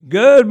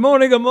Good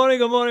morning, good morning,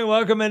 good morning.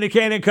 Welcome into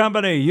Kane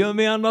Company. You and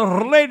me on the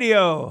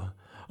radio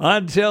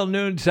until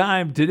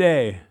noontime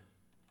today.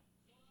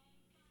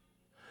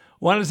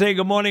 Want to say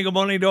good morning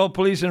to all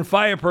police and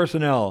fire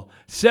personnel,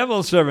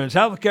 civil servants,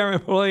 healthcare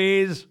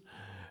employees,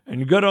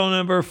 and good old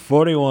number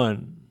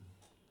 41.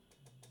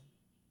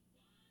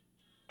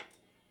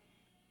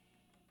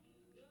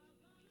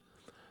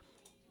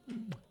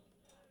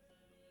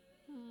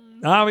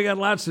 Now we got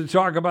lots to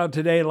talk about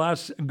today,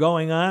 lots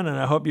going on, and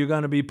I hope you're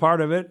going to be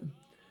part of it.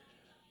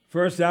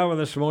 First hour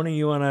this morning,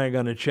 you and I are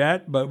going to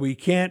chat, but we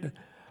can't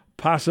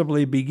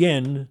possibly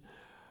begin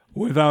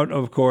without,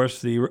 of course,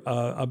 the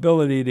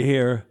ability to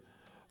hear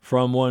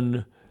from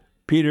one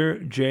Peter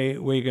J.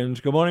 Wiggins.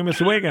 Good morning,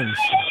 Mr. Wiggins.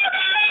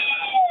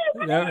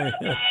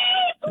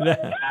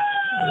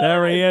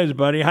 There he is,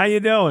 buddy. How you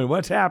doing?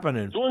 What's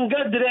happening? Doing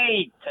good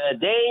today.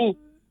 Today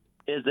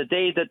is the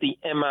day that the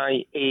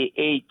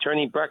MIAA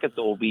tourney brackets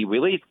will be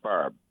released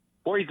for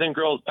boys and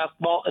girls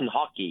basketball and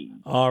hockey.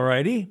 All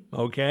righty.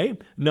 Okay.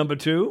 Number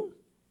 2.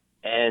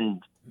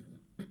 And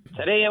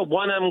today at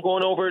 1, I'm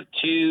going over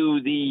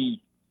to the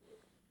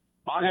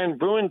Bogdan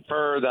Bruin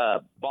for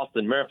the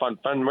Boston Marathon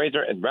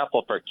fundraiser and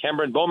raffle for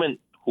Cameron Bowman,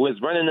 who is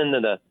running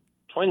into the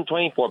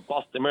 2024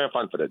 Boston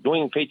Marathon for the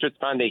Doing Patriots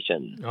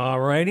Foundation.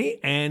 All righty.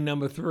 And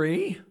number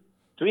 3?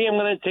 3, I'm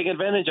going to take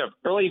advantage of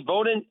early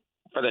voting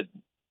for the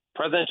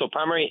presidential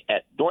primary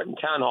at Norton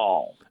Town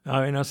Hall.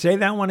 All right. Now say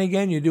that one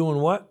again. You're doing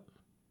what?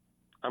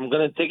 I'm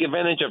going to take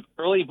advantage of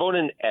early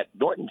voting at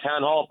Norton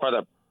Town Hall for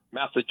the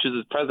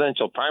Massachusetts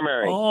presidential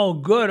primary. Oh,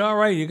 good. All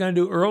right. You're going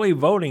to do early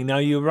voting. Now,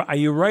 are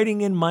you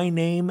writing in my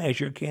name as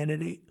your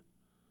candidate?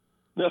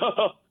 No.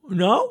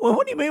 No? Well,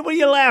 what do you mean? What are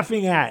you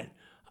laughing at?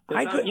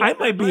 I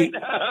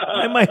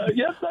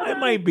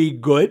might be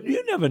good.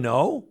 You never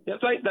know.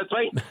 That's right.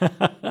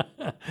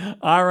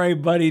 All right,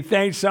 buddy.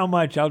 Thanks so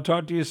much. I'll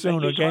talk to you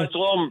soon, okay? Shabbat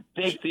shalom.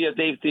 Dave, see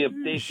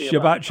you.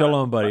 Shabbat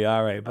shalom, buddy.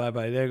 All right.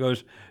 Bye-bye. There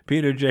goes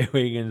Peter J.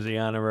 Wiggins, the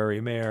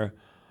honorary mayor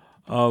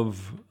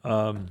of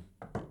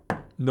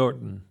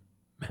Norton,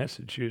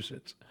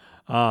 Massachusetts.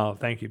 Oh,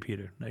 thank you,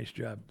 Peter. Nice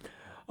job.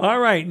 All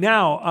right.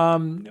 Now,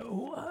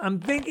 I'm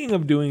thinking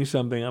of doing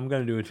something. I'm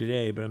going to do it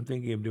today, but I'm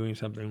thinking of doing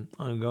something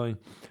ongoing.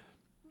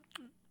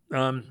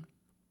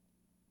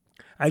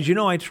 As you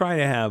know, I try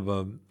to have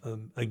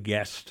a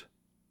guest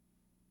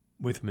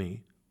with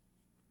me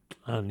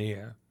on the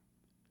air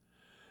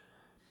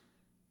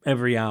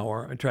every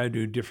hour. I try to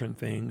do different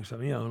things.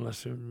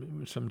 Unless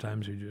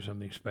sometimes we do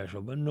something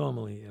special, but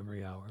normally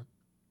every hour.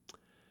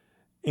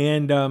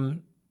 And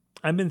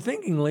I've been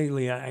thinking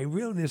lately,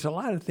 there's a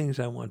lot of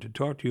things I want to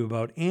talk to you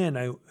about, and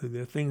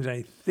the things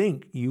I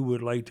think you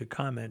would like to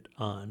comment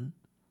on.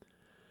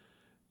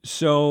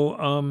 So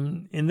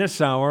in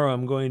this hour,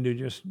 I'm going to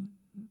just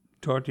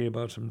talk to you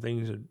about some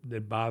things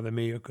that bother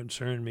me or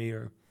concern me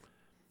or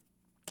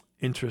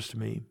interest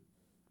me.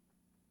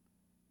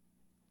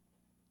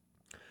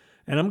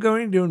 And I'm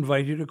going to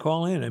invite you to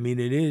call in. I mean,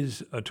 it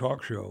is a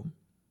talk show.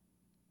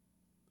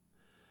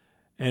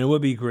 And it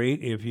would be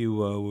great if you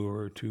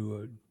were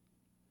to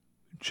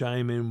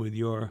chime in with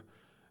your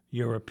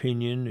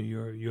opinion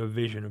or your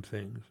vision of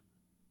things.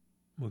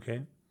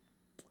 Okay?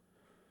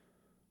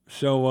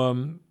 So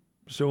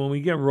when we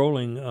get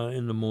rolling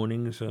in the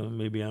mornings,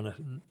 maybe on a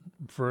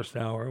first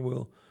hour,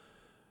 we'll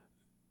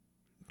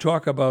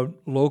talk about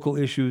local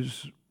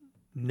issues,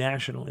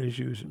 national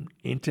issues,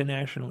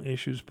 international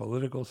issues,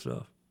 political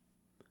stuff,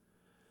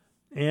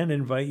 and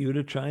invite you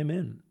to chime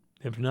in.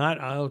 If not,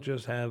 I'll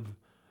just have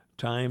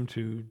time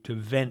to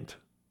vent.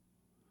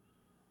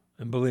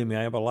 And believe me,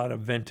 I have a lot of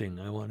venting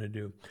I want to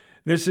do.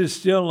 This is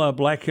still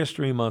Black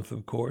History Month,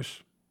 of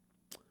course.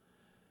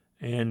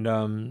 And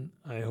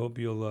I hope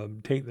you'll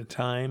take the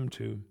time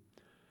to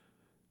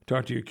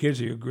talk to your kids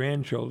or your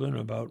grandchildren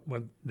about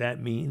what that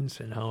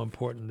means and how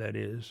important that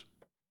is.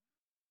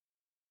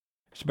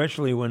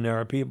 Especially when there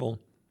are people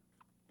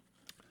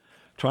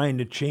trying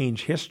to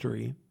change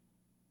history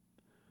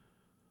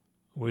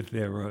with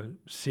their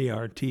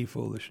CRT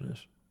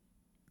foolishness.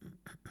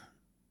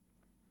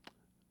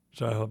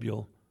 So I hope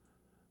you'll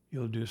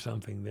do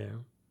something there.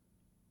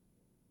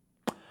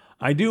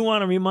 I do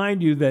want to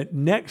remind you that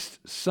next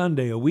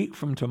Sunday, a week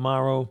from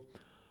tomorrow,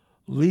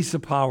 Lisa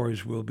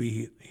Powers will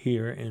be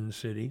here in the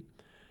city.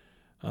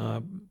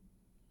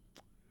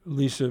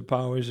 Lisa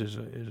Powers is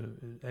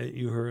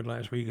you heard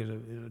last week, is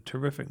a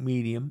terrific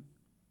medium.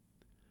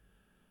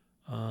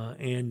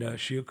 And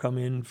she'll come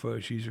in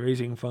she's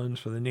raising funds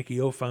for the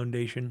Nikki O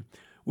Foundation,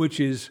 which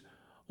is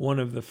one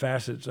of the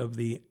facets of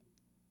the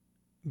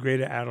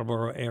Greater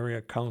Attleboro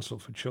Area Council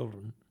for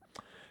Children.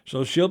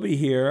 So she'll be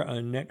here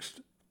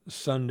next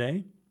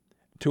Sunday,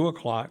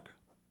 2:00,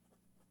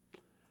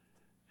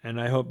 and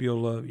I hope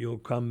you'll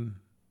come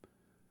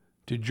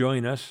to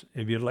join us.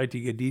 If you'd like to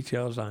get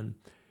details on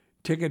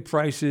ticket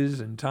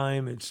prices and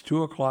time, it's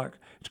 2:00.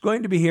 It's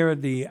going to be here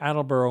at the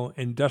Attleboro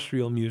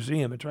Industrial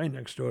Museum. It's right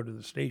next door to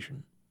the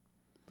station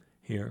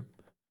here.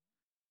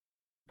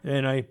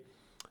 And I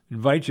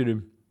invite you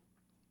to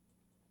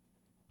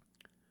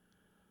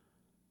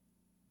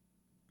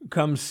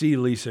come see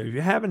Lisa. If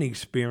you haven't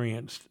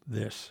experienced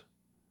this,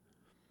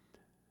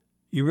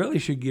 you really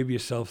should give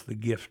yourself the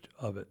gift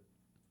of it.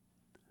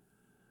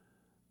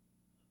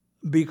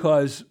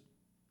 Because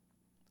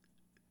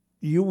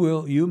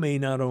you may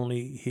not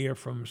only hear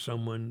from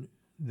someone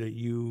that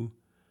you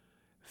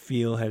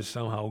feel has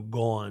somehow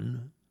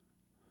gone,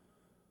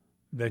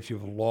 that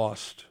you've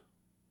lost,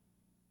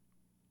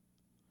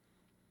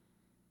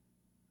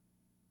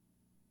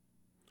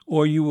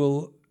 or you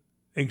will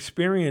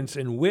experience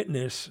and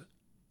witness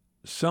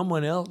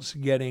someone else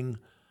getting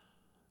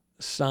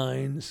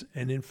signs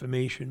and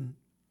information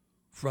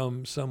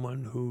from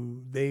someone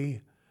who they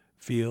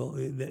feel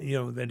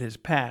that, that has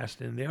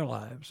passed in their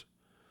lives,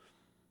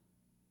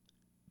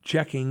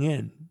 checking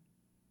in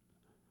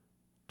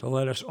to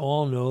let us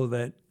all know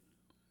that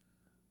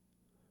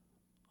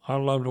our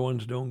loved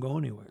ones don't go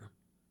anywhere.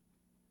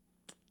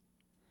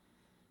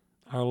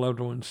 Our loved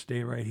ones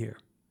stay right here.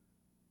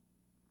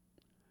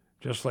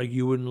 Just like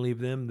you wouldn't leave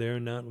them, they're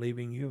not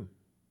leaving you.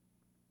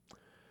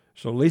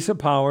 So Lisa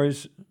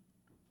Powers,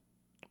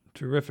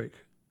 terrific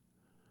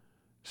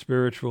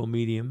spiritual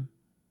medium,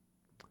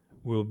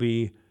 will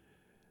be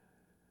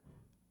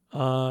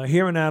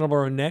here in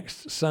Attleboro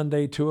next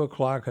Sunday, 2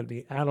 o'clock at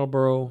the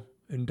Attleboro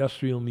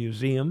Industrial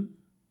Museum,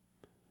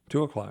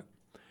 2 o'clock.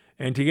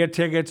 And to get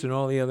tickets and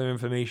all the other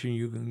information,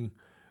 you can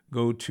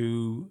go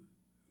to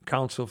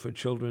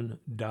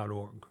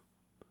counselforchildren.org.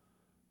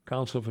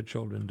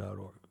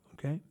 Counselforchildren.org.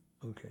 Okay?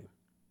 Okay.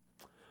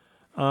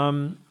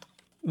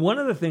 One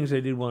of the things I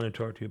did want to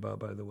talk to you about,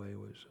 by the way,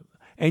 was,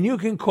 and you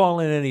can call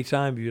in any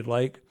time if you'd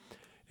like,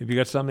 if you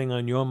got something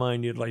on your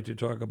mind you'd like to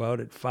talk about,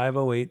 at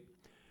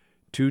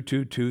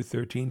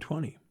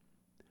 508-222-1320.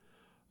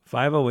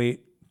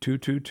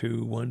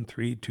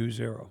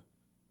 508-222-1320.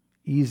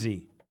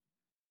 Easy.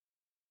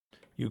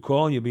 You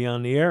call, you'll be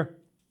on the air,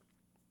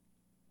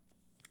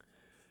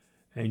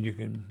 and you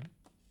can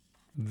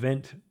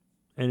vent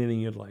anything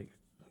you'd like.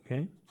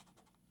 Okay?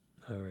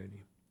 All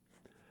righty.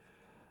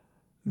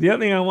 The other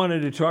thing I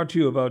wanted to talk to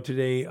you about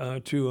today,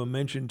 to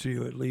mention to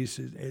you at least,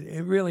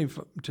 is really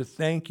to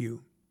thank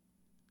you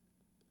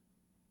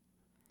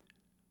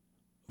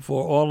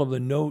for all of the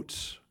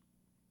notes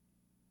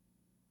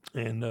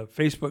and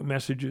Facebook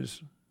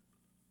messages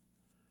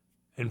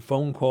and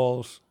phone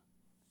calls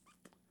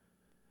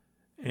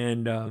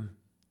and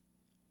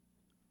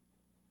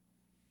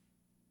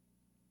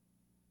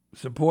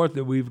support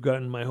that we've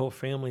gotten, my whole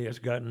family has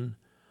gotten,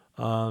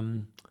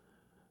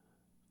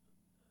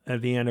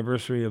 at the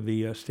anniversary of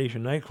the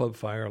Station nightclub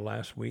fire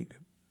last week.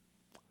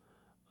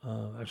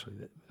 Actually,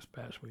 this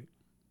past week.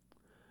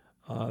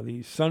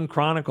 The Sun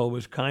Chronicle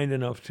was kind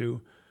enough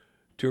to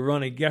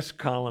run a guest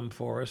column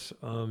for us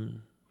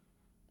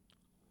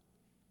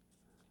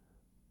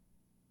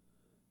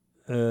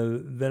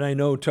that I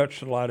know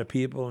touched a lot of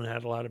people and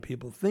had a lot of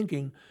people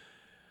thinking,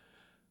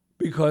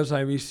 because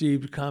I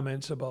received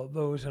comments about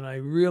those, and I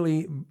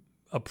really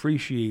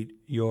appreciate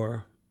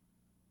your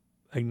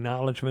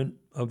acknowledgement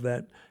of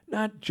that,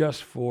 not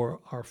just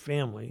for our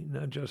family,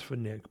 not just for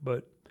Nick,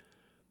 but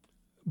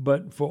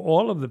for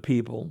all of the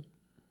people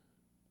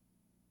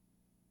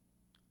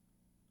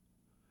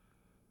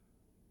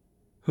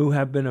who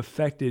have been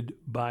affected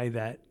by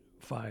that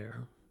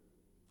fire.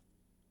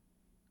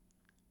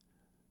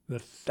 The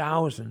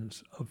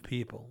thousands of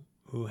people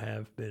who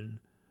have been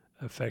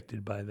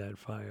affected by that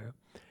fire,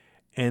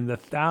 and the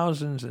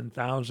thousands and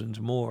thousands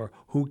more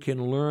who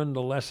can learn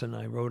the lesson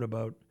I wrote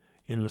about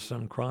in the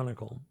Sun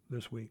Chronicle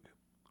this week,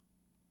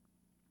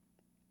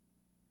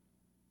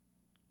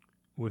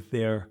 with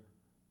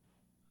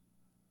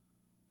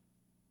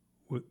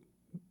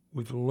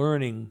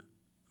learning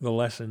the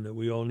lesson that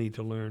we all need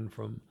to learn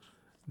from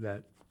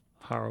that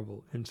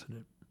horrible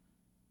incident.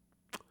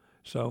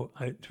 So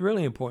it's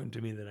really important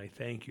to me that I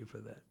thank you for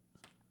that,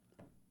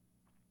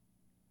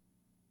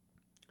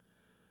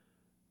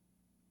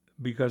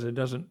 because it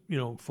doesn't,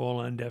 fall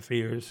on deaf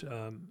ears.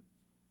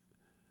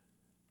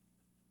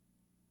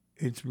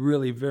 It's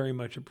really very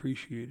much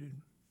appreciated.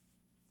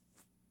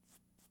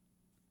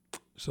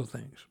 So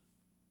thanks.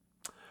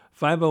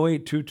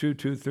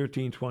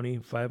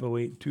 508-222-1320,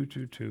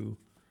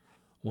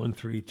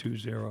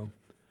 508-222-1320.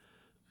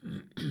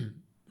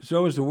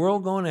 So is the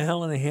world going to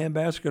hell in a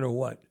handbasket or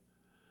what?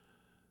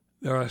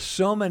 There are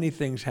so many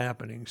things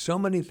happening, so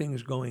many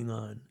things going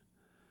on,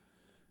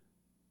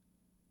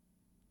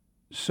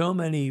 so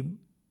many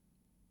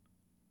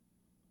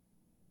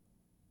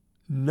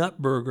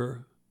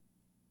nutburger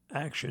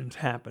actions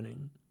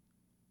happening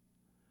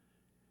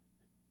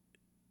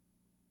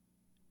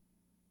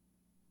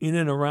in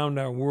and around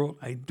our world.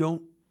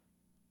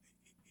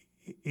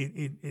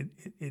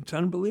 It's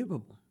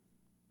unbelievable.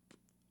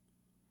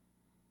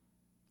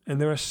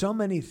 And there are so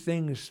many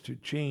things to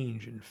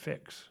change and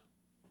fix.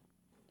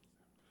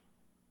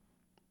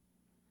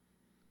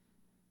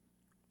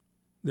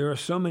 There are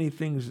so many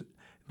things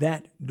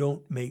that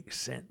don't make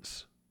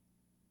sense.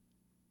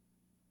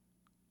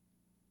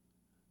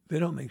 They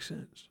don't make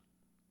sense.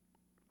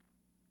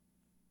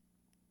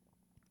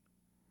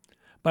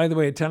 By the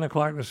way, at 10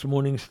 o'clock this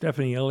morning,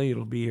 Stephanie Elliott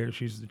will be here.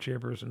 She's the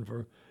chairperson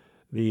for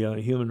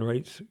the Human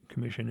Rights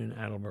Commission in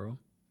Attleboro.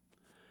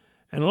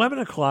 And 11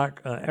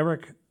 o'clock,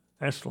 Eric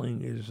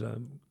Essling is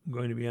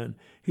going to be on.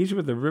 He's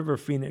with the River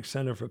Phoenix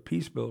Center for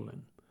Peace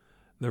Building.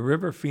 The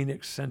River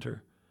Phoenix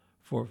Center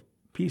for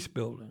Peace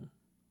Building.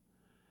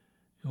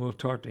 And we'll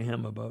talk to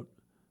him about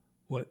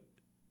what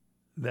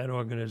that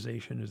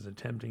organization is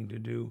attempting to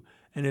do.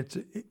 And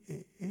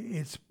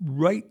it's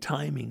right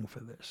timing for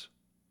this.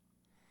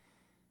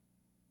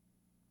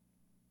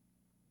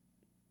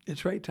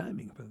 It's right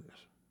timing for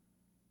this.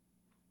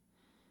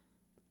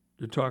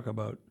 To talk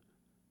about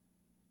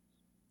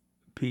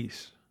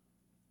peace,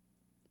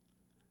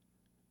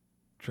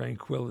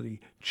 tranquility,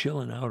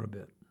 chilling out a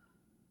bit,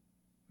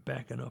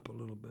 backing up a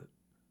little bit.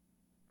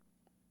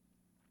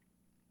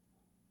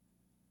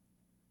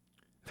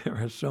 There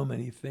are so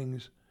many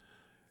things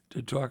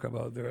to talk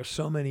about. There are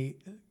so many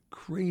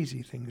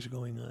crazy things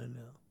going on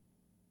now.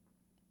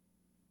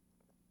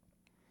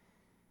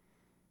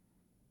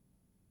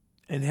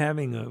 And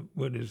having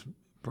what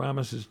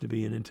promises to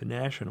be an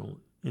international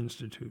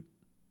institute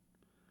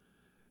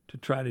to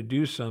try to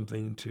do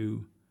something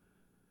to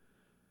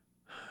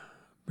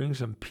bring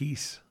some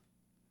peace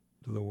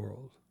to the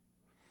world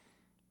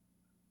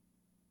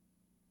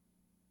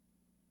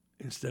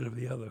instead of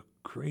the other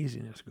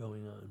craziness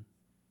going on.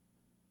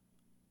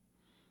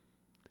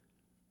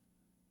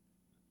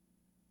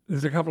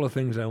 There's a couple of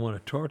things I want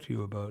to talk to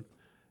you about,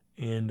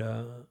 and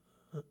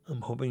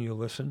I'm hoping you'll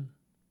listen.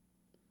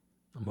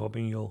 I'm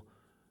hoping you'll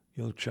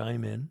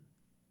chime in.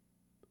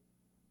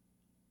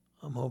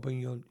 I'm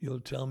hoping you'll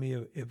tell me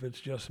if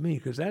it's just me,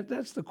 because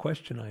that's the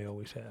question I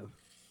always have.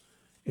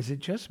 Is it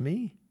just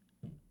me?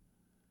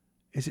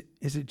 Is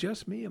it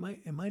just me?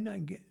 Am I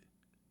not get?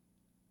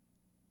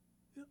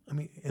 I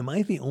mean, am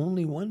I the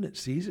only one that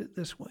sees it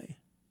this way?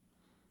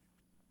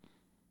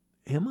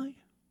 Am I?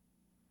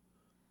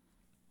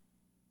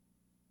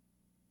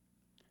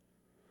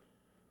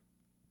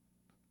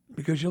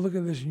 Because you look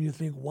at this and you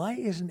think, why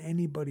isn't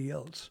anybody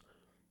else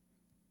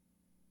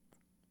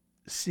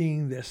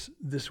seeing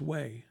this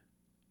way?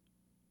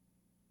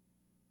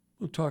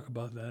 We'll talk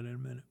about that in a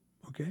minute,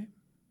 okay?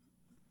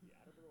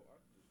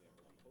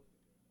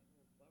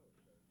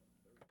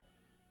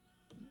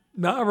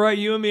 All right,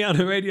 you and me on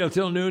the radio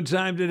till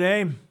noontime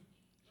today.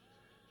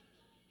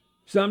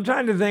 So I'm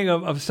trying to think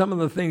of some of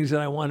the things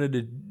that I wanted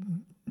to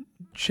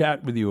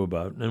chat with you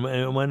about, and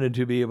I wanted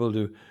to be able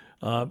to,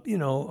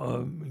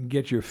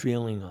 get your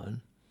feeling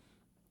on,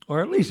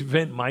 or at least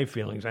vent my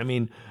feelings. I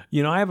mean,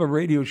 I have a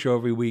radio show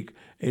every week.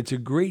 It's a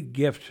great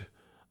gift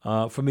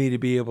for me to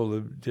be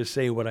able to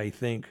say what I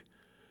think,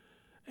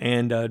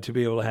 and to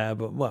be able to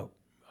have, a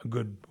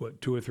good,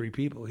 2 or 3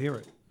 people hear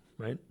it,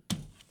 right?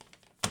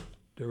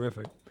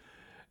 Terrific.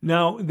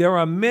 Now, there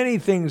are many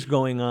things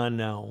going on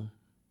now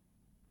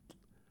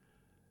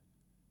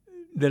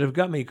that have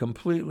got me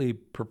completely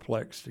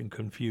perplexed and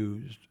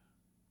confused.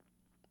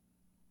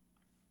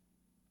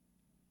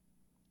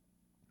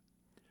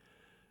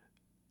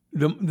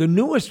 The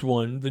newest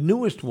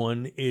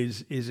one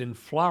is in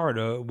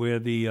Florida, where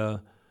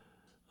the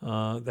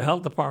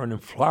health department in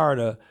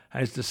Florida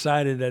has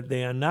decided that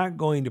they are not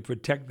going to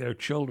protect their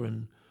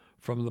children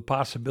from the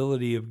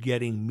possibility of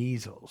getting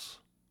measles.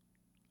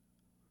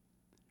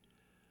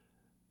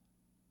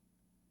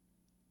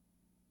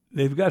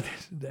 They've got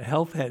the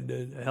health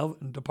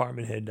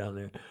department head down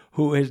there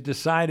who has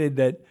decided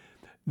that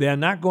they're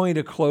not going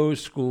to close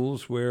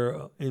schools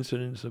where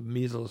incidents of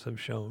measles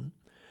have shown.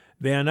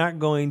 They are not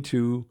going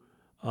to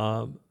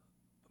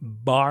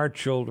bar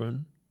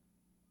children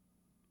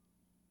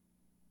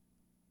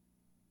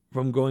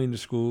from going to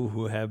school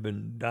who have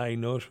been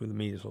diagnosed with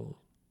measles.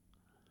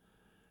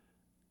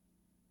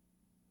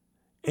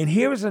 And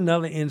here is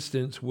another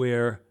instance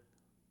where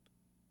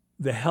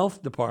the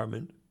health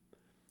department,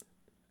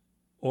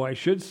 or I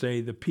should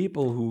say the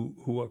people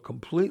who are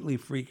completely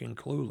freaking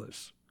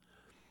clueless,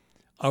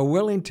 are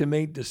willing to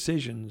make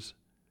decisions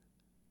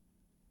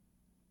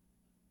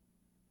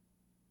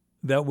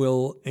that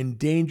will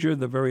endanger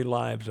the very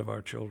lives of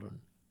our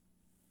children.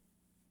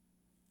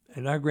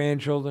 And our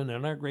grandchildren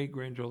and our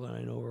great-grandchildren.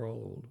 I know we're all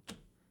old.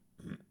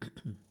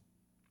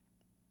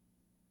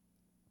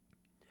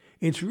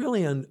 It's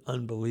really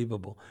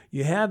unbelievable.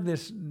 You have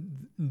this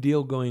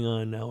deal going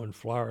on now in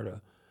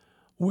Florida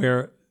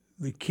where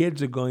the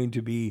kids are going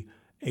to be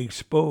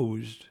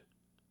exposed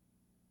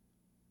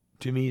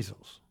to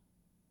measles.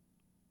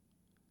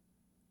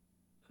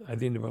 I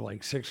think there were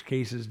like 6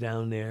 cases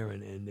down there,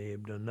 and they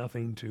have done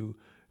nothing to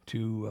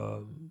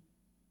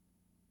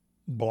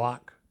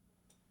block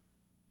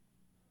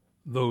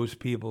those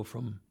people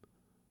from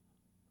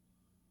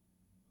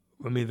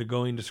either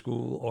going to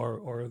school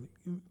or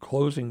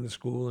closing the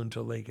school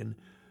until they can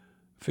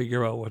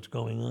figure out what's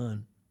going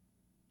on.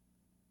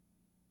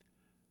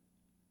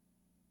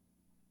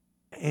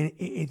 And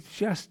it's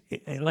just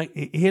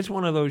here's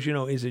one of those,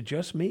 is it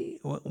just me?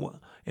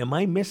 Am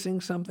I missing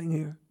something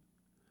here?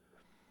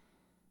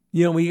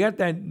 We got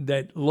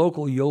that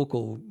local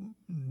yokel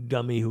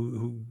dummy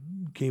who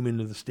came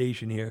into the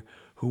station here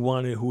who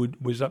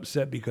was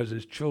upset because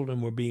his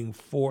children were being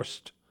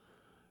forced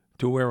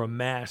to wear a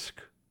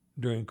mask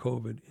during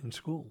COVID in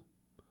school.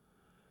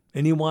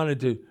 And he wanted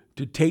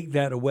to take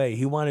that away.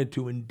 He wanted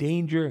to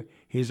endanger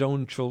his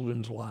own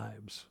children's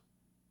lives.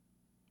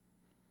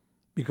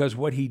 Because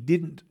what he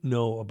didn't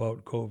know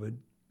about COVID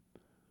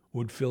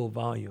would fill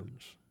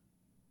volumes.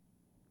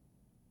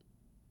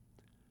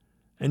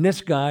 And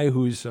this guy,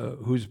 who's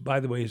by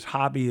the way, his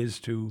hobby is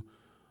to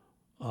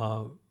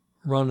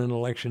run in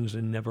elections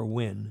and never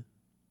win.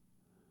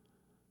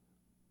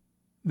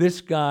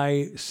 This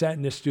guy sat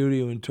in the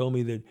studio and told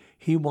me that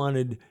he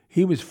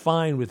was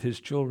fine with his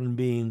children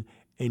being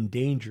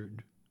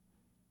endangered,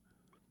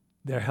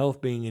 their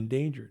health being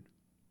endangered.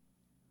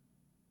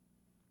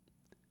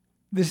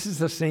 This is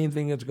the same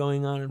thing that's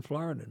going on in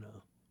Florida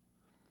now.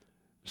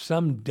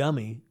 Some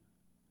dummy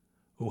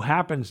who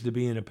happens to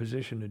be in a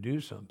position to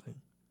do something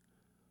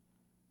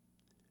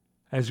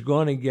has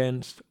gone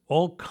against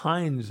all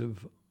kinds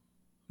of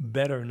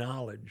better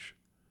knowledge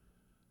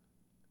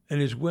and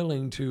is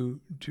willing to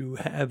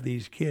have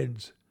these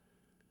kids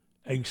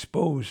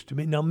exposed to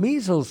me. Now,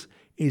 measles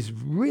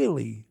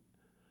can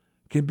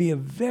be a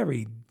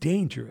very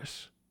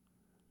dangerous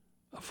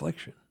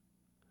affliction.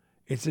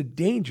 It's a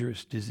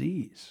dangerous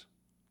disease.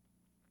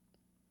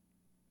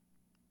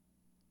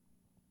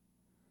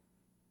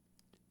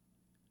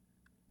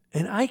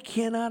 And I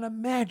cannot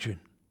imagine,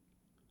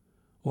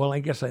 well, I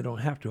guess I don't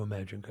have to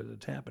imagine because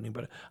it's happening,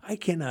 but I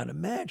cannot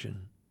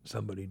imagine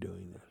somebody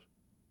doing this.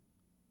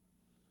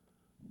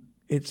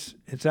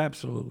 It's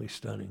absolutely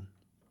stunning.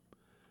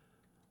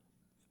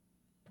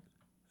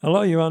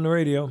 Hello, you're on the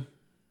radio.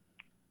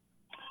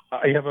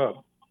 I have a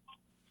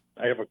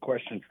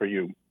question for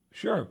you.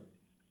 Sure.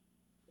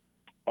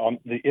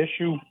 The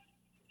issue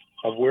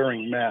of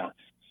wearing masks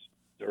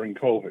during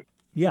COVID.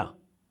 Yeah.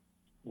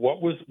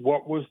 What was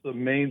the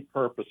main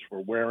purpose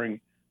for wearing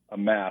a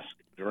mask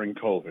during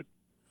COVID?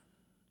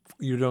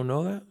 You don't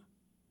know that?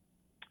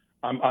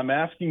 I'm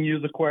asking you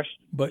the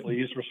question. But,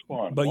 please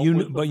respond. But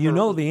you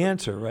know the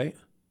answer, right?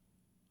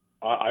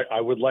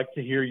 I would like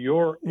to hear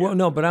your Well, answer.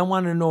 no, but I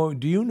want to know,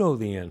 do you know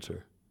the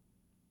answer?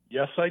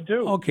 Yes, I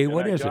do. Okay,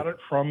 what is it? I got it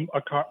from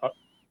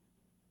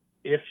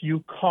if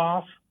you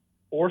cough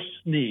or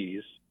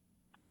sneeze,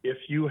 if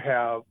you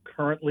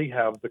currently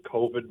have the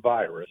COVID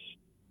virus,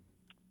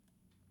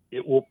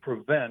 it will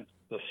prevent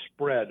the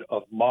spread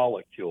of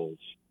molecules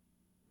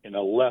in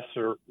a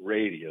lesser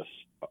radius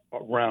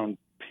around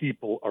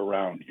people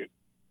around you.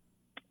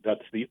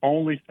 That's the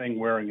only thing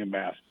wearing a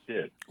mask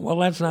did. Well,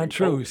 that's not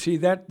true. See,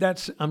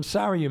 that's I'm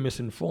sorry you're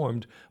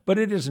misinformed, but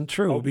it isn't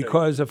true. Okay.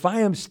 Because if I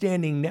am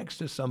standing next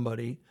to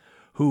somebody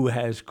who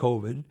has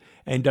COVID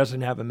and doesn't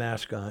have a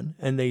mask on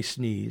and they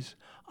sneeze,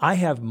 I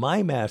have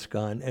my mask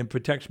on and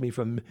protects me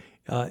from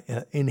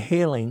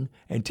inhaling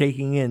and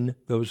taking in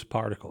those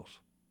particles.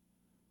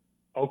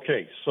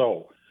 Okay,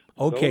 so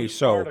those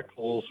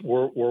particles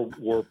were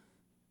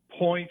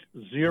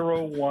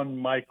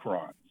 0.01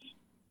 microns.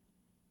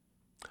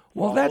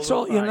 Well, that's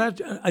all. You know,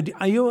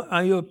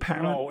 are you a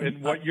parent? No,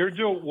 and what you're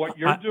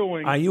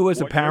doing. Are you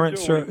as a parent,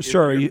 sir?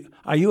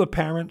 Are you a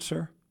parent,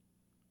 sir?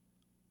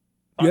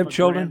 Do you have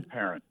children?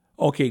 Grandparent.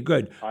 Okay,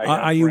 good.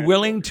 Are you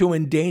willing to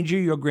endanger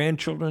your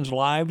grandchildren's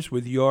lives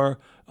with your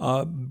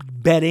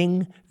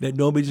betting that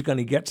nobody's going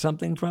to get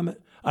something from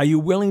it? Are you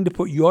willing to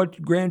put your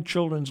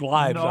grandchildren's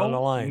lives on the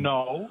line?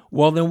 No.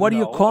 Well, then what are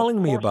you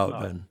calling me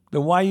about then?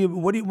 Then why you?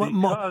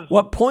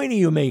 What point are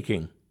you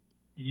making?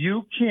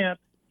 You can't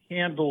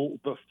handle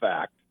the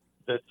fact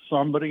that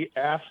somebody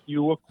asked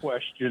you a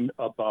question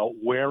about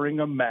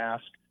wearing a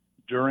mask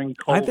during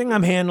COVID. I think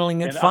I'm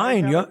handling it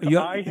fine.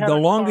 The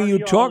longer you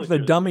talk, the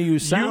dumber you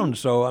sound.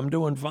 So I'm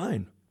doing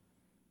fine.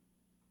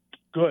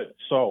 Good.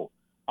 So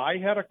I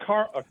had a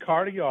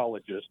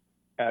cardiologist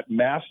at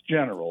Mass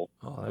General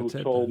who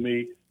told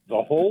me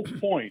the whole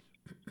point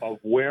of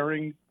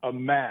wearing a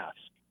mask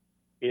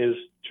is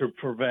to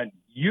prevent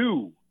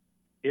you,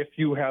 if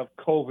you have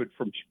COVID,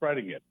 from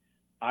spreading it.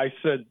 I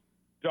said,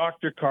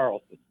 Dr.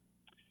 Carlson,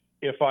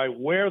 if I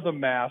wear the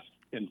mask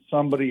and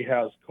somebody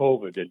has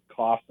COVID and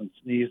coughs and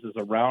sneezes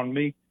around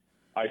me,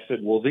 I said,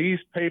 well, these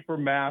paper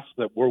masks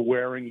that we're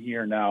wearing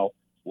here now,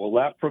 will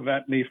that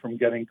prevent me from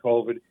getting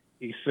COVID?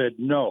 He said,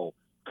 no.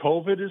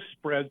 COVID is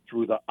spread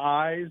through the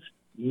eyes,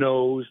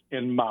 nose,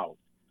 and mouth.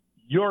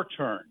 Your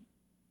turn.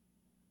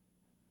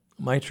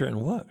 My turn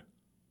what?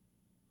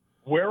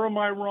 Where am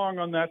I wrong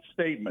on that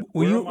statement?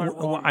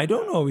 I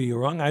don't know if you're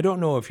wrong. I don't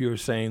know if you're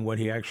saying what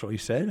he actually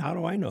said. How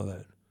do I know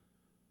that?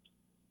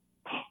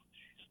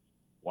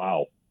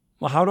 Wow.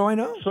 Well, how do I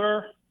know?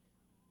 Sir?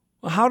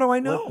 Well, how do I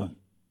know?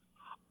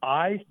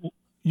 Listen,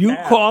 you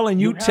call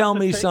and you tell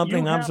me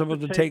something I'm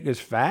supposed to take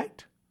as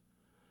fact?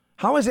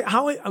 How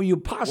are you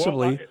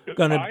possibly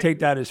going to take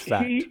that as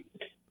fact?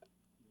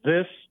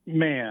 This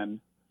man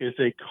is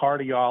a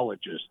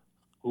cardiologist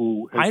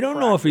who I don't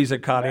know if he's a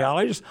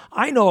cardiologist.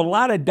 I know a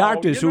lot of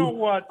doctors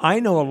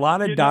I know a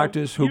lot of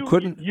doctors who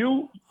couldn't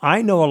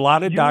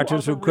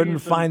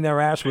find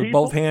their ass with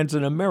both hands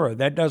in a mirror.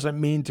 That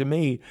doesn't mean to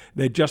me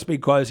that just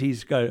because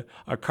he's got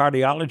a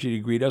cardiology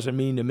degree doesn't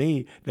mean to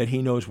me that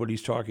he knows what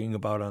he's talking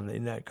about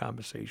in that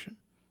conversation.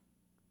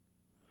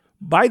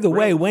 By the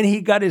way, when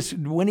he got his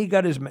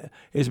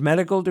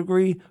medical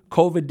degree,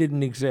 COVID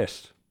didn't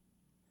exist.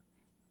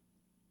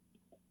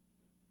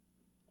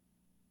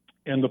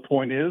 And the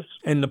point is?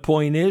 And the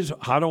point is,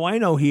 how do I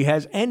know he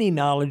has any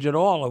knowledge at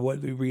all of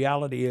what the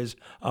reality is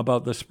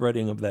about the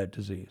spreading of that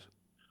disease?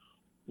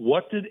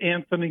 What did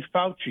Anthony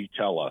Fauci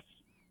tell us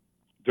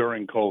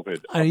during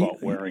COVID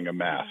about wearing a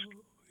mask?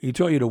 He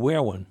told you to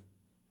wear one.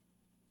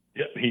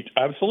 Yeah,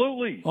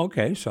 absolutely.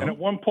 Okay, so. And at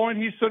one point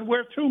he said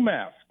wear 2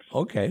 masks.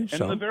 Okay, so.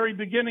 And in the very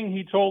beginning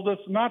he told us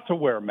not to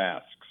wear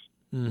masks.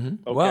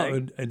 Mm-hmm. Okay.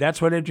 Well,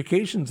 that's what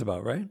education's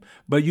about, right?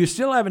 But you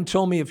still haven't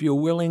told me if you're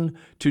willing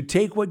to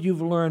take what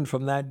you've learned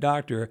from that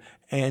doctor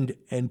and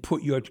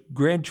put your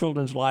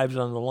grandchildren's lives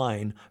on the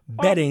line,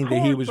 betting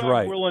that he was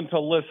right. I'm willing to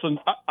listen.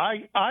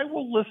 I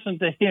will listen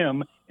to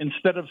him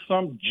instead of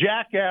some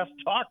jackass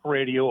talk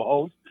radio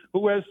host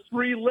who has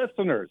 3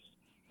 listeners.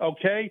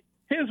 Okay,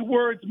 his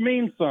words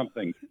mean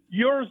something.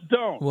 Yours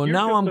don't. Well,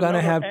 now I'm going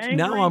to have 2.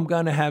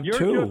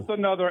 You're just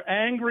another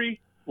angry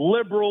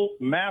liberal,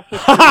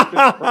 Massachusetts.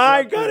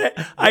 I got it.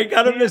 I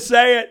got him to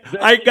say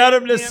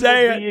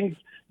it.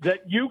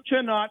 That you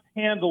cannot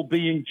handle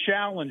being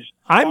challenged.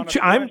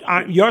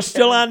 You're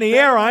still on the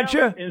air, aren't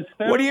you?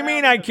 What do you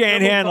mean I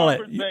can't handle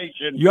it?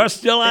 You're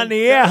still on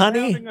the air,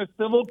 honey. Having a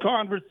civil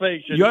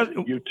conversation.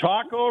 You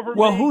talk over me.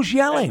 Well, who's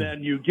yelling? And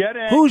then you get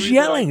angry. Who's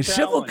yelling?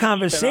 Civil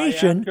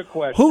conversation.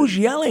 Who's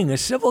yelling? A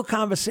civil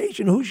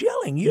conversation. Who's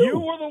yelling? You. You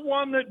were the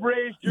one that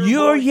raised your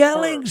You're voice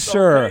yelling, first,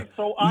 sir. okay?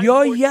 So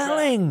You're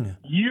yelling. Back.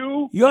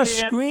 You're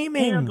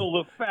screaming.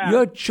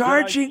 You're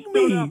charging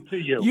me.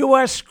 You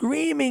are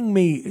screaming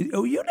me.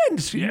 Oh, you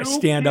didn't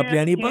stand up to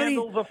anybody.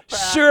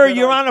 Sir,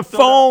 you're on a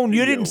phone.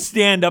 You didn't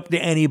stand up to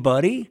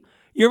anybody.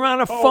 You're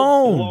on a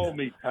phone. Blow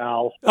me,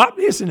 pal.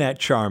 Isn't that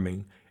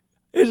charming?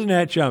 Isn't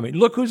that charming?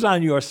 Look who's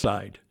on your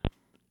side.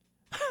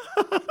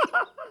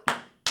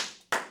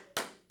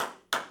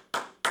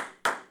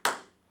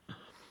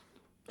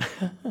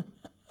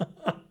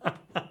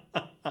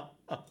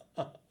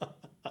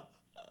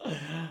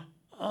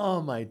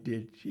 Oh, my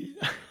dear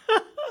Jesus.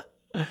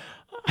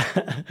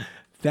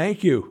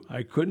 Thank you.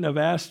 I couldn't have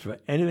asked for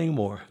anything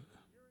more.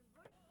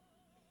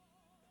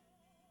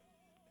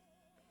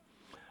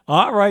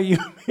 All right, you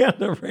be on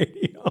the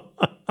radio.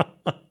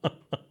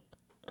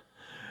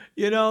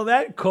 You know,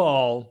 that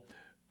call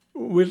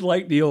was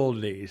like the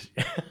old days.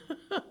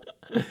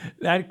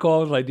 That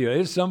call was like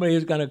somebody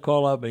is going to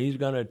call up and he's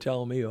going to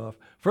tell me off.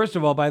 First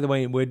of all, by the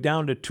way, we're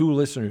down to 2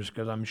 listeners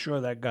because I'm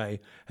sure that guy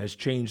has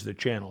changed the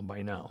channel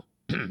by now.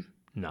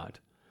 Not.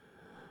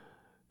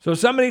 So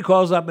somebody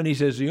calls up and he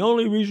says, the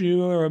only reason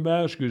you wear a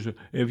mask is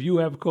if you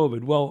have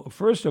COVID. Well,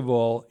 first of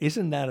all,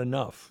 isn't that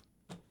enough?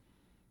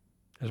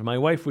 As my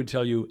wife would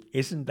tell you,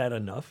 isn't that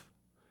enough?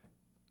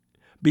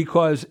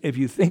 Because if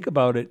you think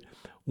about it,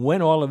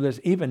 when all of this,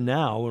 even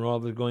now, when all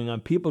of this is going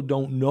on, people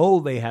don't know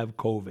they have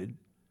COVID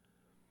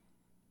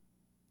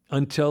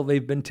until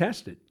they've been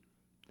tested.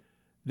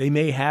 They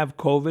may have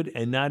COVID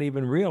and not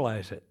even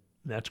realize it.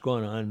 That's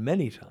going on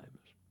many times.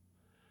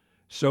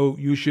 So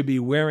you should be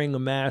wearing a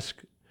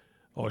mask,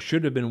 or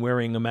should have been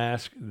wearing a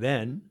mask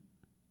then.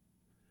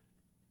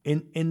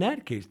 In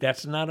that case,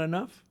 that's not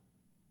enough.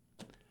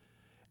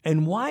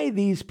 And why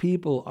these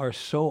people are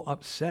so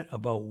upset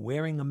about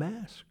wearing a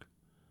mask.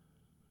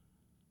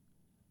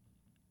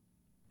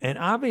 And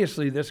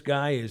obviously this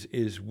guy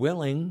is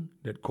willing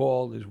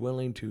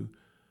to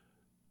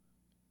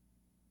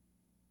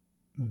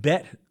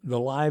bet the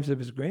lives of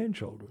his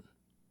grandchildren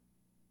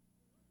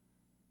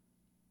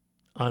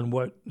on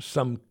what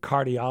some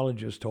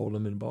cardiologist told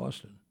him in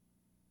Boston.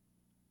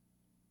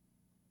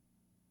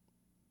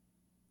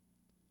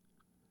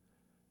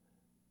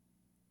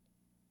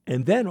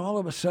 And then all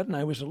of a sudden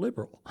I was a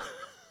liberal.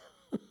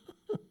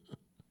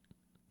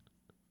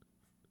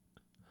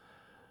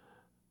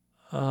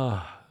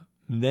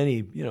 Then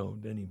he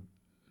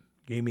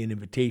gave me an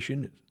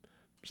invitation. It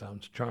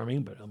sounds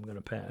charming, but I'm going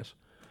to pass.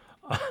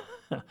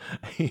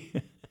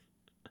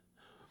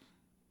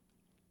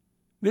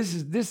 This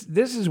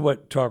is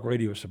what talk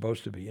radio is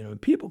supposed to be.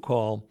 People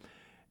call,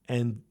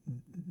 and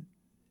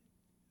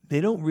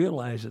they don't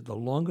realize that the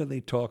longer they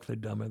talk, the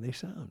dumber they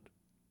sound.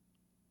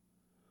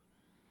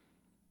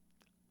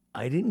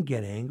 I didn't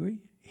get angry.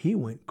 He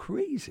went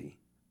crazy.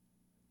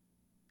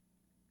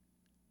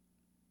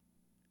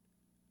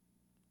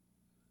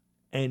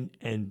 And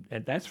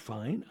that's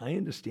fine. I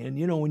understand.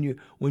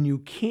 When you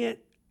can't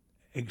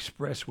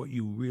express what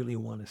you really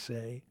want to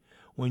say,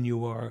 when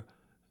you are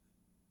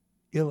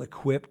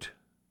ill-equipped,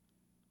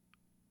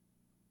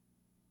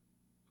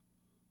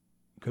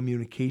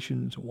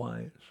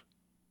 communications-wise,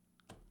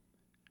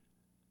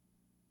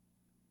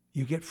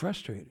 you get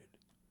frustrated.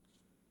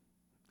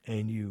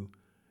 And you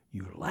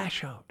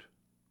lash out.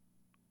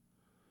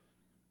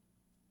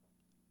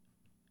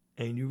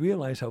 And you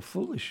realize how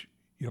foolish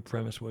your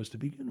premise was to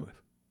begin with.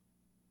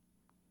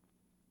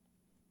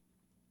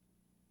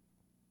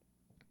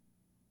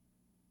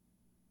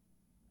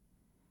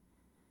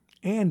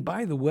 And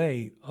by the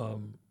way,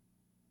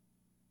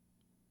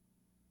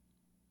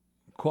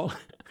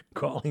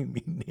 calling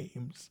me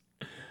names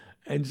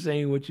and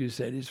saying what you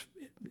said is,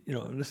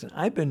 listen.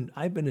 I've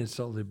been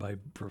insulted by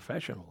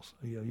professionals.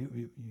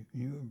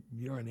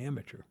 You're an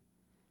amateur,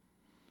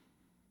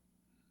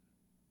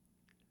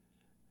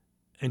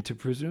 and to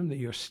presume that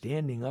you're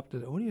standing up to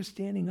that. What are you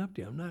standing up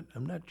to?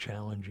 I'm not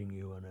challenging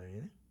you on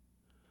anything.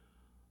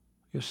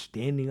 You're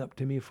standing up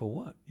to me for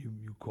what?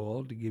 You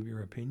called to give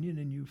your opinion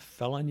and you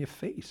fell on your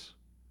face.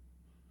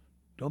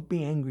 Don't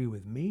be angry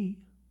with me.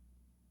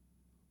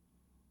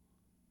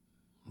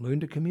 Learn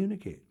to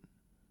communicate.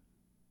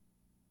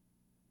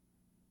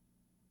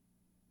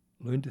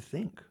 Learn to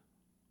think.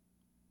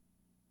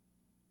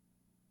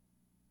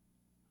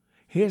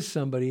 Here's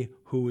somebody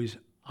who is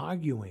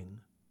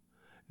arguing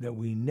that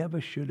we never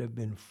should have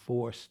been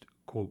forced,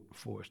 quote,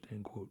 forced,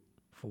 end quote,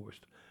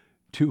 forced,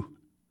 to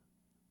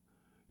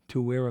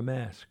wear a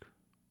mask.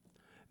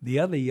 The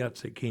other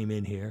yutz that came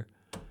in here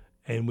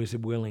and was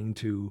willing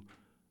to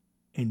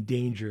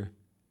endanger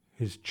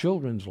his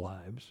children's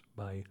lives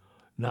by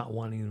not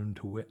wanting them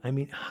to wear. I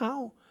mean,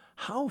 how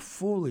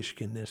foolish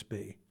can this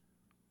be?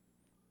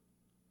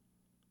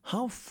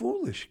 How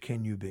foolish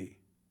can you be?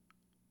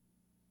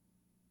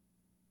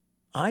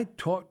 I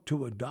talked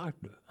to a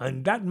doctor,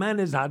 and that man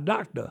is a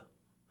doctor.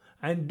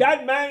 And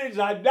that man is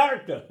a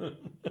doctor.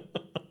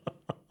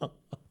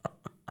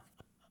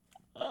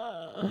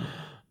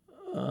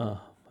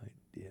 Oh, my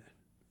dear.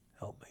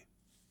 Help me.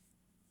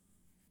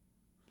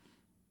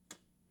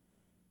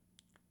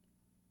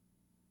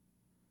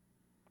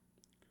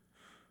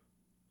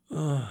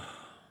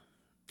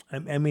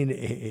 I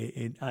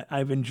mean,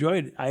 I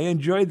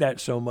enjoyed that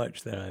so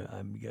much that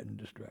I'm getting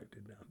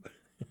distracted now.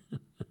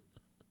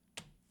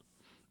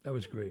 That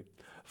was great.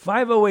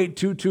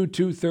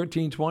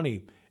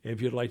 508-222-1320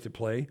 if you'd like to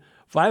play.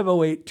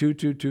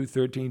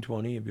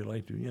 508-222-1320 if you'd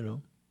like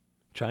to,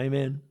 chime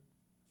in.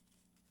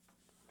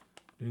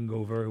 Didn't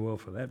go very well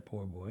for that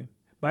poor boy.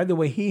 By the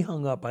way, he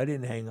hung up. I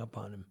didn't hang up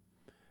on him.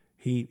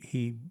 He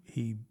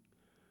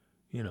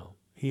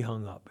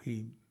hung up.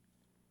 He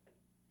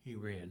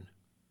ran.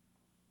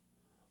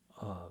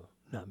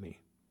 Not me.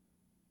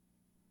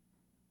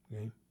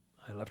 Okay?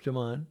 I left him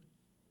on.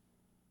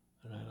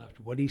 And I left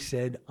what he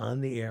said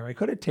on the air. I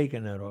could have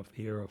taken that off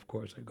the air, of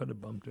course. I could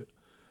have dumped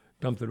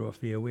it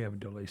off the air. We have a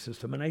delay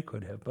system, and I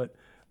could have. But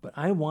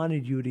I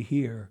wanted you to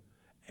hear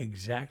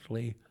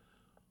exactly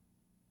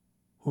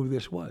who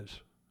this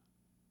was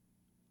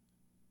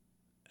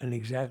and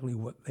exactly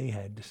what they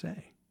had to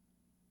say.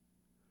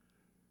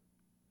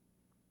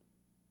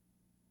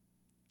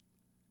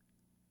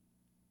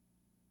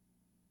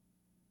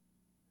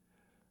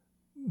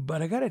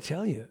 But I got to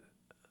tell you,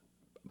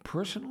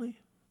 personally,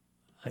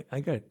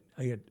 I got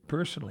to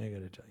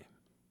tell you,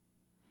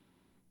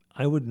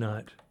 I would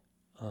not.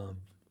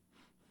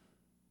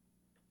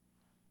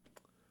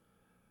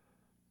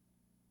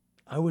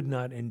 I would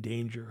not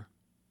endanger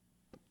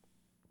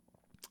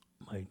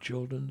my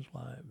children's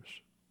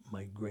lives,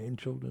 my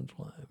grandchildren's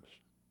lives,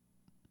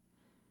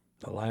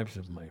 the lives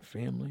of my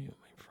family and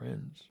my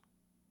friends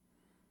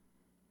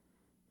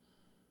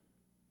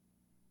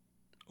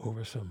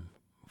over some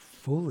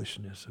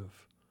foolishness of,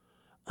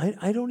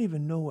 I don't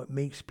even know what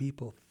makes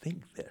people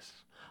think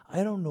this.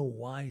 I don't know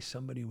why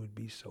somebody would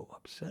be so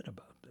upset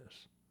about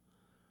this.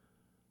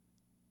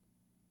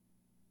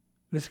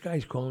 This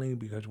guy's calling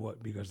because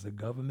what? Because the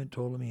government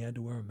told him he had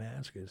to wear a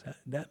mask? Is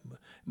that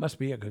must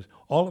be it, because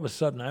all of a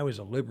sudden I was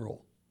a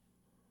liberal.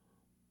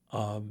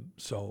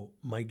 So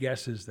my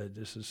guess is that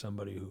this is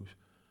somebody who's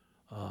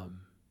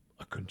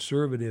a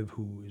conservative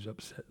who is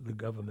upset at the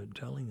government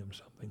telling him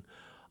something.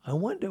 I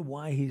wonder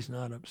why he's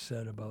not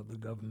upset about the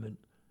government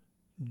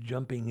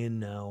jumping in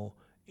now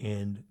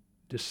and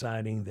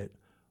deciding that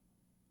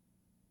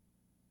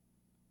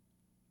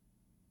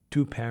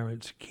two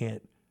parents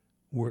can't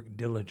work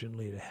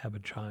diligently to have a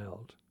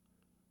child.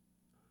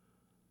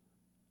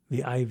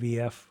 The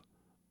IVF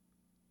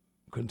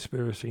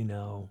conspiracy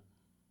now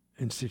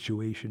and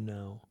situation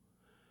now,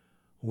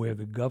 where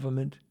the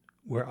government,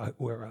 where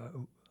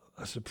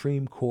a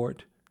Supreme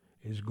Court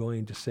is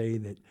going to say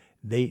that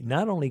they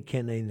not only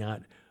can they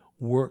not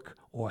work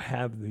or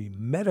have the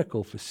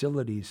medical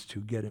facilities to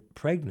get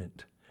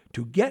pregnant,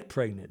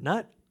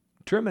 not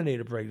terminate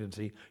a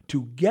pregnancy,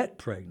 to get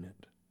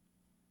pregnant,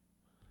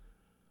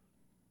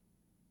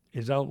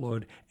 is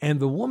outlawed.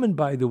 And the woman,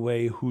 by the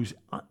way, whose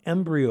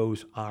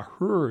embryos are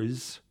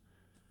hers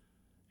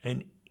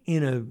and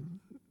in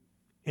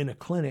a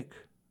clinic,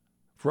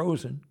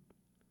 frozen,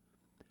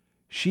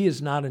 she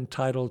is not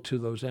entitled to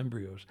those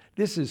embryos.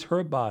 This is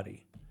her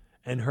body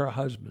and her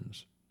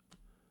husband's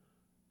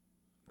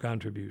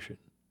contribution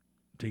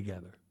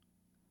together.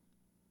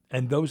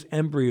 And those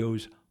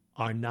embryos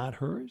are not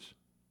hers?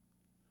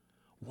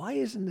 Why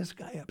isn't this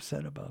guy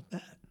upset about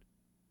that?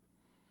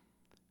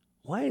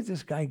 Why has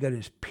this guy got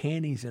his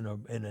panties in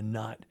a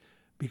knot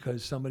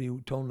because somebody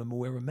told him to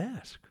wear a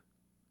mask?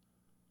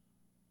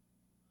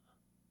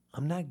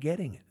 I'm not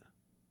getting it.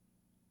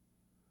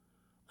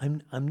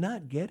 I'm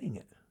not getting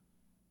it.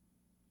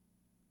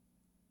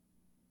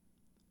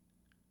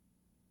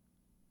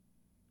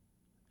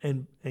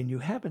 And you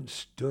haven't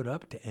stood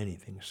up to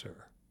anything,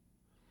 sir.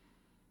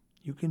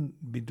 You can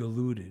be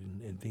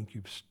deluded and think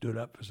you've stood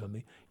up for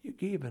something. You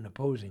gave an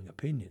opposing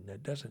opinion.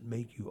 That doesn't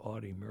make you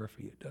Audie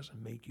Murphy. It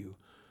doesn't make you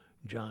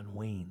John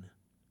Wayne.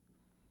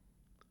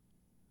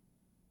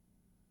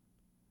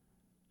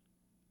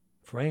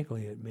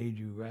 Frankly, it made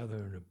you rather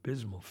an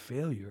abysmal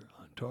failure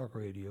on talk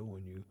radio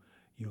when you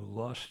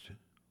lost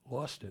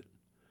it.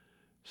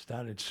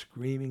 Started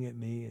screaming at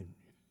me and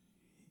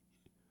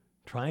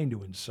trying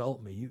to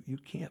insult me. You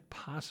can't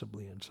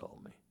possibly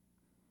insult me.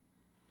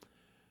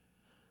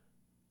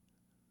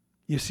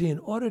 You see, in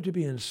order to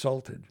be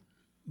insulted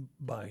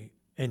by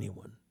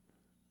anyone,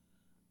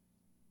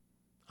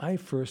 I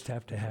first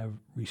have to have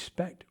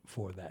respect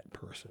for that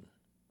person.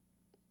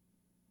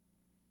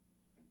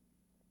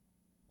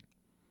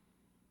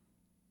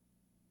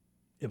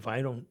 If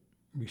I don't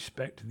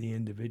respect the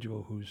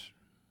individual who's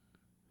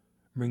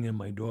ringing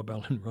my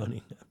doorbell and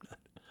running,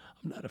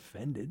 I'm not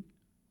offended.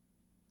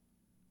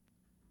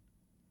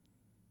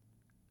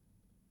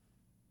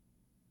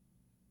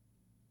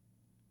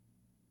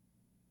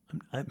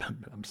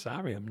 I'm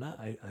sorry, I'm not.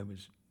 I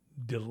was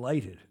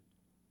delighted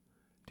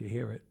to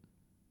hear it.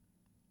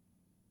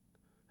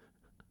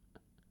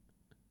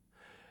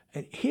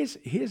 And here's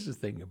the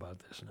thing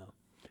about this now.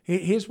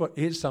 Here's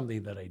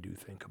something that I do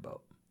think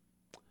about.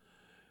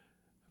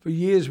 For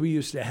years, we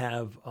used to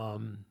have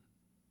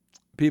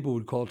people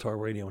would call talk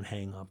radio and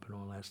hang up and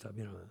all that stuff,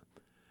 you know.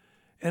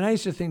 And I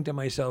used to think to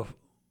myself,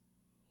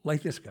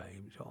 like this guy,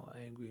 he was all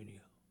angry and he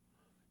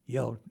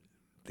yelled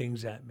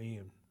things at me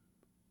and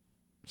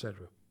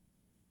etc.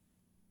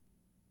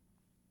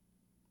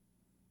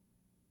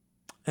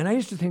 And I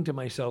used to think to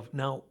myself,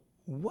 now,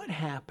 what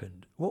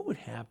happened? What would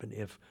happen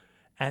if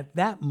at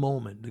that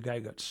moment the guy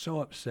got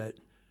so upset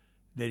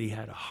that he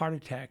had a heart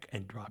attack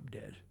and dropped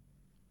dead?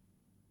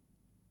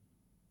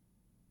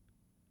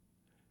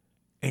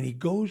 And he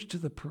goes to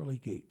the pearly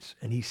gates,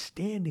 and he's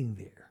standing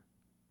there.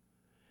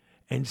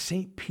 And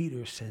St.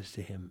 Peter says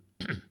to him,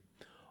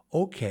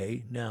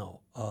 okay,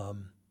 now,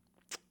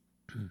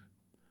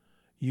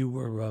 you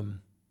were,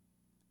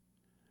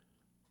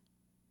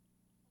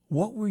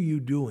 what were you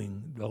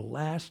doing the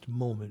last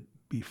moment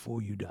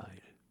before you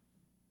died?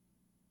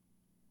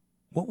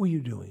 What were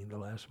you doing the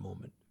last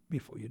moment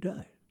before you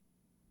died?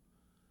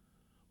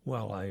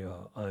 Well,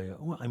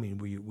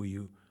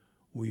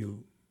 were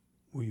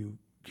you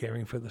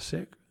caring for the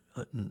sick?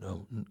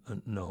 No.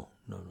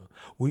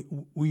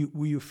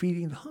 Were you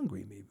feeding the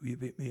hungry?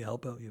 Maybe you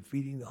help out. You're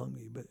feeding the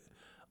hungry, but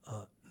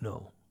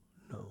no.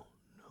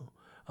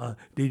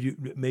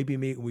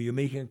 Were you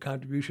making a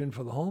contribution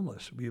for the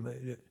homeless?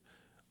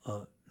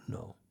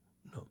 No.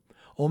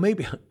 Or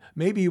maybe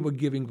you were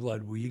giving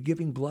blood. Were you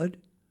giving blood?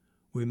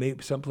 Were you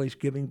someplace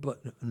giving blood?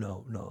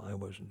 No, I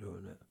wasn't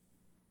doing that.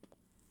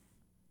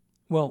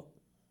 Well,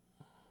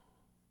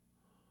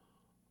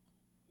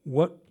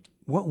 what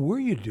were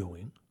you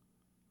doing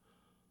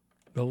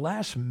the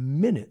last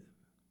minute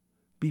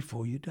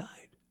before you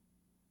died?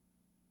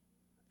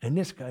 And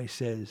this guy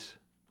says,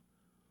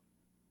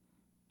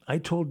 I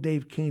told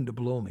Dave Kane to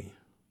blow me.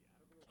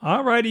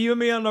 All righty, you and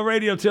me on the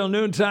radio till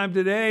noontime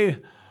today.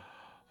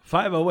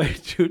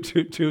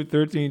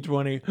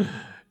 508-222-1320.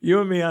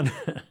 You and me on...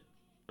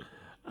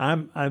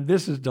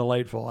 This is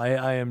delightful.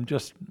 I am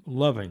just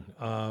loving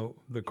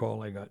the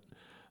call I got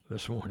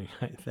this morning.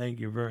 Thank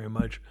you very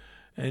much.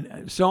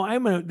 And so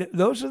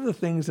those are the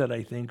things that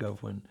I think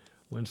of when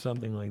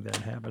something like that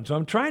happens. So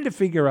I'm trying to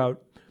figure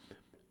out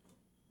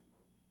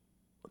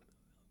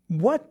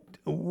what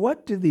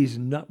do these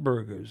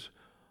nutburgers,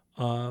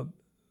 and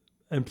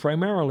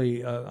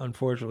primarily,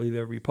 unfortunately,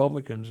 they're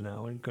Republicans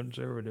now and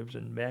conservatives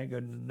and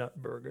MAGA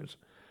nutburgers,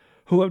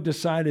 who have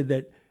decided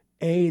that,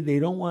 A, they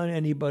don't want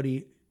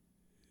anybody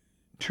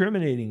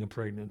terminating a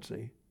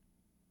pregnancy,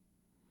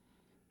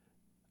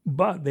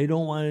 but they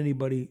don't want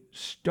anybody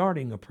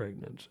starting a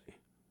pregnancy.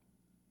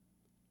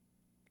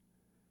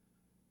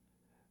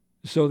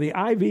 So the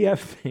IVF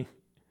thing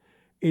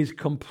is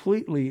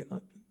completely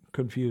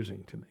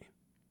confusing to me.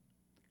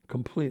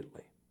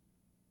 Completely.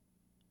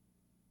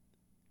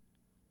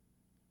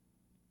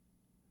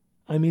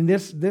 I mean,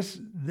 this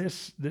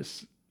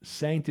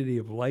sanctity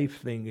of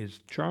life thing is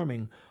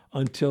charming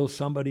until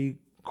somebody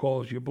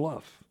calls your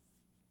bluff.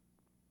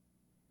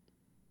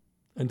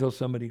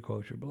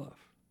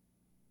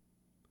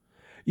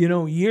 You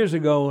know, years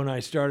ago when I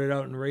started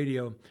out in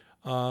radio,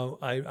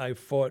 I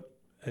fought,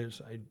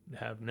 as I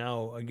have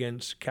now,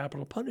 against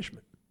capital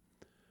punishment.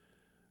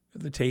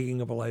 The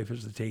taking of a life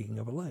is the taking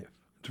of a life.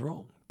 It's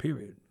wrong.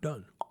 Period.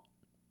 Done.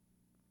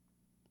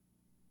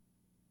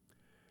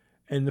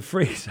 And the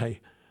phrase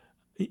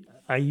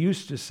I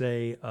used to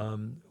say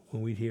when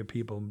we'd hear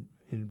people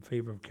in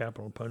favor of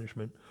capital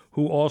punishment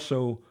who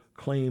also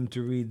claimed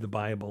to read the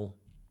Bible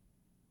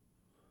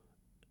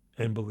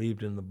and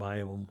believed in the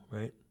Bible,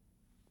 right?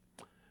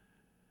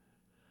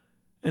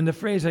 And the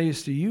phrase I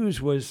used to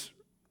use was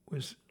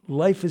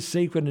life is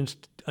sacred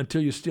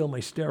until you steal my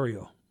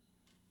stereo.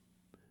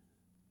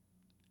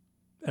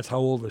 That's how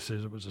old this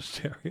is. It was a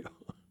stereo.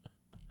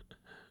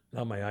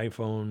 Not my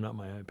iPhone, not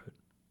my iPad.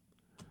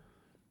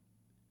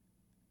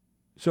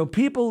 So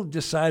people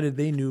decided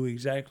they knew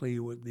exactly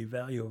what the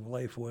value of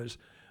life was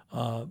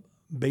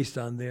based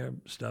on their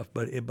stuff.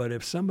 But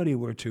if somebody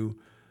were to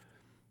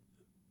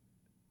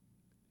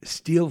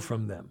steal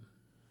from them,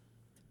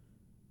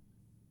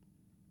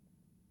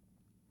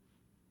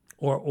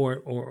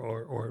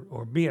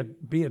 or be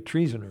a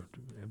treasoner,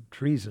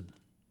 treason,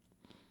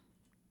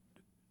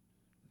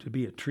 to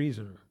be a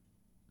treasoner,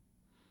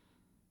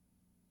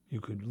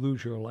 you could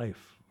lose your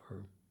life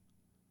for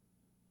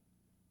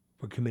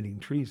committing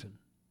treason.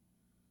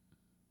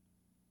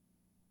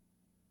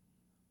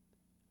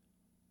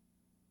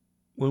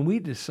 When we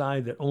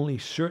decide that only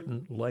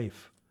certain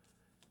life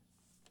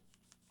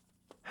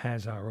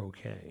has our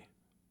okay,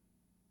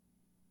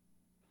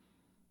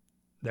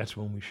 that's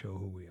when we show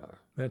who we are.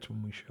 That's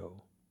when we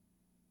show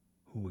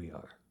who we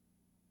are.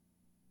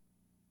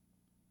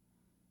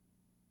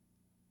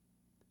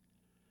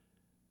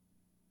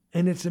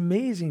 And it's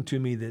amazing to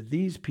me that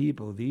these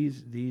people,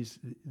 these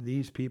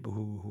people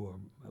who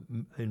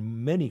are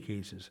in many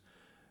cases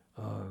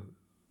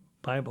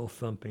Bible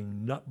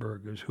thumping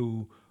nutburgers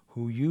who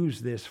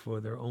use this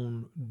for their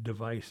own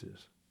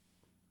devices.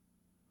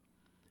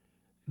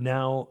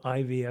 Now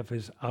IVF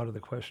is out of the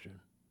question.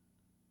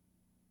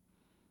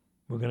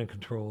 We're going to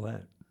control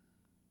that.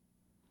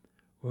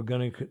 We're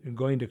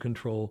going to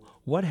control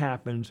what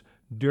happens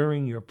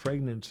during your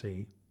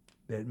pregnancy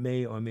that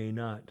may or may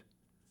not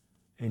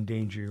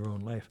endanger your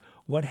own life.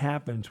 What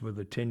happens with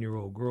a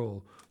 10-year-old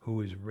girl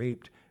who is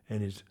raped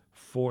and is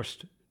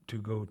forced to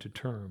go to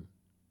term?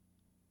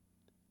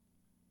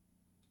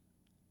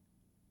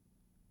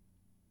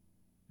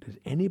 Does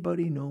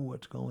anybody know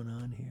what's going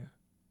on here?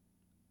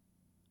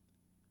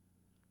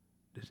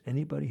 Does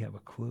anybody have a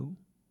clue?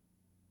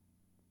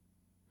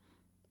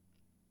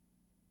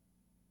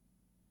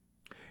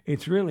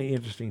 It's really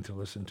interesting to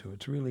listen to.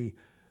 It's really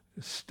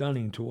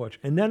stunning to watch.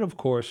 And then, of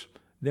course,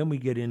 then we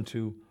get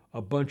into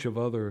a bunch of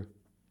other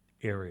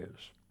areas.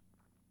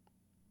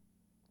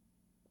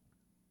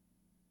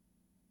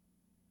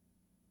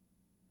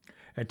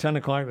 At 10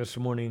 o'clock this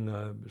morning,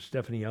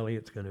 Stephanie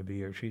Elliott's going to be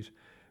here.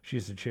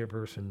 She's the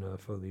chairperson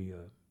for the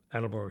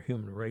Attleboro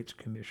Human Rights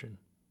Commission.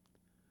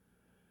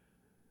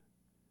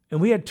 And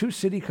we had 2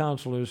 city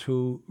councilors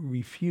who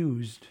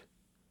refused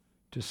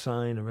to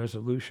sign a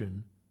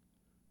resolution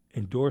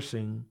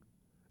endorsing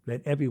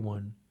that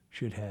everyone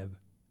should have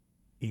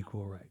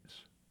equal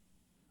rights.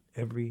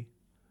 Every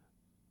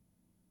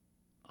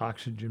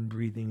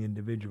oxygen-breathing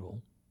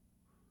individual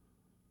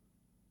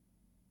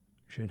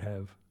should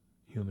have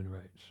human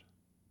rights.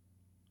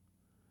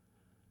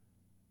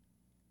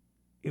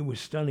 It was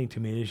stunning to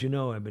me. As you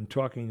know, I've been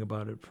talking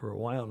about it for a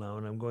while now,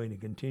 and I'm going to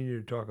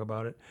continue to talk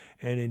about it.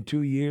 And in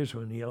 2 years,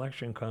 when the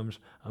election comes,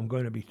 I'm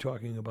going to be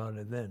talking about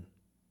it then.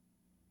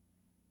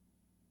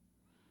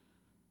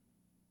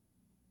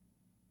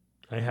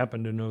 I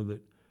happen to know that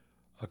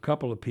a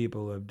couple of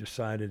people have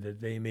decided that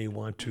they may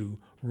want to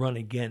run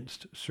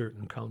against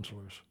certain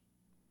councilors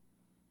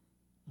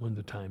when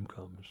the time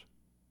comes.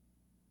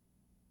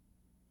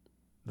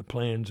 The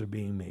plans are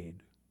being made.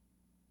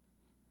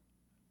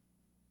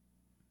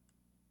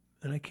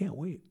 And I can't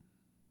wait.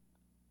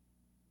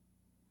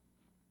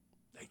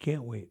 I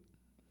can't wait.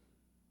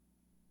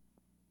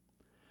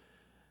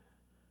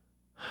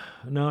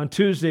 Now, on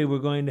Tuesday, we're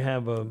going to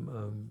have a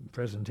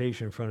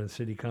presentation in front of the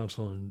City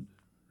Council, and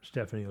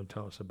Stephanie will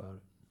tell us about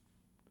it.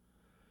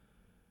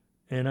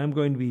 And I'm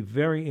going to be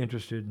very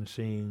interested in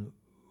seeing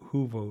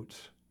who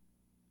votes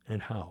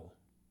and how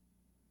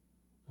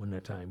when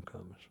that time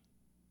comes.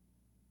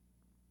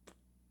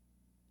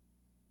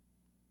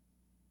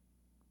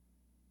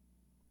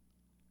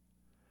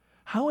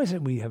 How is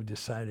it we have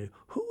decided,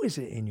 who is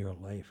it in your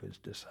life has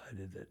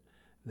decided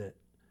that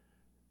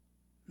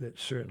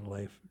certain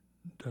life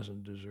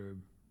doesn't deserve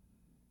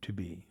to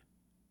be?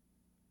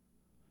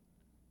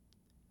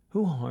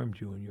 Who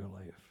harmed you in your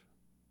life?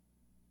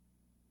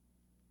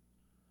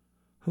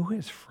 Who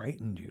has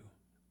frightened you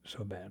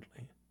so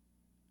badly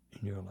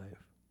in your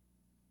life?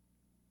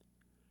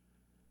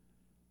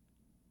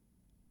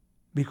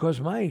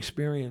 Because my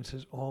experience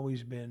has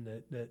always been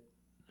that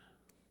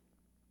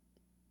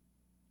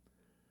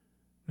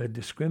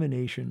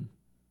discrimination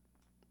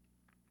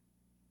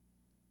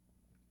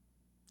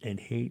and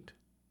hate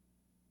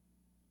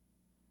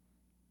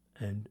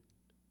and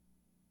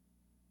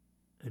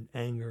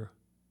anger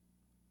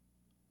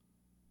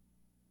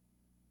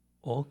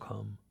all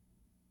come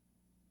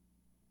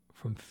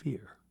from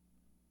fear.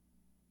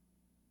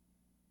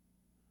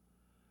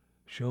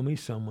 Show me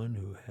someone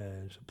who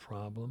has a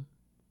problem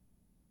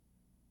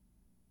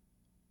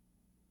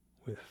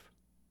with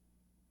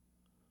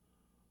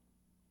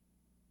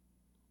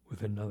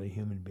another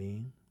human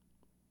being,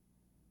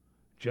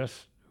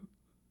 just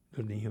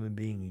that the human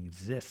being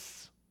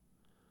exists,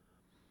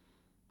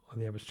 or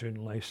they have a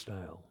certain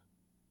lifestyle,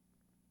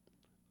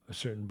 a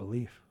certain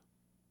belief,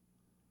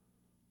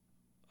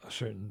 a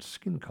certain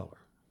skin color.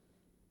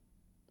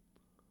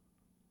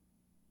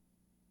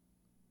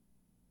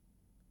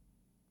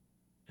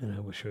 And I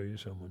will show you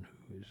someone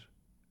who is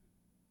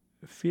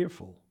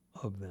fearful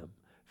of them,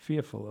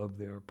 fearful of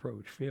their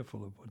approach,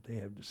 fearful of what they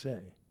have to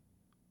say,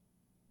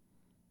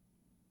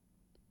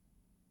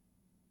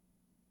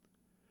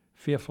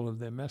 fearful of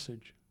their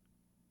message,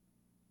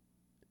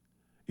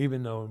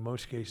 even though in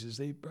most cases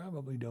they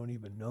probably don't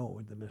even know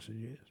what the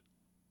message is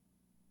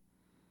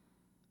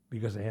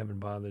because they haven't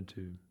bothered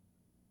to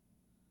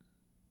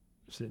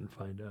sit and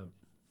find out.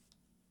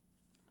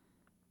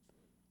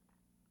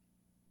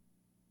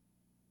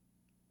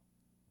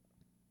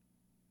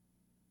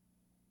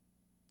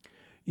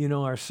 You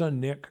know, our son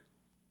Nick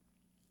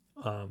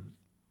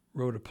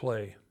wrote a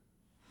play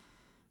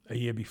a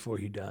year before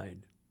he died.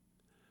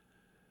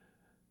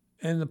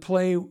 And the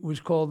play was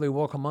called They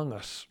Walk Among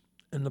Us.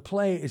 And the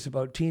play is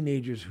about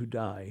teenagers who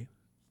die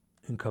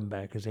and come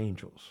back as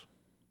angels.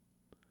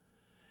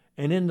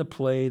 And in the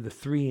play, the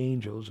three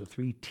angels, or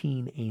three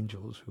teen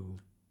angels who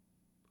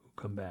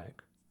come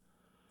back,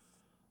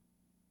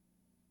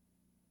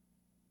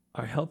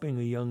 are helping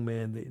a young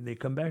man. They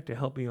come back to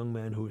help a young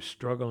man who is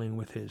struggling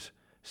with his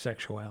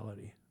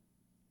sexuality,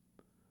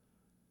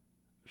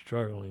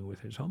 struggling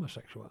with his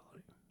homosexuality.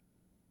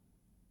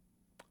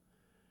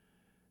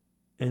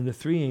 And the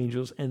three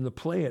angels, and the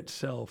play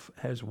itself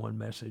has one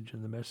message,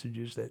 and the message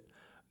is that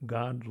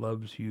God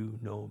loves you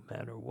no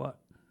matter what.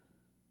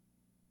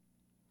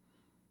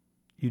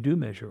 You do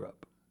measure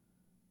up.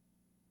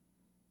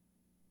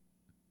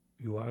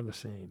 You are the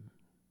same.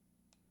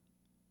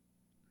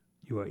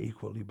 You are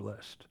equally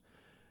blessed.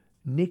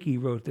 Nicky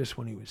wrote this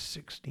when he was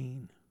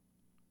 16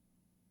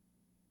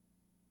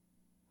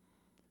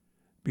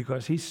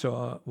 because he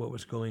saw what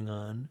was going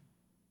on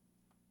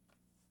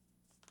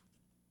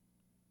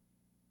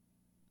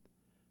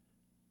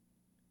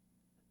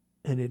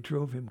and it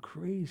drove him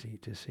crazy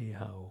to see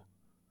how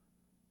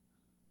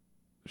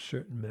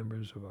certain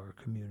members of our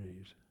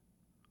communities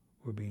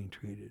were being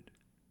treated.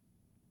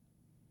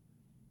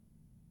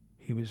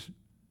 He was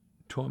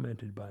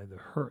tormented by the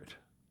hurt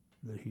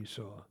that he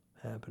saw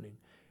happening.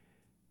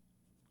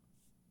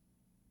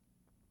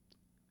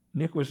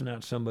 Nick was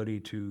not somebody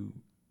to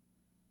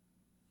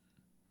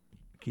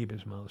keep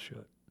his mouth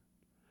shut.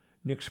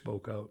 Nick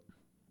spoke out.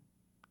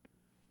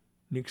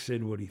 Nick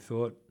said what he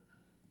thought.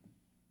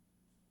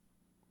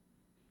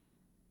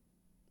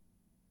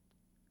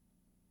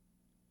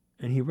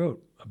 And he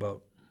wrote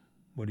about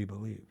what he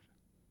believed.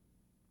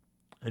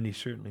 And he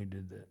certainly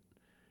did that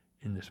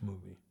in this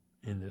movie,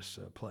 in this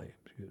play,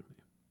 excuse me.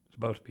 It's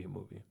about to be a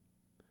movie.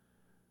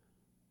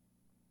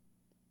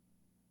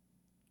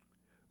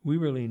 We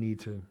really need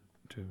to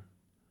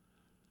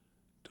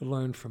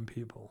learn from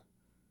people.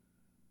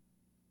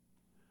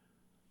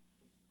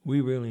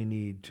 We really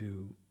need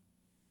to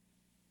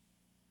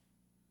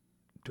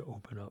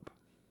open up.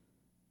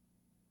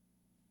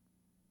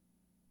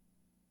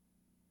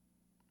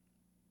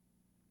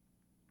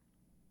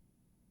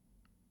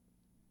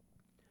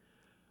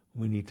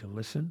 We need to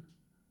listen.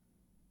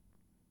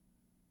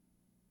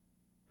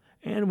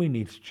 And we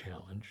need to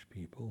challenge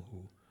people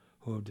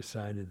who have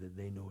decided that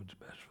they know what's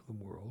best for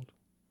the world,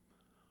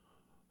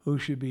 who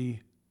should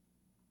be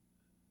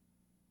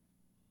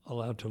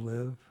allowed to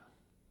live,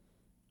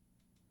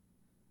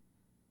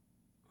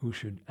 who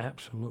should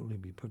absolutely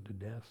be put to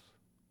death,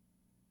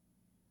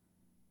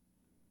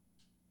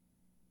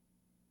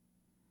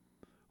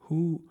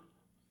 who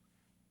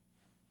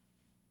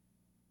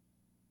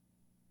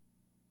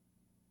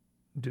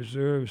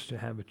deserves to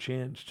have a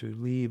chance to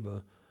leave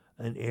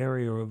an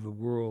area of the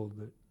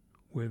world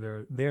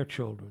where their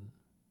children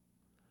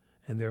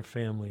and their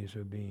families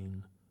are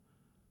being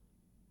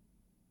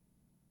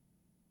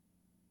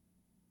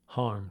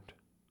harmed.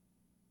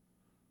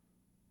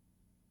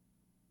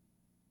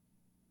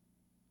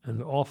 And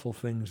the awful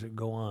things that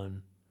go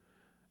on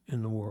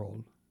in the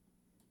world.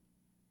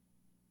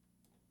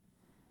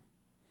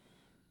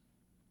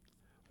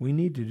 We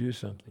need to do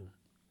something.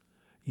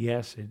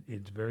 Yes,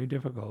 it's very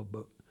difficult,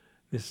 but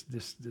this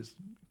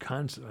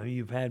concept, I mean,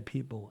 you've had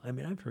people, I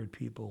mean, I've heard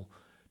people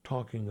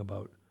talking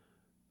about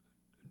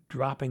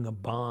dropping a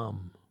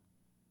bomb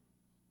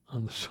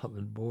on the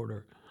southern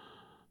border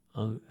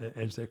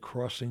as they're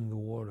crossing the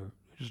water.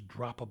 Just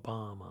drop a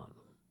bomb on them.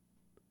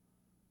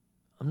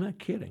 I'm not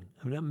kidding.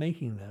 I'm not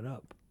making that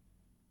up.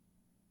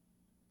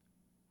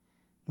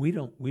 I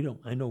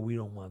know we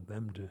don't want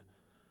them to,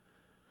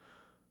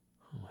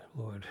 oh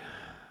my Lord.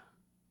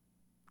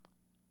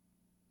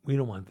 We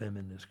don't want them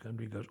in this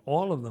country because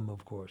all of them,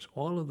 of course,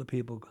 all of the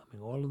people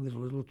coming, all of the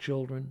little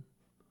children,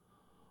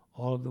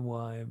 all of the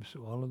wives,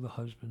 all of the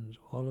husbands,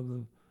 all of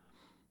the,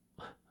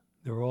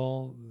 they're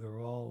all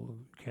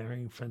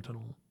carrying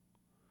fentanyl.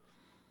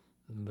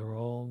 And they're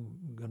all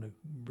going to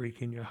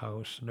break in your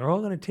house. And they're all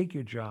going to take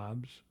your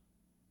jobs.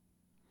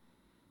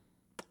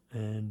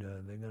 And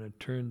they're going to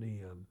turn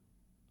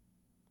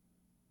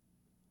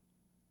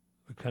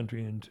the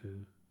country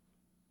into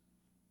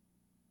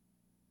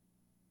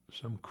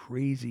some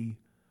crazy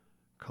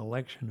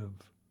collection of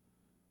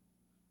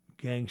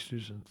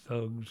gangsters and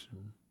thugs.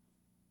 And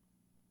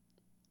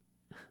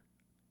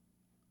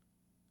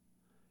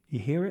you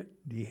hear it?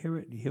 Do you hear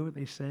it? Do you hear what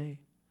they say?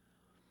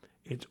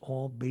 It's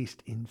all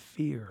based in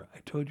fear. I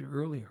told you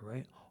earlier,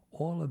 right?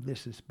 All of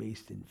this is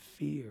based in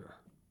fear.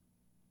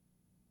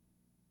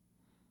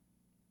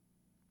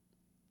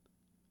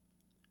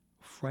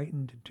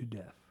 Frightened to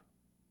death.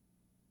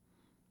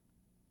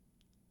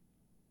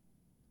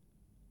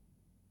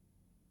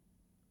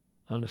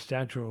 On the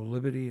Statue of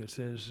Liberty, it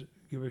says,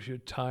 give us your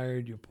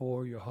tired, your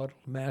poor, your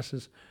huddled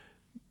masses,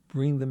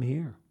 bring them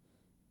here.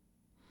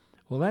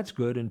 Well, that's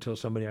good until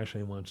somebody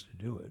actually wants to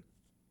do it.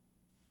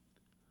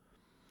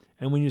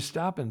 And when you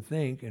stop and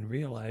think and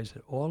realize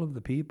that all of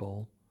the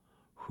people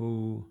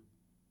who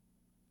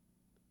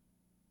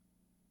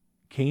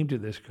came to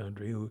this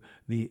country, who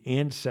the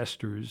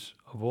ancestors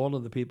of all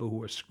of the people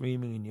who are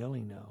screaming and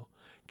yelling now,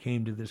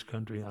 came to this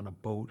country on a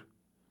boat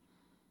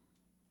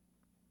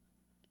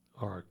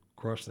or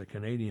across the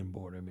Canadian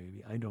border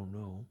maybe, I don't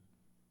know.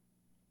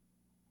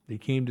 They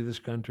came to this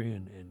country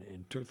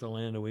and took the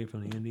land away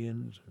from the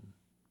Indians and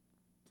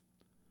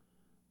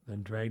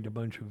then dragged a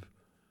bunch of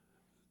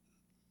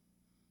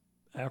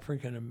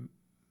African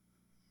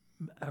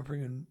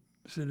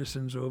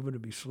citizens over to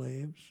be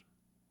slaves.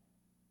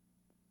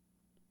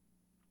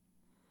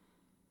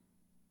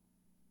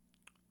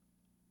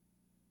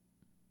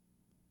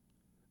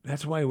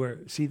 That's why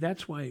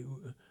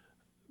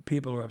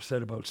people are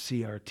upset about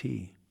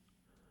CRT,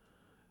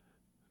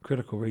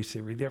 critical race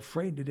theory. They're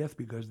afraid to death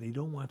because they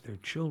don't want their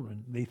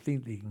children. They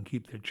think they can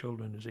keep their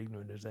children as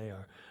ignorant as they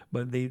are.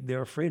 But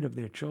they're afraid of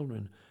their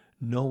children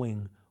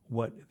knowing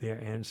what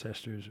their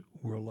ancestors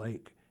were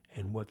like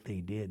and what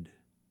they did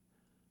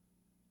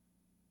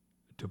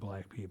to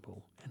black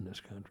people in this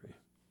country.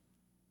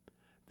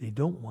 They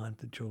don't want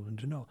the children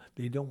to know.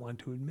 They don't want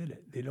to admit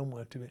it.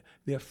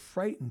 They're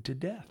frightened to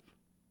death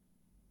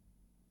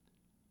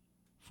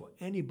for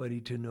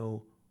anybody to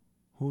know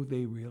who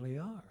they really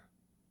are,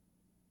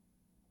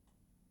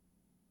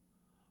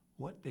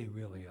 what they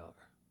really are.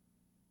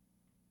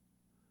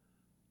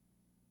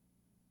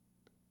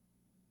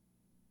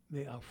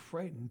 They are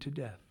frightened to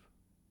death.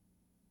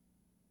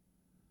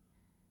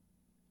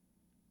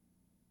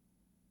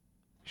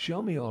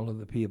 Show me all of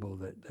the people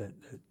that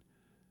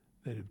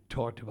have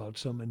talked about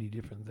so many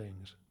different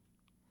things.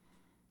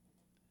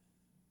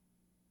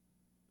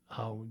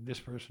 How this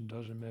person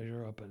doesn't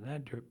measure up and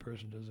that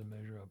person doesn't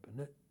measure up and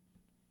that.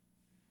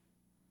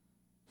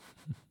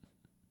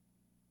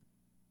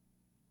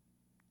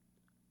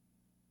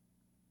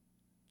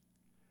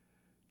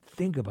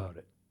 Think about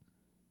it.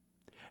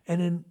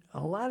 And in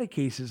a lot of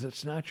cases,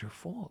 it's not your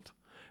fault.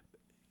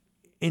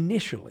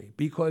 Initially,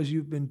 because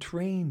you've been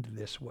trained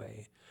this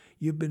way.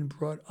 You've been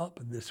brought up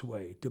this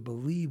way to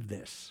believe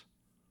this.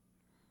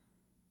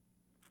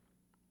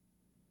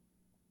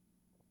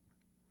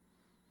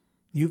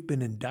 You've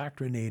been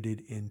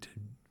indoctrinated into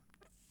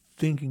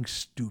thinking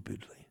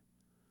stupidly.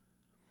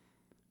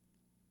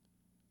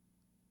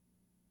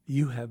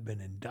 You have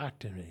been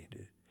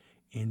indoctrinated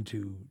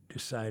into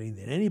deciding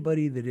that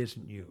anybody that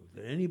isn't you,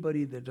 that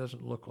anybody that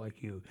doesn't look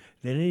like you,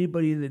 that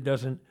anybody that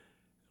doesn't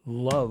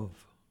love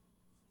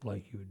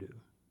like you do,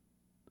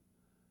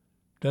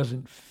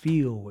 doesn't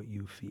feel what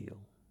you feel,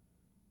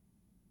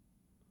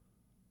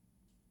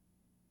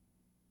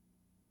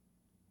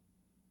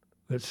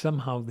 that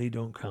somehow they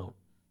don't count.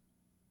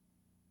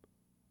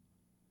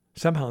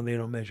 Somehow they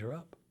don't measure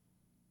up.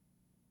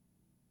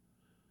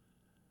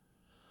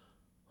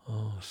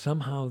 Oh,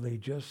 somehow they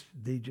just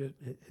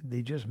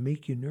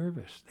make you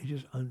nervous.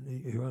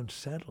 You're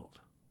unsettled.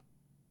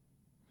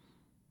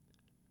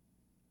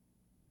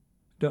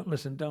 Don't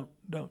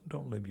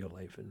live your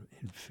life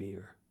in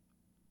fear.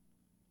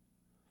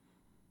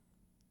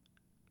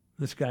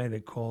 This guy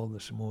that called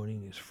this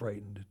morning is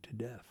frightened to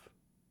death.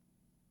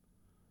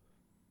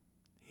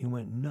 He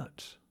went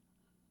nuts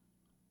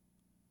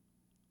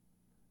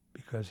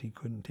because he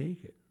couldn't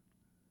take it.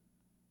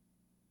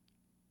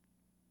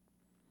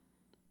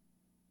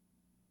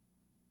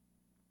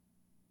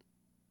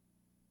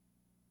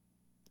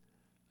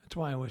 That's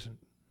why I wasn't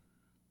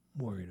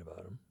worried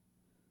about him.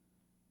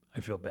 I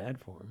feel bad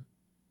for him.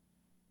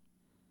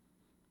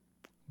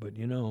 But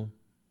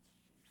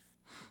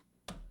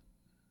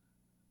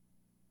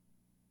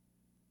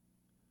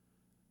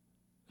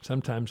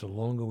sometimes the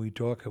longer we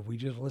talk, if we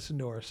just listen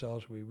to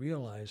ourselves, we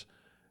realize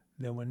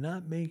that we're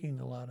not making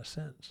a lot of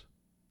sense.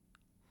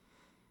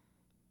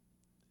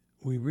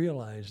 We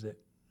realize that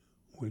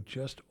we're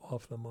just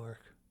off the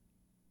mark.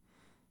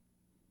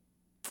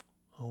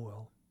 Oh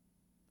well.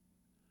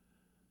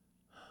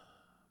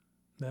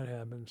 That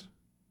happens.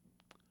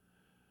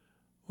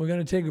 We're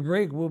going to take a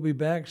break. We'll be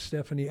back.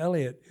 Stephanie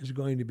Elliott is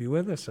going to be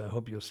with us. I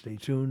hope you'll stay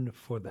tuned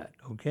for that,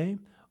 okay?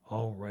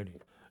 All righty.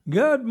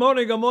 Good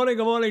morning, good morning,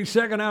 good morning.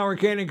 Second hour,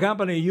 Kane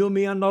Company. You and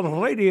me on the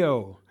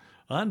radio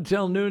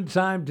until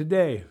noontime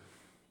today.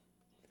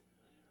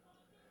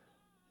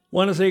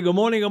 Want to say good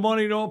morning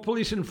to all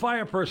police and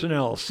fire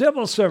personnel,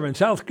 civil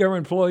servants, healthcare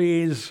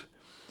employees,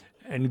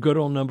 and good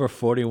old number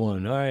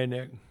 41. All right,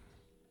 Nick.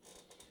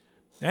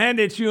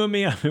 And it's you and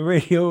me on the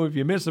radio. If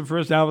you missed the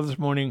first hour this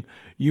morning,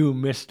 you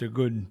missed a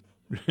good...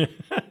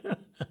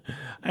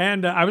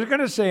 And I was going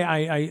to say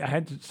I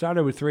had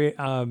started with 3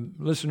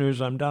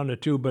 listeners. I'm down to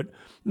 2, but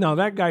no,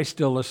 that guy's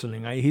still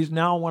listening. He's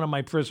now one of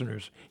my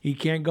prisoners. He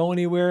can't go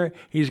anywhere.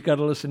 He's got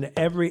to listen to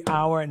every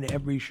hour and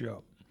every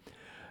show.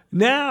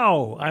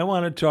 Now, I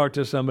want to talk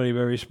to somebody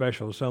very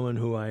special, someone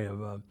who I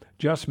have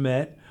just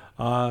met.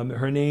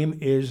 Her name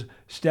is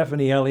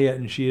Stephanie Elliott,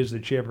 and she is the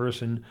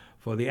chairperson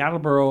for the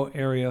Attleboro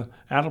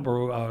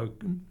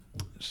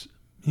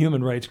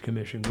Human Rights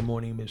Commission. Good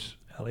morning, Ms.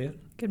 Elliott.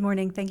 Good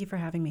morning. Thank you for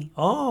having me.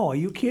 Oh, are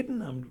you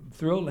kidding? I'm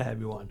thrilled to have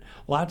you on.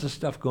 Lots of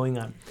stuff going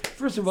on.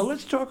 First of all,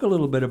 let's talk a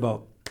little bit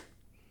about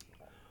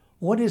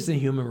what is the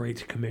Human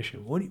Rights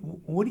Commission?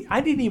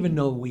 I didn't even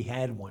know we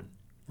had one,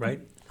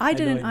 right? I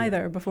didn't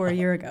either before a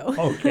year ago.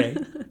 Okay.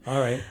 All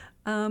right.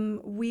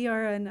 We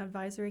are an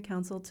advisory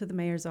council to the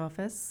mayor's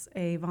office,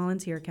 a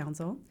volunteer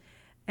council,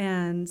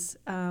 and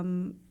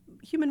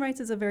human rights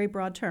is a very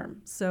broad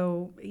term.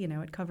 So,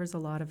 it covers a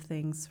lot of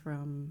things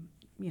from,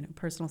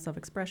 personal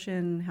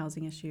self-expression,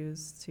 housing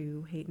issues,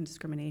 to hate and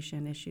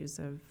discrimination issues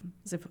of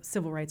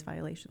civil rights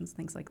violations,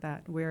 things like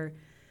that. We're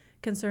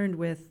concerned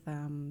with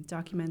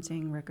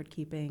documenting, record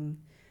keeping,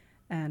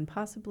 and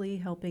possibly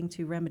helping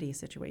to remedy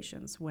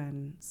situations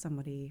when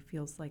somebody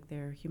feels like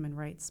their human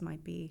rights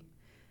might be,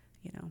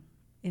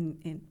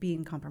 in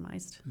being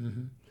compromised.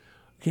 Mm-hmm.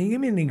 Can you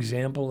give me an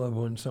example of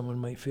when someone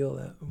might feel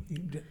that?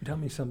 Tell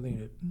me something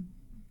that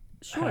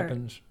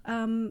happens.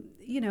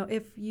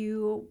 If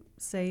you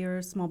say you're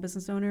a small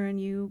business owner and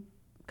you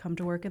come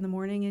to work in the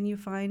morning and you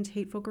find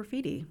hateful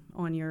graffiti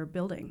on your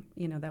building,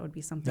 that would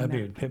be something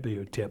that'd be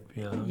a tip.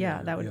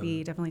 Yeah, that would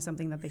be definitely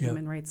something that the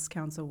Human Rights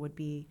Council would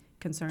be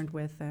concerned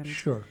with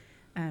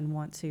and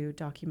want to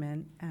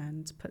document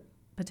and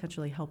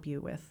potentially help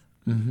you with.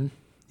 Mm-hmm.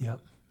 Yep.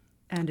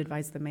 And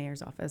advise the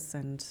mayor's office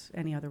and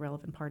any other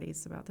relevant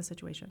parties about the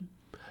situation.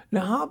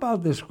 Now, how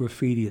about this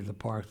graffiti at the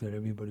park that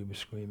everybody was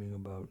screaming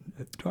about?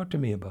 Talk to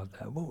me about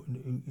that.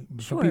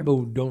 Sure. For people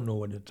who don't know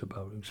what it's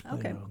about, explain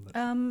okay. it a little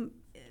bit.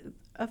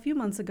 A few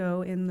months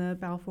ago in the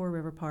Balfour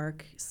River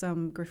Park,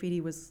 some graffiti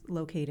was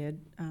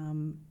located.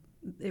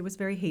 It was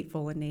very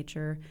hateful in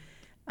nature.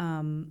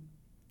 I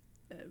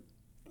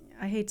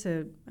hate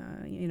to,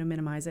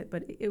 minimize it,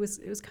 but it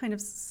was kind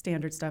of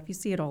standard stuff. You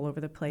see it all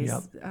over the place.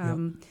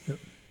 Yep.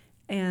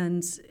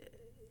 And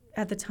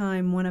at the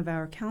time, one of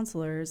our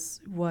counselors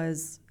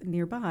was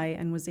nearby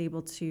and was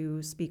able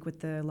to speak with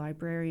the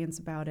librarians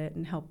about it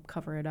and help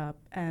cover it up.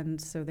 And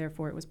so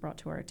therefore it was brought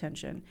to our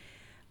attention.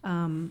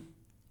 And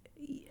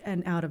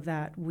out of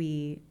that,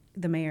 the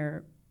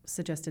mayor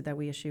suggested that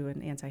we issue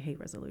an anti-hate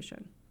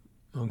resolution.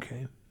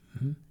 Okay.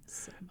 Mm-hmm.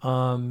 So.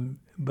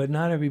 But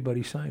not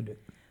everybody signed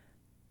it.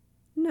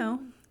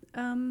 No,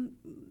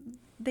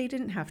 they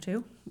didn't have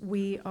to.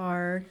 We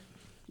are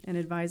an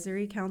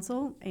advisory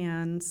council,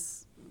 and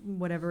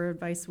whatever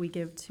advice we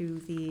give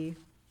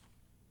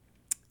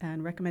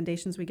and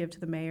recommendations we give to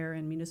the mayor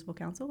and municipal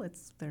council,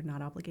 they're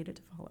not obligated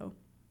to follow.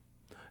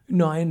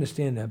 No, I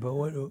understand that, but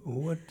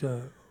what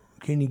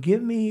can you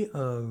give me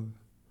an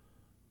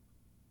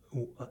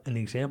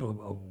example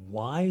of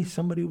why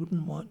somebody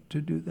wouldn't want to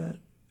do that?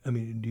 I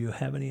mean, do you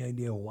have any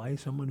idea why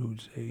someone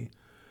would say,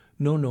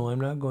 no, I'm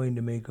not going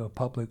to make a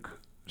public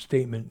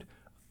statement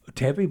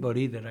to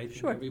everybody that I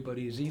think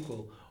everybody is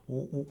equal?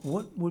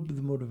 What would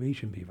the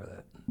motivation be for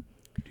that?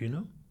 Do you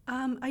know?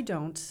 I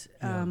don't.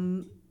 Yeah.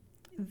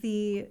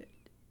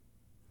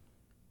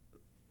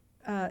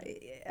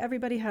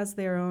 Everybody has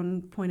their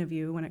own point of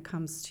view when it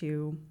comes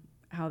to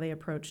how they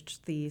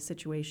approached the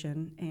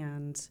situation,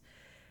 and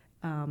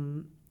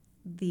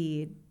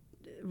the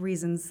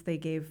reasons they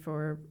gave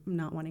for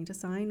not wanting to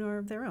sign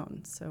are their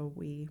own. So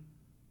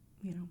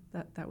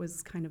that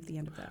was kind of the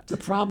end of that. The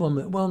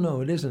problem, well,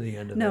 no, it isn't the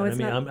end of that. No, it's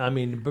not.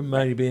 It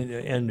might be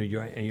the end of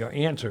your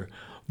answer,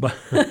 but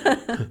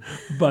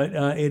but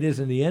it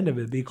isn't the end of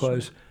it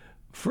because,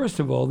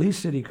 first of all, these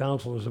city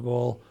councilors have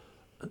all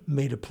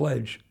made a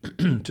pledge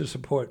to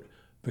support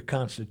the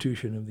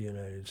Constitution of the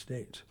United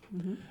States.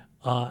 Mm-hmm.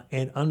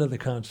 And under the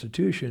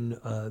Constitution,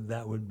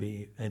 that would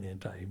be an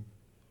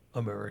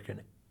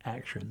anti-American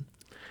action.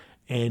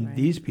 And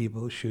these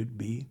people should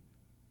be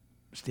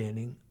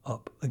standing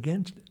up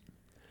against it.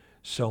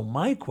 So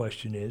my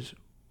question is,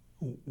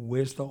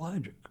 where's the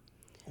logic?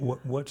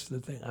 What's the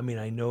thing? I mean,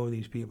 I know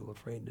these people are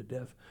afraid to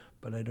death,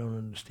 but I don't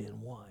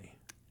understand why.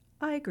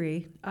 I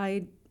agree.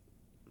 I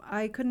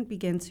couldn't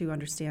begin to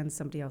understand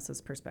somebody else's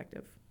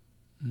perspective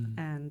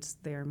and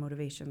their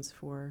motivations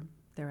for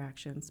their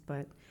actions.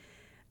 But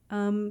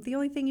the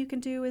only thing you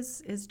can do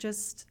is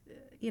just,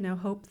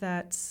 hope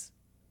that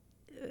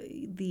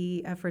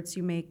the efforts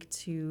you make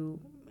to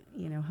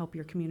help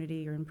your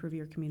community or improve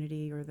your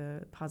community, or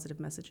the positive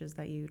messages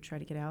that you try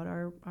to get out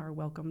are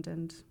welcomed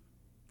and,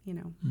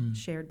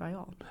 shared by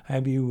all.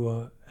 Have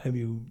you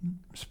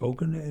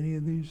spoken to any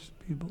of these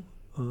people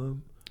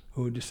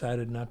who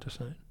decided not to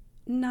sign?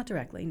 Not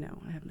directly,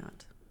 no, I have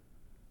not.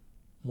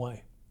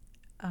 Why?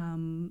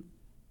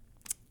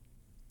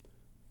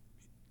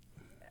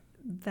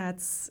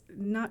 That's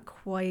not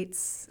quite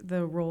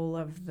the role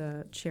of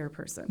the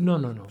chairperson. No.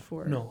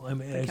 For No, I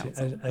mean, the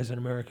council. as an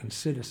American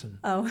citizen.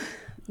 Oh,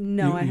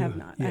 no, I have you-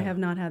 not. yeah. I have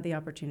not had the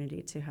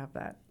opportunity to have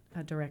a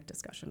direct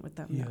discussion with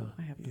them. Yeah, No,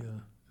 I have not.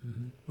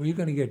 Well, you're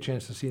going to get a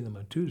chance to see them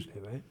on Tuesday,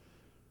 right?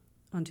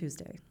 On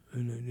Tuesday.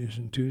 And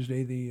isn't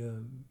Tuesday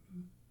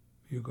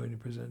you're going to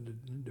present the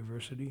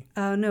diversity?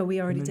 No,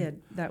 we already Committee?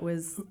 did. That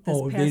was this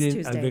Oh, past they didn't.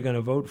 Are Tuesday. they going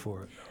to vote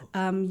for it?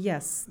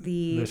 Yes,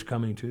 This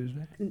coming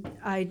Tuesday?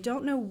 I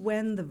don't know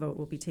when the vote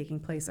will be taking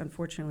place.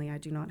 Unfortunately, I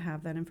do not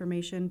have that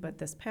information. But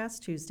this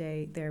past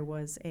Tuesday, there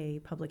was a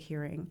public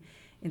hearing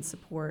in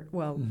support,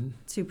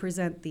 to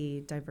present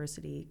the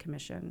Diversity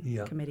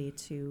Commission committee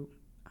to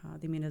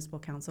the Municipal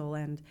Council,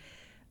 and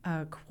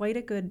quite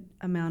a good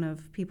amount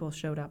of people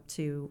showed up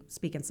to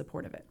speak in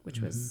support of it, which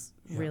was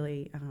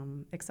really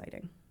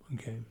exciting.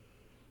 Okay.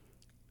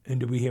 And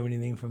did we hear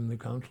anything from the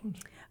councilors?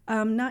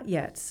 Not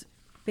yet.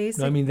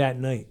 No, I mean that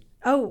night.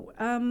 Oh,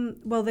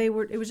 well,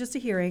 it was just a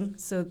hearing,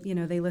 so,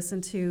 they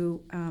listened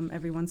to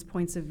everyone's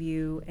points of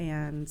view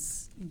and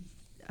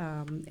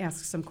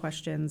asked some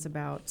questions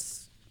about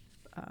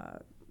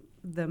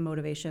the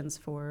motivations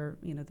for,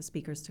 the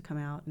speakers to come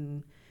out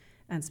and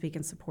speak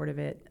in support of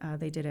it.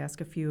 They did ask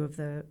a few of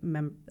the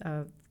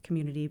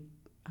community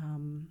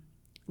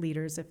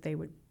leaders if they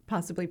would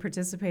possibly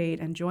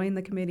participate and join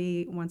the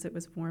committee once it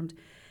was formed.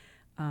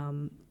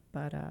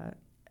 But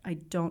I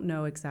don't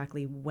know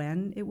exactly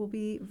when it will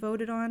be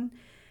voted on.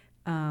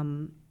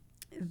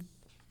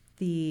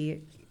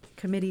 The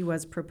committee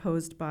was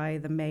proposed by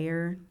the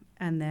mayor,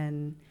 and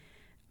then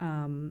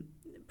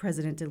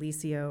President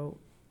DeLisio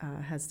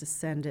has to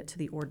send it to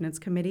the ordinance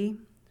committee,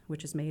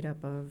 which is made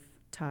up of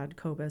Todd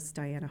Kobus,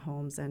 Diana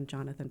Holmes, and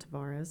Jonathan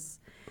Tavares,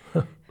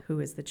 who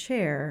is the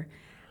chair.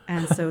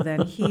 And so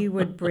then he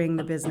would bring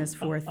the business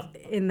forth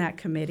in that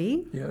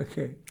committee. Yeah,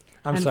 okay.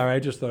 I'm sorry, I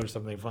just thought of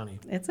something funny.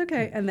 It's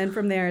okay. And then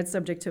from there, it's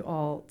subject to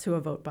a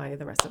vote by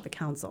the rest of the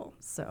council.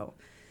 So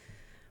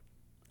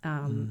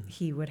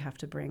he would have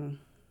to bring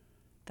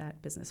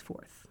that business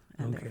forth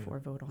and therefore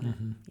vote on it.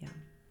 Yeah.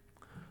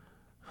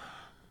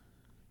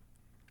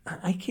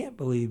 I can't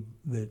believe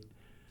that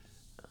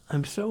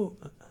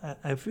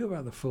I feel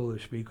rather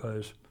foolish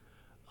because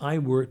I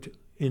worked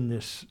in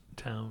this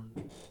town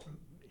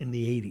in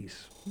the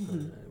 80s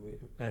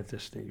at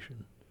this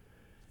station.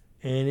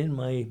 And in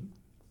my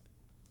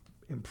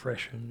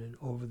impression and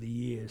over the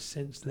years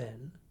since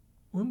then,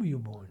 when were you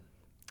born?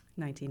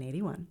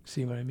 1981.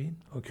 See what I mean?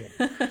 Okay.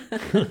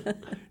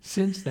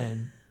 Since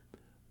then,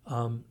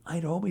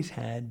 I'd always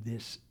had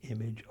this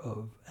image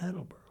of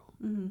Attleboro,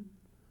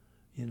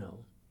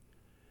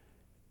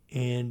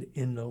 And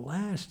in the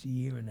last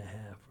year and a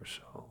half or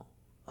so,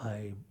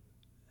 I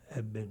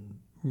have been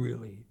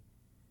really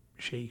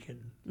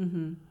shaken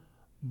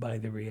by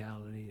the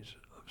realities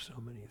of so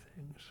many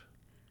things.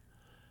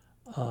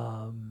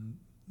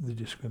 The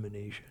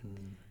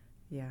discrimination,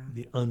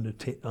 the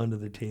under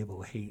the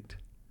table hate.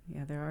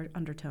 Yeah, there are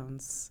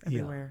undertones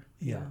everywhere.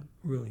 Yeah,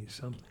 really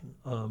something.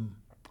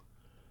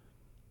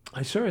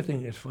 I sort of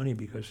think it's funny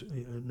because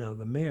now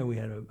the mayor, we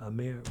have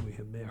Mayor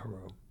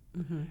Haro.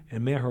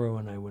 And Mayor Haro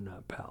and I were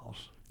not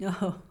pals.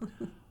 Oh.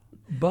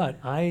 But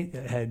I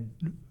had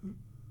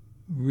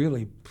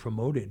really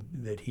promoted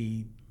that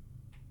he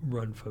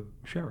run for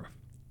sheriff.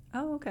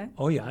 Oh, okay.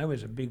 Oh yeah, I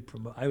was a big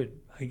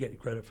I get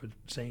credit for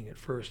saying it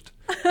first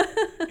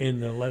in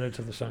the letter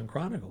to the Sun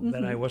Chronicle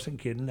that I wasn't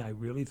kidding. I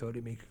really thought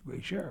he'd make a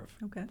great sheriff.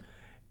 Okay.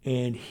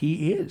 And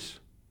he is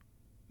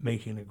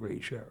making a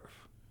great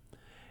sheriff.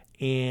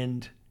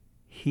 And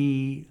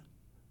he,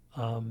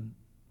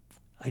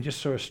 I just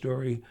saw a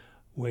story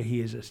where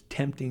he is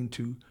attempting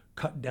to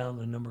cut down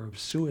the number of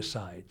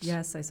suicides.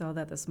 Yes, I saw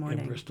that this morning.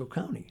 In Bristol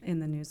County. In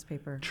the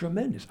newspaper.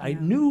 Tremendous. Yeah. I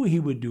knew he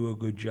would do a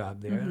good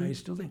job there, and I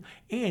still think.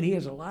 And he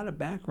has a lot of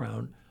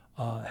background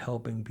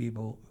helping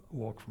people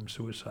walk from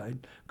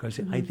suicide, because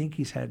I think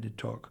he's had to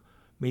talk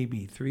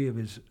maybe 3 of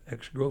his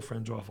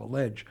ex-girlfriends off a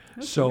ledge.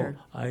 Oh, so dear.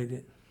 I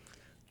did.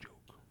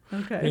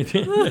 Okay.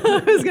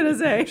 I was going to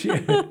say.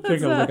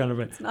 Take a look on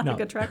her. It's not a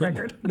good track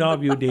record. No,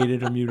 if you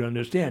dated him, you'd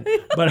understand.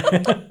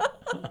 But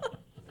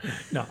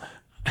no,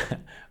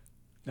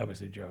 that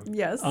was a joke.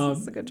 Yes,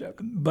 it's a good joke.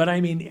 But I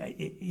mean,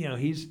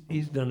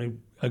 he's done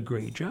a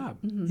great job.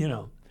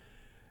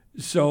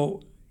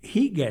 So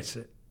he gets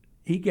it.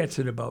 He gets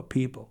it about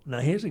people. Now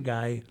here's a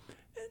guy. And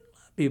a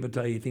lot of people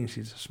tell you he thinks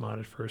he's the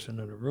smartest person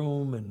in the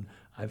room, and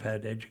I've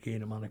had to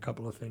educate him on a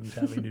couple of things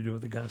having to do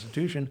with the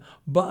Constitution.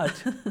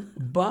 But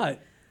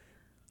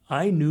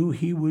I knew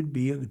he would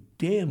be a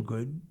damn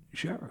good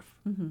sheriff,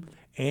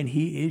 and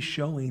he is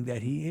showing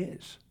that he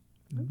is.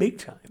 Big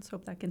time. Let's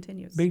hope that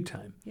continues. Big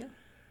time. Yeah.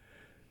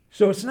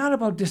 So it's not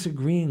about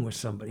disagreeing with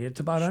somebody. It's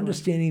about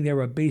understanding there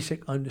are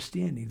basic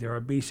understanding. There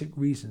are basic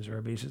reasons. There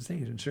are basic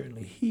things. And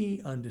certainly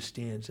he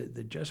understands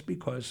that just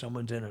because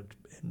someone's in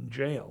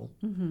jail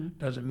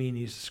doesn't mean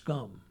he's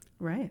scum.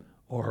 Right.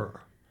 Or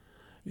her.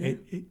 Yeah.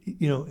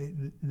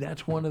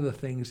 That's one of the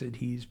things that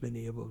he's been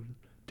able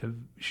to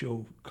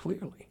show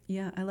clearly.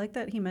 Yeah, I like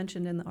that he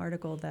mentioned in the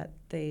article that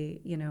they,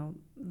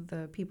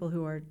 the people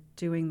who are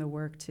doing the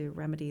work to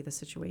remedy the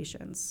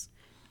situations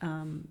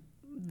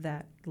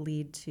that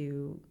lead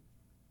to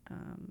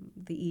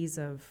the ease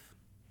of,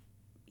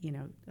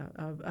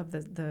 of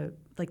the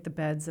like the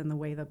beds and the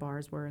way the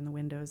bars were and the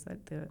windows,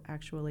 that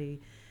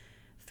actually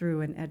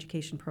through an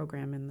education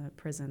program in the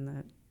prison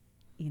that,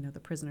 the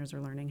prisoners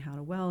are learning how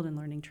to weld and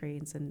learning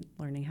trades and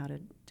learning how to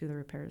do the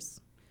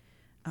repairs.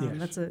 Yes.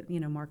 That's a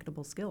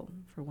marketable skill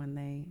for when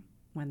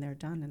they're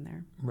done in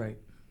there. Right.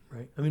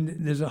 I mean,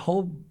 there's a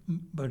whole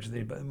bunch of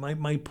things, but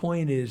my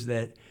point is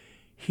that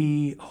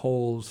he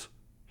holds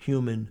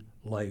human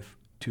life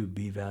to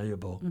be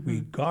valuable,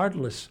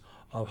 regardless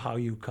of how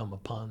you come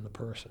upon the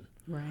person.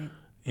 Right.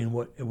 In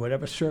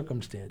whatever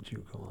circumstance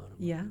you come on them.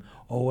 Yeah.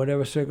 Or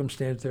whatever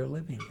circumstance they're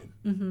living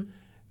in.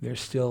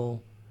 There's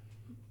still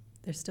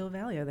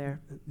value there.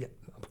 Yeah,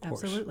 of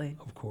course. Absolutely.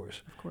 Of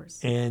course. Of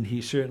course. And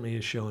he certainly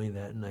is showing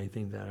that, and I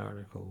think that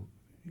article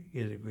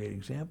is a great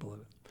example of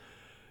it.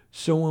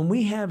 So when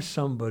we have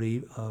somebody,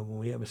 when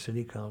we have a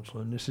city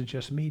councilor, and this is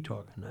just me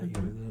talking, not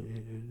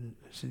you,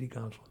 the city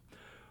councilor,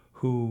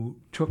 who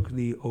took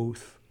the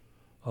oath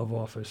of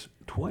office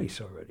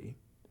twice already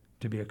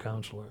to be a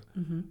councilor,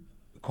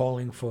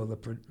 calling for the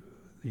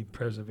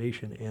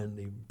preservation and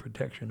the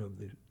protection of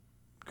the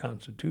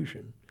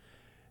Constitution,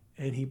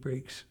 and he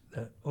breaks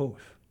that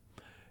oath.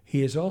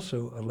 He is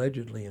also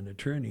allegedly an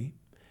attorney,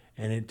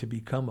 and to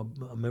become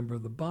a member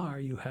of the bar,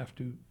 you have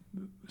to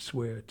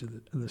swear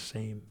to the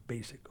same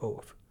basic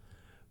oath.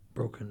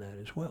 Broken that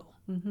as well.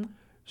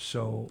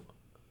 So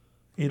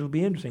it'll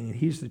be interesting. And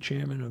he's the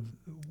chairman of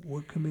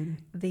what committee?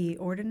 The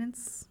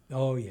ordinance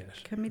Oh, yes.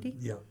 committee.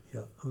 Yeah,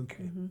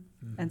 okay.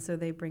 And so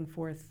they bring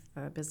forth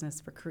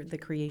business for the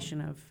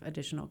creation of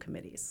additional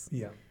committees.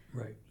 Yeah,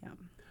 right. Yeah.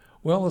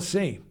 Well, we'll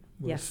see.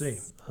 We'll Yes. see.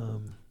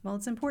 Well,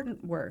 it's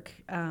important work.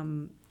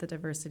 The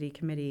diversity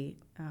committee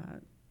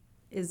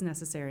is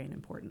necessary and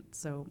important.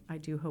 So I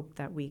do hope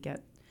that we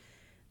get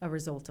a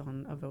result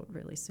on a vote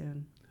really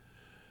soon.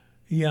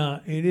 Yeah,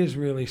 it is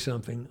really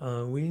something.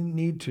 We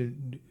need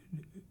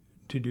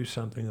to do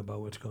something about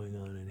what's going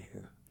on in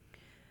here,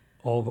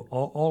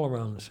 all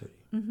around the city,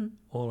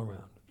 all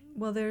around.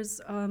 Well, there's,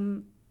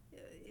 in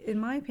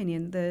my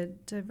opinion, the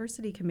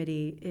diversity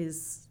committee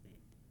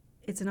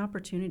it's an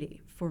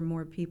opportunity for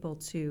more people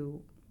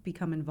to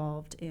become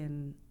involved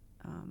in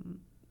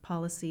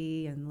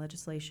policy and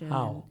legislation.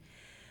 How?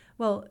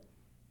 Well,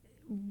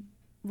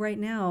 right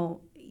now,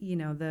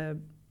 the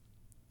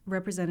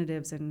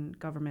representatives in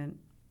government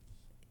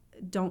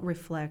don't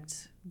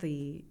reflect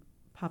the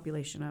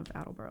population of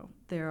Attleboro.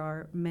 There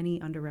are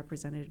many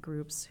underrepresented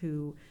groups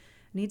who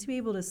need to be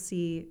able to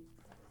see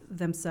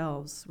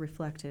themselves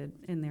reflected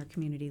in their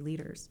community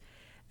leaders.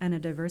 And a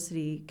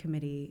diversity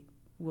committee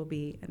will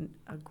be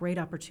a great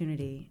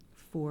opportunity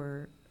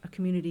for a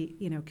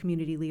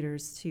community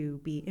leaders to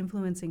be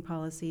influencing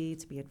policy,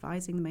 to be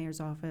advising the mayor's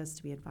office,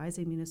 to be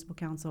advising municipal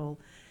council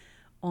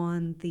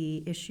on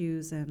the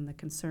issues and the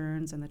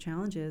concerns and the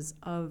challenges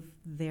of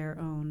their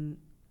own,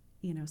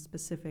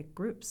 specific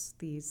groups.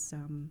 These,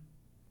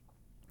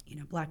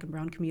 Black and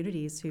brown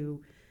communities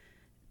who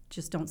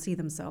just don't see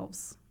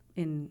themselves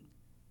in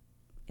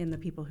the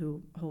people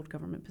who hold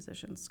government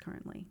positions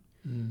currently.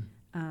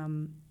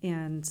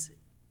 And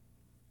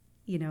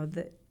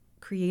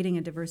creating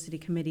a diversity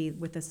committee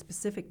with a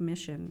specific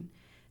mission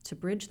to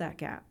bridge that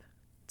gap,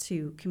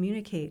 to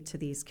communicate to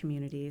these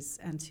communities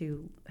and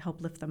to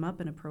help lift them up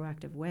in a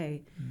proactive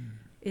way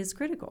is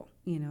critical.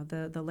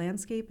 The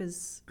landscape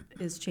is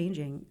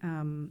changing.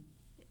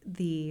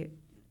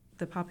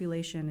 The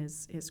population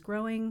is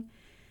growing,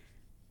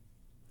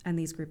 and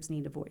these groups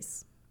need a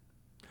voice.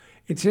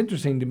 It's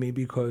interesting to me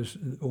because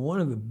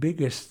one of the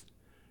biggest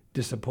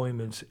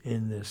disappointments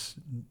in this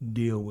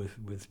deal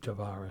with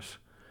Tavares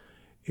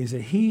is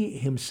that he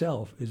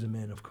himself is a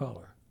man of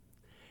color,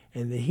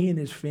 and that he and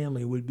his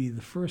family would be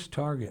the first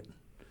target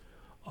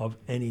of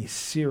any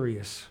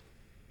serious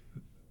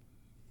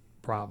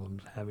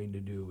problems having to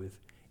do with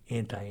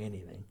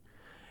anti-anything.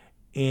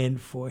 And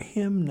for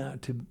him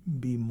not to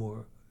be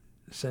more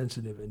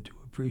sensitive and to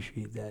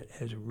appreciate that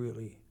has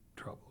really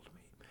troubled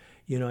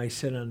me. I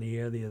said on the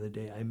air the other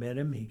day, I met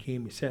him, he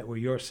came, he sat where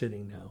you're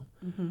sitting now,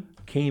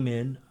 came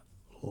in,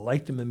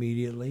 liked him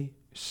immediately,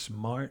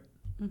 smart,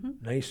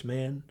 nice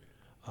man,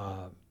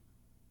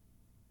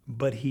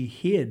 but he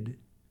hid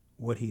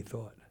what he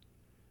thought.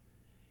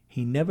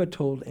 He never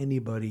told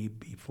anybody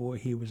before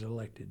he was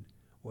elected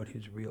what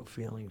his real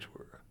feelings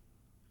were.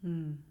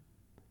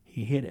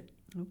 He hid it.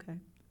 Okay.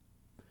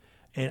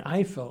 And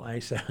I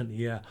said on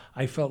the air,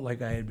 I felt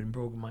like I had been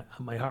broken.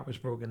 My heart was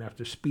broken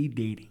after speed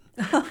dating.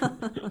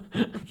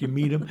 You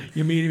meet him,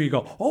 you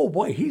go, oh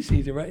boy, he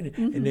sees it right.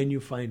 And then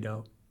you find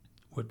out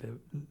what the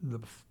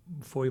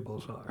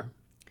foibles are.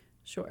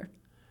 Sure.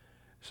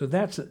 So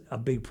that's a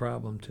big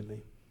problem to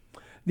me.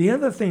 The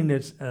other thing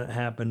that's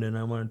happened, and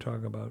I want to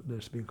talk about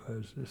this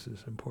because this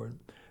is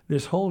important,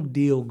 this whole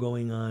deal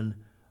going on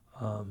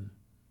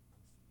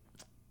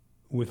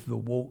with the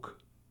Woke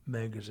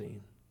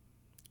magazine.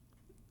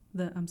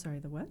 I'm sorry,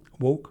 the what?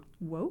 Woke.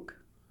 Woke?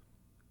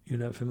 You're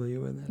not familiar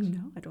with this?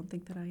 No, I don't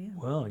think that I am.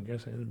 Well, I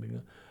guess I didn't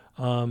begin.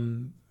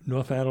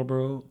 North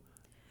Attleboro,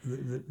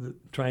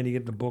 trying to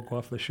get the book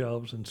off the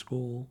shelves in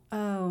school.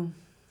 Oh,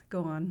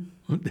 go on.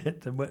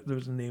 That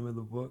was the name of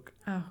the book.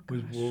 Oh, gosh.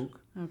 Was Woke.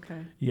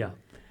 Okay. Yeah.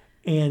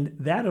 And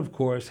that, of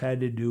course,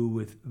 had to do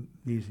with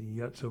these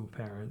Yutzo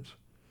parents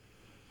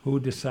who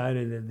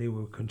decided that they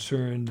were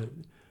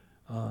concerned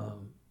that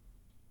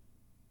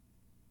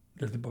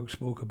the book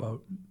spoke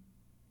about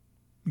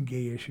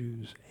gay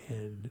issues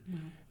and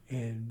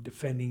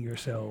defending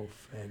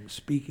yourself and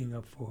speaking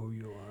up for who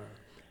you are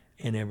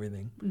and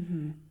everything.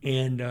 Mm-hmm.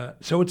 And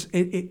so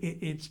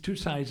it's two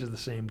sides of the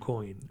same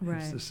coin.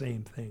 Right. It's the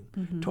same thing.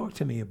 Mm-hmm. Talk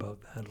to me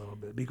about that a little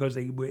bit, because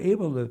they were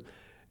able to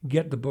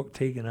get the book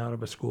taken out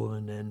of a school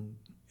and then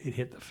it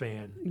hit the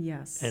fan.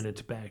 Yes. And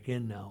it's back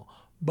in now.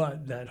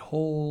 But that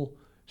whole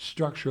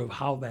structure of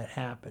how that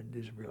happened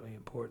is really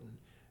important.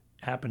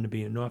 Happened to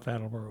be in North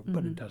Attleboro,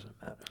 but it doesn't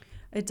matter.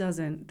 It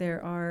doesn't.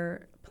 There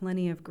are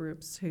plenty of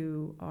groups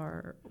who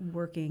are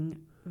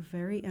working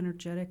very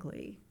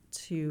energetically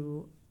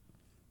to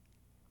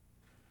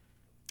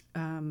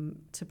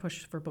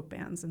push for book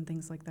bans and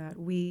things like that.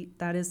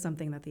 That is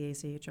something that the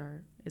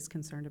ACHR is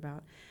concerned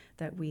about,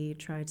 that we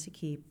try to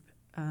keep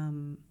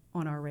on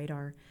our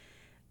radar.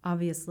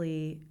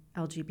 Obviously,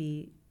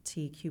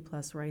 LGBTQ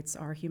plus rights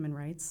are human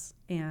rights,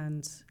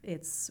 and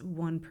it's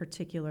one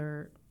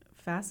particular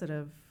facet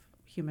of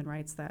human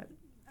rights that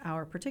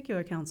our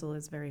particular council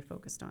is very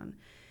focused on.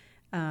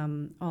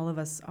 All of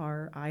us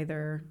are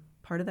either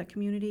part of that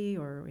community,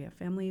 or we have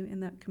family in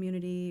that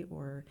community,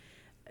 or,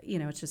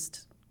 it's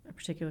just a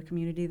particular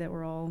community that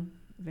we're all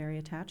very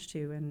attached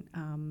to.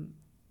 And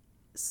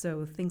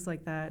so things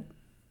like that,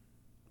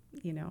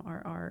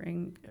 are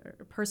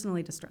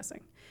personally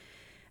distressing.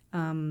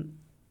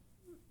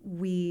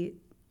 We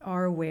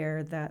are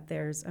aware that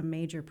there's a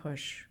major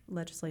push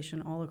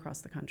legislation all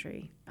across the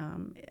country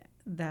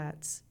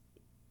that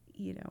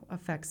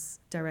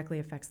directly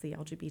affects the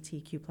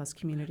LGBTQ plus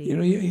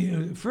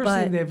community. First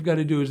thing they've got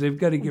to do is they've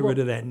got to get rid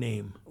of that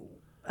name.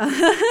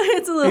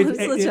 It's a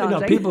little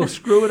challenging. People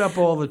screw it up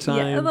all the time.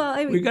 Yeah,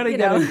 well, we got to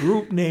get a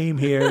group name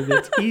here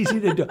that's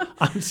easy to do.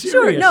 I'm serious.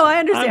 Sure, no, I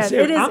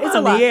understand. I'm it's on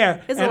a lot. the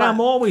air, it's and I'm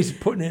always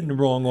putting it in the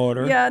wrong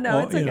order. Yeah,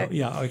 no, it's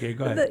okay. Okay,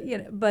 go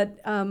ahead. But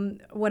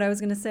what I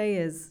was going to say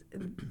is,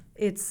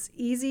 it's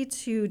easy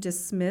to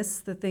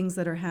dismiss the things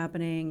that are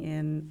happening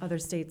in other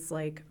states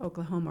like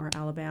Oklahoma or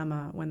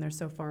Alabama when they're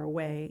so far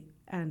away,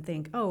 and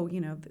think,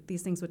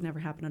 these things would never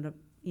happen up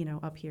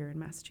here in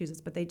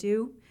Massachusetts, but they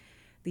do.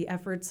 The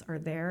efforts are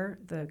there.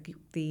 The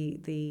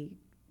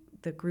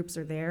groups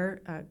are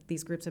there.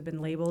 These groups have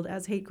been labeled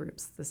as hate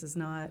groups. This is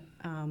not,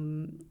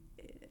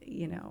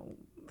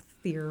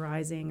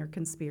 theorizing or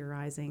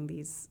conspirizing.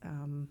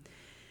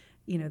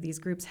 These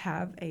groups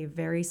have a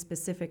very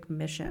specific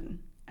mission,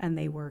 and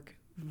they work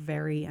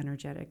very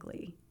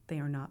energetically. They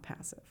are not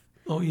passive.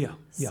 Oh, yeah.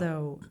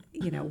 So,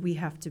 we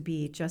have to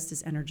be just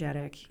as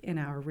energetic in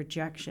our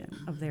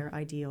rejection of their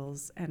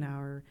ideals and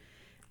our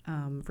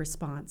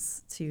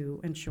response to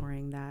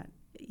ensuring that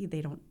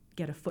they don't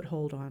get a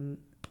foothold on,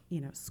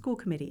 school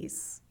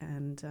committees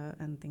and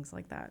things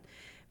like that,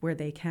 where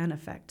they can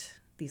affect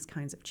these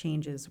kinds of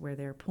changes, where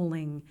they're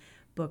pulling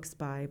books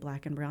by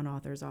Black and brown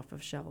authors off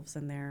of shelves,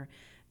 and they're,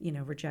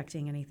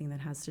 rejecting anything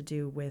that has to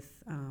do with,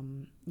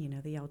 the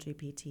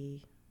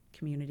LGBT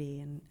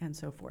community and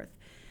so forth.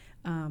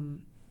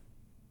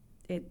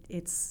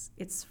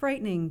 It's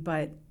frightening,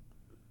 but,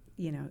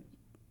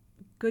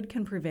 good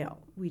can prevail.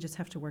 We just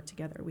have to work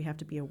together. We have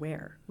to be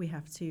aware. We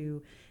have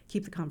to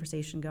keep the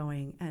conversation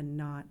going and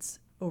not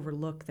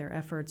overlook their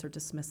efforts or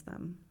dismiss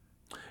them.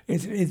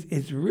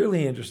 It's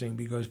really interesting,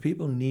 because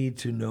people need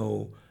to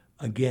know,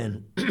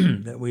 again,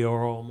 that we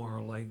are all more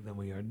alike than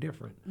we are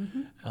different.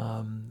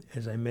 Mm-hmm.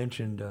 As I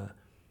mentioned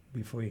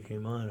before you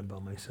came on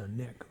about my son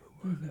Nick,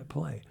 who wrote that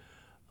play,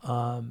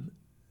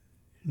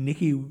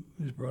 Nicky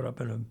was brought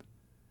up in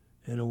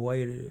a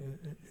white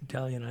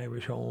Italian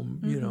Irish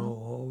home.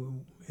 Mm-hmm.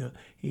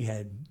 He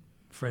had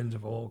friends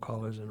of all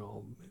colors and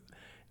all,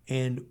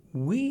 and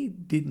we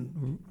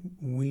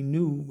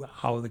knew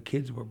how the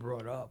kids were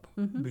brought up,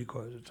 mm-hmm.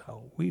 because it's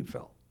how we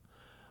felt.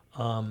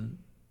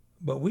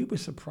 But we were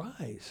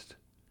surprised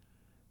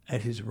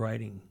at his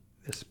writing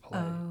this play.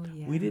 Oh,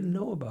 yeah. We didn't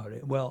know about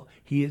it. Well,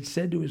 he had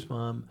said to his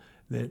mom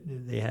that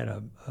they had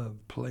a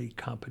play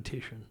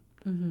competition,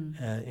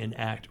 mm-hmm. An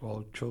act,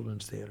 all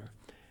children's theater.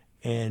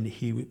 And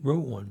he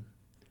wrote one,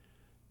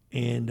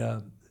 and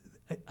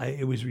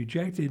it was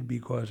rejected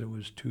because it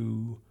was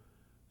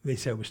they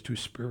said it was too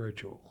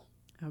spiritual.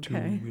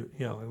 Okay.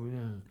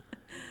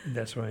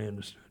 That's what I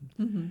understood.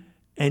 Mm-hmm.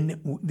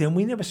 And then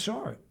we never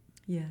saw it.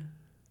 Yeah.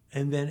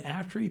 And then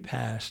after he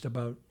passed,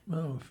 a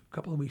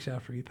couple of weeks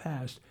after he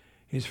passed,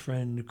 his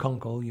friend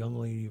Kunkel, young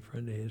lady, a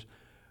friend of his,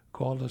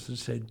 called us and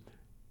said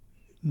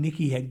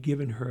Nicky had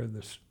given her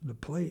the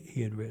play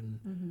he had written,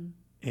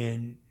 mm-hmm.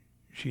 and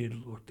she had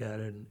looked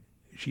at it, and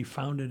she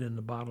found it in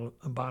the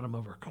bottom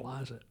of her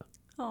closet.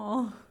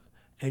 Oh.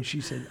 And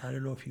she said, I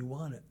don't know if you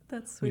want it.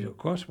 That's We sweet. said, of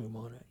course we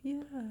want it.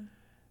 Yeah.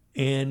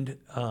 And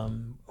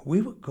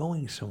we were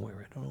going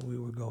somewhere. I don't know where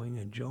we were going.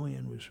 And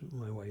Joanne was,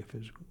 my wife,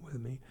 is with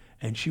me.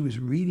 And she was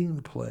reading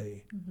the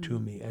play to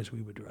me as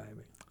we were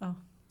driving. Oh,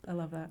 I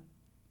love that.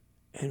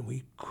 And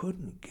we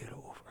couldn't get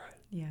over it.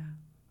 Yeah.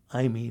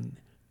 I mean,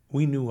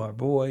 we knew our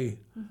boy.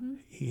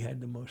 He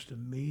had the most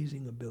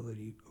amazing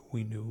ability,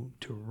 we knew,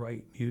 to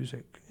write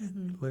music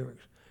and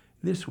lyrics.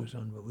 This was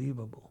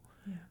unbelievable.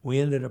 Yeah. We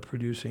ended up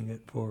producing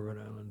it for Rhode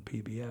Island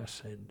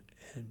PBS, and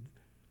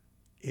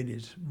it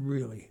is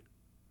really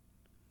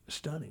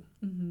stunning.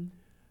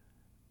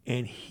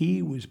 And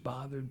he was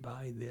bothered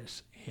by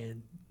this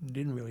and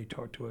didn't really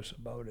talk to us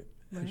about it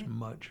as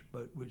much,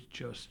 but was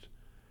just...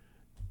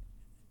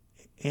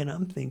 And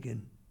I'm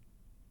thinking,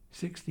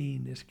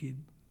 16, this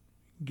kid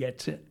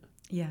gets it.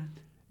 Yeah.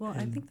 Well,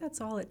 I think that's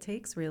all it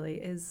takes, really,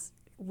 is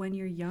when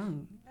you're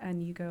young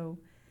and you go,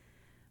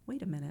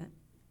 wait a minute,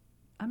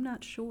 I'm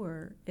not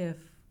sure if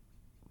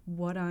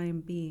what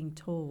I'm being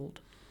told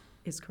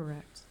is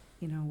correct.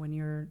 You know, when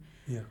you're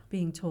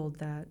being told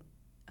that,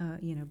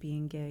 you know,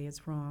 being gay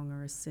is wrong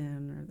or a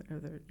sin,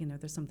 or you know,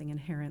 there's something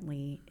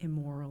inherently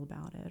immoral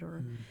about it,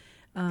 or...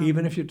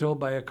 Even if you're told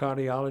by a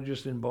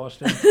cardiologist in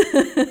Boston?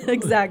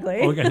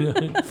 Exactly. Okay.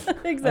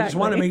 Exactly. I just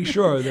want to make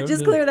sure.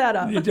 Just clear that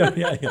up.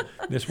 Yeah.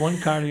 There's one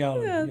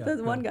cardiologist. Yeah,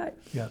 there's one guy.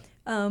 Yeah.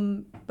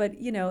 But,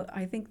 you know,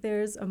 I think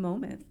there's a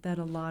moment that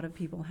a lot of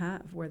people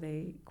have where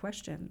they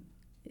question,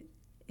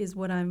 is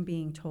what I'm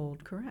being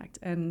told correct?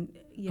 And,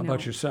 you know...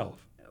 About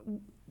yourself.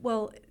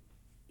 Well,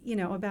 you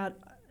know, about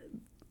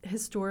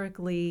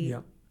historically...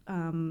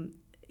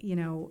 you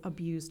know,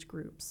 abused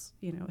groups,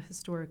 you know,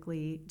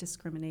 historically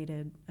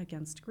discriminated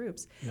against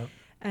groups. Yep.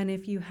 And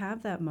if you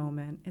have that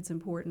moment, it's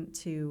important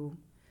to,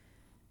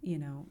 you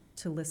know,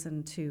 to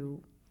listen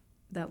to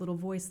that little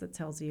voice that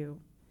tells you,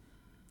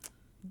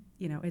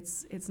 you know,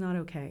 it's not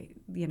okay.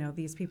 You know,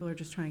 these people are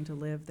just trying to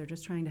live. They're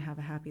just trying to have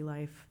a happy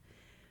life.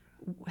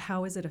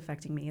 How is it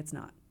affecting me? It's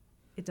not.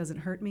 It doesn't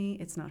hurt me.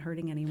 It's not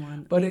hurting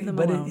anyone. Leave them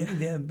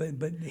alone.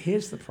 But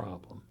here's the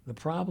problem. The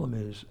problem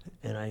is,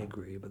 and I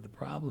agree, but the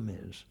problem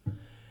is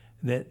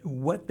that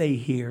what they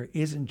hear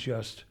isn't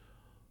just,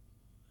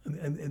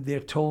 they're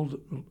told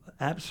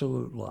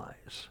absolute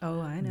lies. Oh,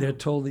 I know. They're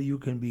told that you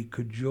can be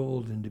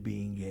cajoled into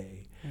being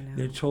gay. I know.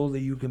 They're told that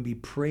you can be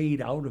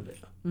prayed out of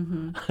it.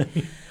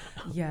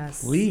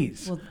 Yes.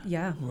 Please. Well,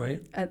 yeah.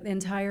 Right?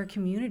 Entire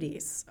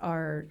communities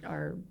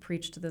are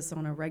preached this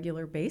on a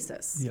regular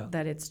basis. Yeah.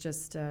 That it's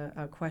just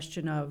a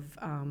question of,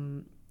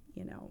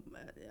 you know,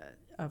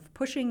 of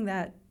pushing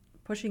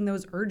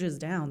those urges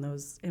down,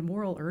 those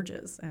immoral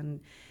urges, and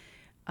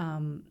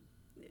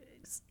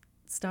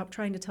stop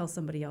trying to tell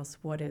somebody else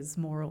what is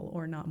moral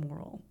or not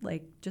moral.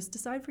 Like, just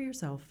decide for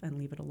yourself and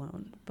leave it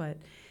alone. But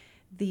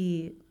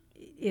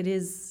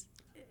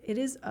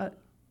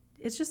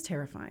it's just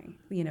terrifying,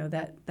 you know,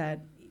 that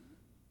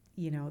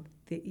you know,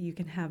 that you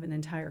can have an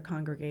entire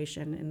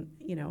congregation and,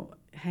 you know,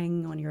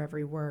 hanging on your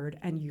every word,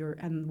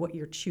 and what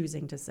you're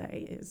choosing to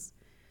say is,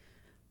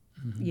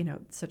 you know,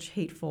 such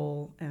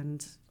hateful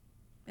and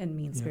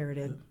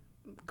mean-spirited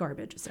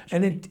garbage,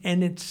 essentially.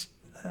 And it's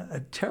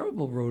a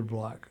terrible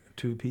roadblock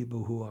to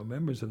people who are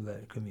members of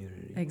that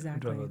community.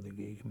 Exactly. I'm talking about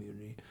the gay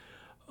community.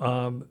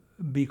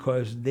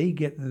 Because they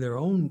get their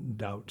own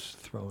doubts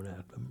thrown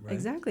at them, right?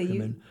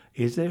 Exactly.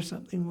 Is there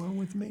something wrong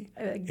with me?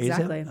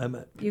 Exactly.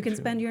 You can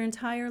spend your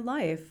entire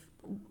life,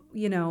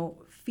 you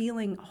know,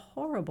 feeling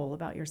horrible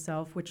about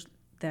yourself, which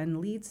then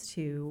leads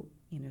to,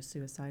 you know,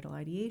 suicidal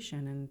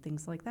ideation and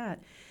things like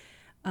that.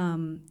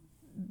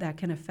 That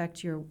can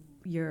affect your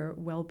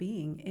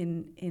well-being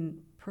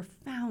in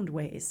profound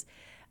ways.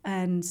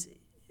 And,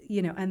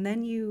 you know, and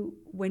then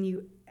when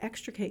you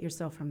extricate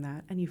yourself from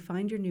that and you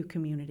find your new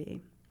community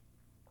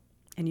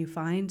and you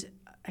find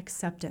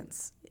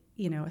acceptance,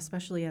 you know,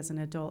 especially as an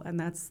adult, and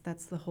that's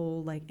the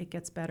whole, like, it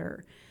gets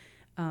better,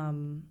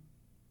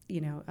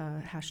 you know,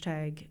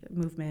 hashtag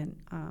movement.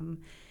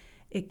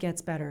 It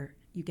gets better.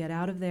 You get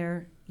out of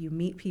there, you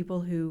meet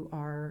people who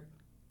are,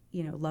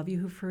 you know, love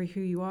you for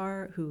who you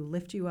are, who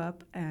lift you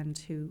up, and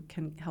who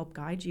can help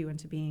guide you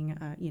into being,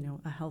 you know,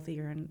 a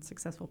healthier and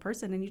successful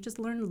person. And you just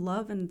learn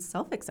love and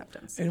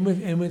self-acceptance. And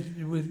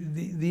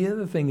with the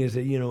other thing is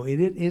that, you know, it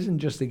isn't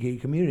just the gay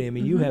community. I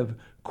mean, you have,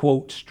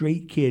 quote,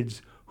 straight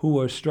kids who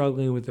are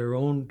struggling with their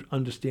own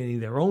understanding,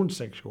 their own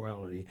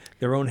sexuality,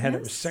 their own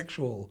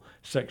heterosexual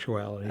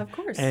sexuality. Of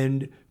course.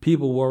 And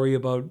people worry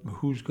about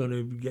who's going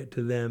to get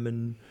to them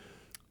and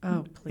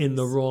in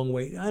the wrong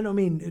way. I don't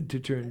mean to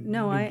turn gay.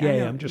 I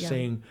know. I'm just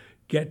saying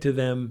get to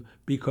them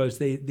because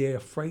they're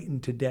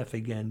frightened to death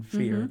again,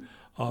 fear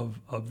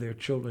of their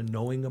children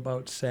knowing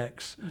about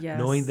sex,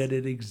 knowing that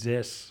it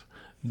exists,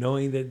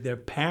 knowing that their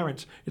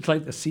parents, it's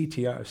like the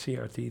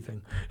CRT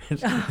thing,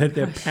 it's that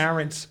their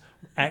parents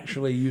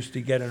actually used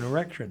to get an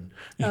erection.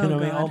 You know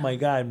what I mean? Oh my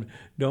God,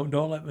 don't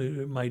let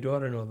my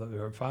daughter know that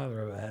her father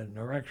ever had an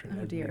erection,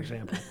 as an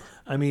example.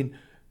 I mean,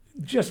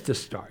 just to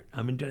start.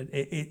 I mean,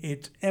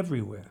 it's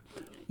everywhere.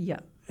 Yeah.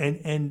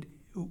 And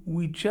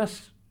we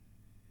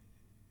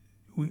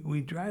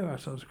we drive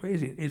ourselves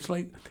crazy. It's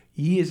like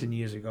years and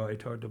years ago I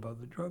talked about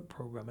the drug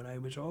program, and I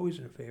was always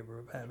in favor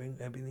of having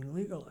everything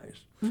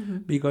legalized.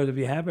 Because if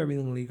you have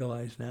everything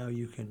legalized now,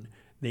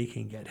 they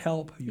can get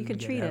help. You can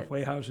treat get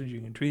halfway houses.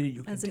 You can treat it.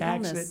 You can as an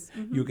tax illness.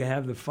 it. You can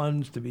have the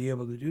funds to be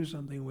able to do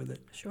something with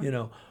it. Sure. You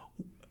know,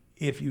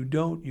 if you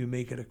don't, you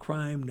make it a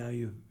crime. Now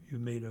you've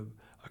made a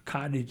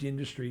cottage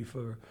industry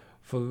for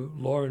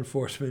law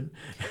enforcement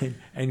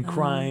and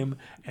crime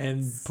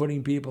and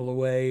putting people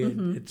away,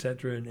 and et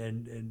cetera,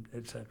 and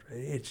et cetera.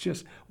 It's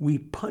just, we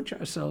punch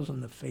ourselves in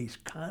the face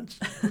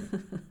constantly.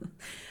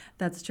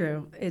 That's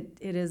true.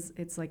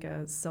 It's like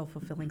a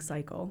self-fulfilling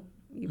cycle.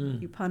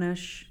 You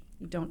punish,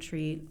 you don't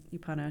treat, you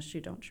punish,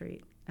 you don't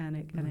treat, and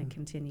it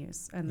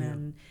continues. And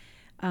then,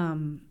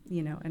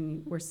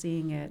 and we're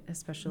seeing it,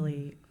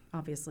 especially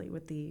obviously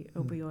with the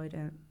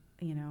opioid,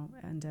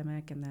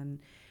 endemic, and then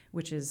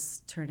which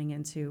is turning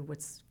into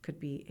could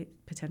be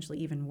potentially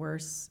even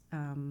worse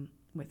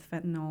with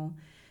fentanyl.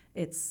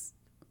 It's,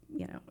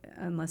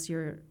 unless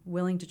you're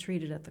willing to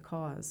treat it at the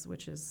cause,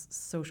 which is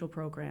social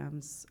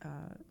programs,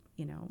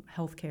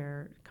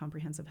 healthcare,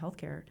 comprehensive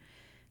healthcare.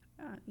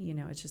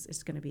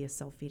 It's going to be a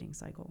self-feeding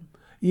cycle.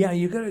 Yeah,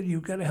 you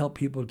gotta help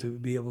people to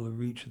be able to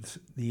reach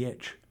the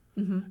itch.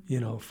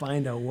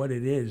 Find out what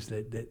it is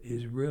that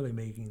is really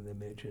making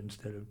them itch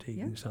instead of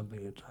taking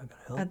something that's not going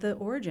to help. At the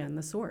origin,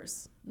 the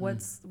source.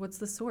 What's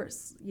the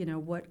source?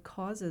 What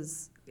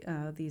causes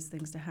these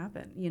things to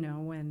happen?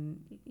 When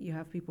you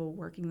have people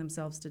working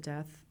themselves to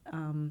death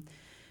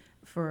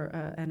for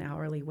an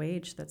hourly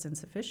wage that's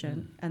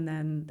insufficient, and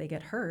then they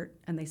get hurt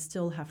and they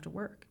still have to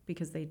work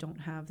because they don't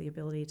have the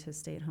ability to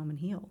stay at home and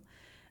heal,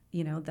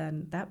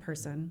 then that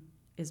person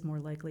is more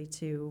likely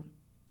to,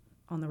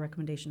 on the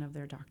recommendation of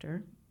their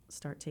doctor,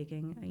 start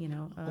taking,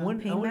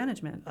 pain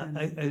management. I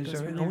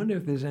wonder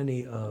if there's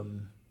any,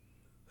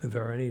 if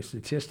there are any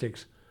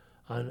statistics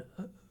on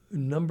a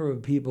number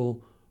of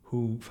people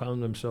who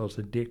found themselves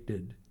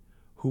addicted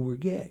who were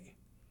gay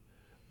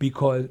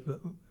because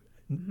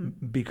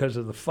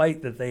of the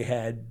fight that they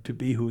had to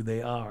be who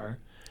they are.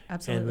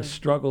 Absolutely. And the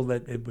struggle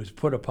that it was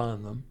put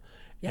upon them.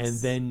 Yes.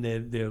 And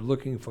then they're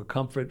looking for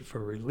comfort,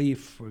 for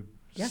relief, for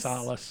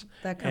solace.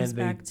 That comes and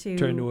back they to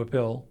turn to a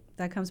pill.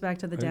 That comes back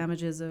to the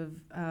damages of,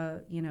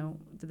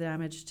 the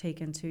damage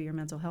taken to your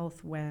mental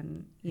health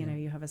when,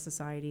 you have a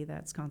society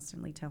that's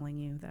constantly telling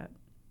you that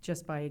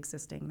just by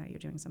existing that you're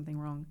doing something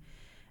wrong.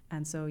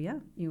 And so,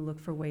 you look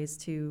for ways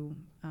to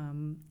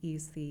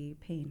ease the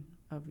pain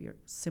of your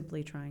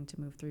simply trying to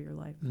move through your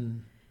life.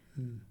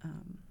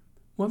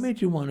 What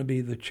made you want to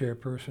be the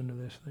chairperson of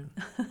this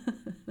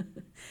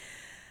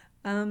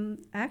thing?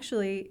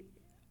 Actually,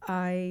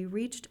 I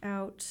reached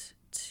out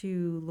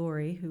to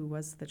Lori, who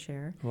was the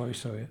chair,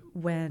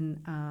 when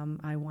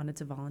I wanted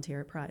to volunteer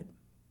at Pride.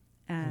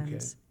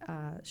 And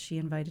she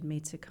invited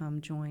me to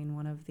come join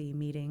one of the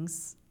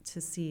meetings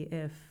to see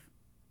if,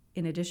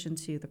 in addition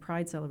to the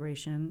Pride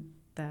celebration,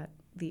 that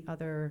the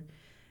other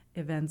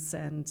events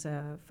and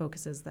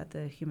focuses that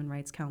the Human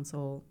Rights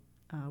Council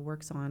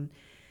works on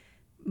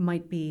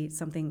might be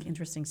something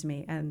interesting to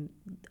me. And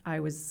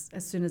as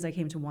soon as I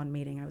came to one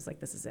meeting, I was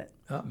like, this is it.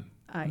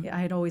 I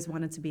had always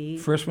wanted to be...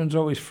 First one's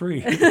always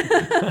free.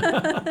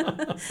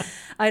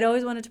 I'd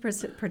always wanted to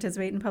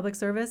participate in public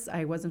service.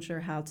 I wasn't sure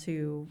how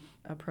to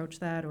approach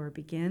that or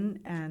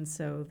begin. And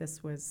so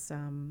this was,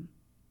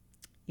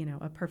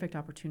 a perfect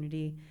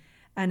opportunity.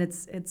 And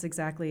it's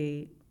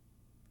exactly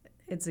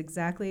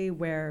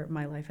where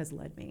my life has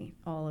led me.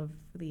 All of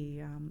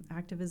the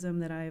activism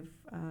that I've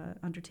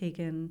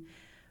undertaken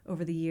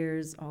over the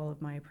years, all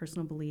of my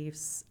personal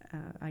beliefs,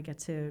 I get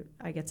to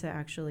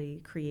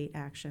actually create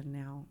action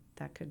now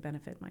that could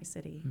benefit my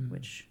city,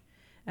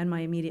 and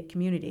my immediate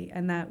community.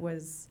 And that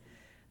was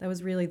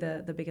really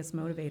the biggest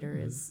motivator.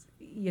 Is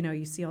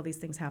you see all these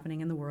things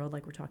happening in the world,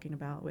 like we're talking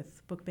about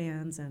with book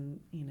bans and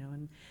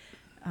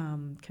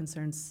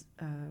concerns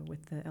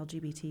with the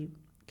LGBT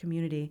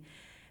community,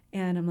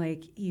 and I'm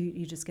like,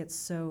 you just get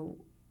so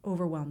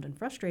overwhelmed and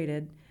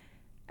frustrated,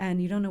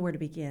 and you don't know where to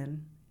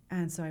begin.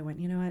 And so I went,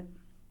 you know what?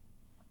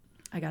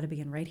 I got to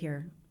begin right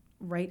here,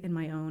 right in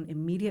my own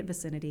immediate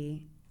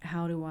vicinity.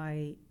 How do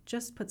I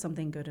just put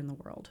something good in the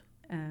world?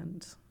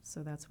 And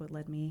so that's what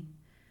led me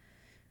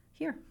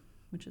here,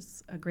 which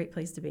is a great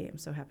place to be. I'm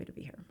so happy to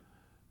be here.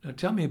 Now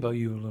tell me about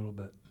you a little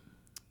bit.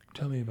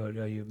 Tell me about,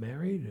 are you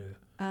married?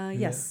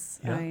 Yes,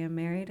 yeah. I am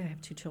married. I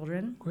have 2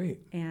 children.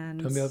 Great.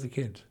 And tell me about the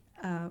kids.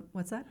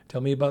 What's that?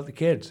 Tell me about the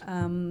kids.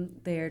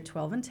 They're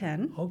 12 and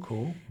 10. Oh,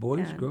 cool.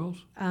 Boys,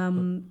 girls?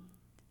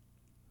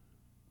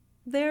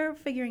 They're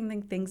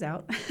figuring things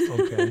out.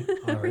 Okay,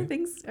 all right.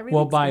 Everything's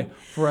well, good.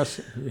 for us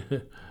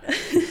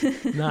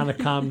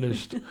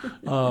non-accomplished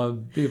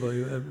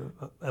people,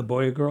 a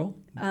boy or girl?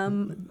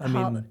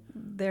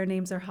 Their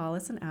names are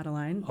Hollis and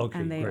Adeline,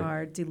 and they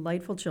are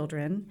delightful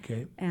children,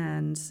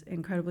 and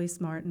incredibly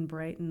smart and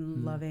bright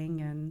and loving.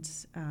 And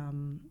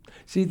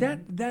see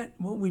that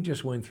what we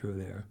just went through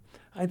there,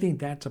 I think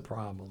that's a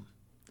problem.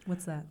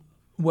 What's that?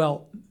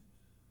 Well,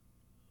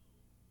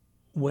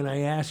 when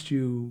I asked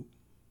you,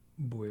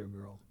 boy or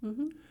girl,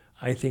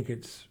 I think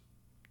it's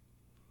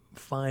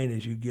fine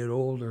as you get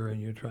older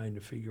and you're trying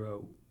to figure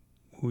out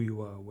who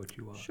you are, what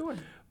you are. Sure.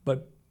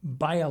 But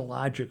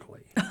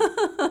biologically,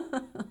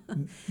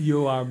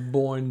 you are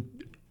born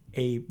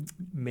a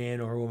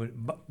man or a woman,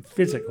 but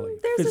physically.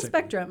 There's a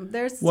spectrum.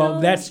 There's still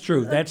that's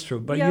true. That's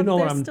true. But yeah, you know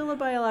what there's I'm still a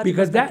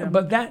biological spectrum.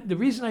 the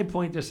reason I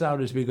point this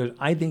out is because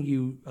I think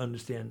you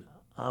understand.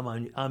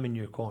 I'm in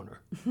your corner.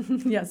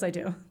 Yes, I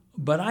do.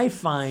 But I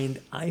find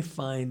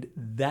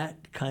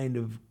that kind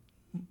of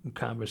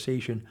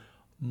conversation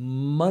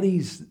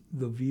muddies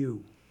the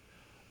view,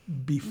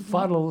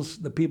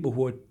 befuddles the people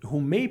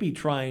who may be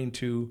trying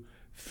to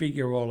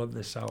figure all of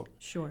this out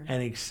Sure.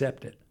 and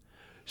accept it.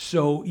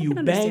 So you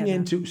bang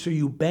into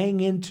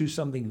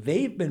something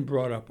they've been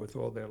brought up with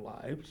all their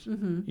lives.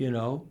 You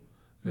know,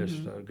 this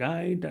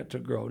guy, that's a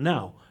girl.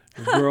 Now,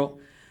 the girl.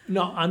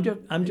 No, I'm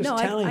just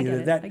telling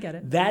you that I get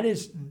it. that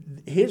is.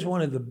 Here's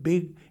one of the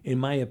big, in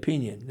my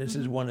opinion, this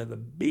is one of the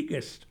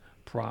biggest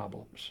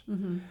problems,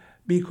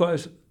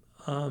 because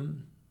let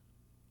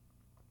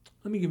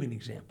me give you an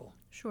example.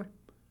 Sure.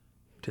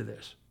 To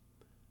this.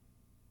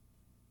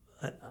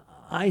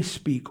 I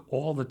speak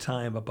all the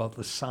time about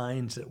the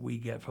signs that we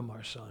get from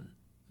our son,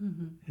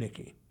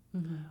 Nicky.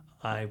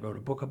 I wrote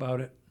a book about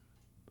it,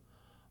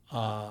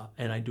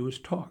 and I do his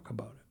talk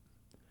about it.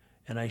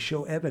 And I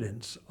show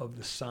evidence of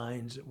the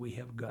signs that we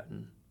have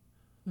gotten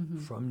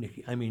from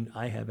Nicky. I mean,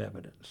 I have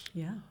evidence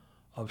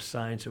of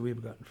signs that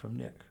we've gotten from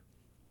Nick.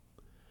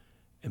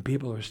 And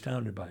people are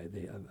astounded by it.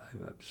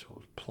 I've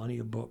sold plenty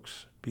of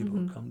books. People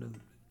have come to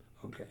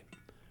okay.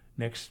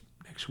 Next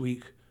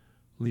week,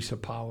 Lisa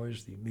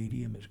Powers, the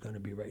medium, is going to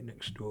be right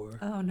next door.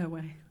 Oh, no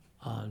way.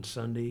 On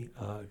Sunday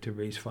to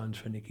raise funds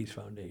for Nicky's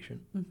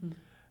foundation.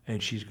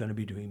 And she's going to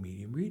be doing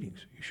medium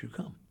readings. You should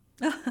come.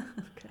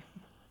 Okay.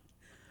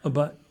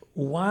 But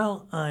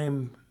while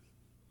I'm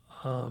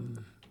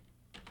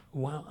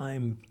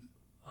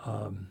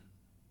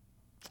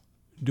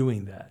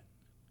doing that,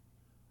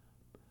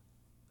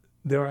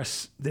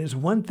 there's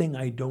one thing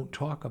I don't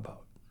talk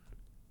about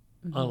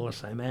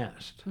unless I'm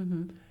asked.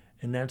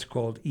 And that's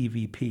called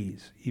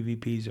EVPs.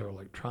 EVPs are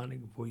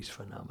electronic voice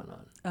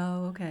phenomenon.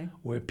 Oh, okay.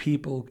 Where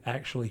people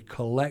actually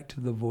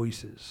collect the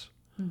voices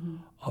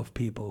of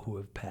people who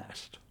have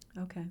passed.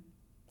 Okay.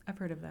 I've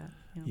heard of that.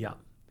 Yeah.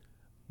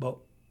 But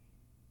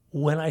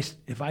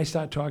if I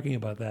start talking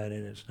about that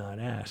and it's not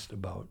asked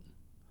about,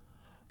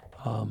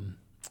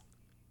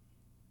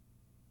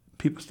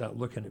 people start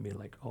looking at me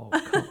like, oh,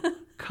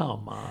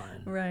 come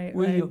on. Right.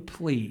 Will you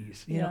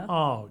please? You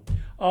know,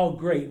 oh,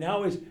 great.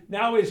 Now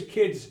his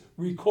kid's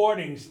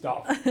recording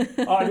stuff.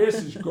 Oh, this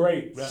is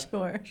great.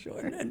 Sure.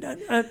 And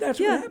that's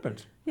what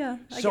happens. Yeah,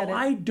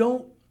 I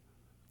don't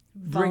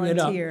bring it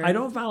up. I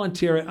don't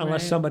volunteer it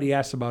unless somebody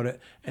asks about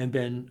it. And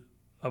then,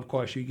 of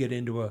course, you get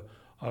into a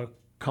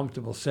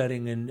comfortable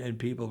setting and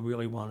people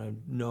really want to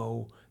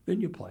know. Then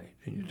you play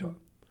and you talk.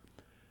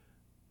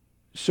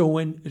 So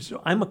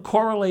I'm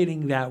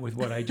correlating that with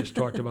what I just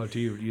talked about to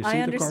you. Do you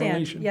see the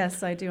correlation?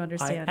 Yes, I do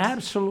understand. I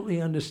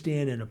absolutely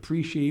understand and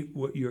appreciate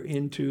what you're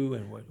into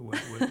and what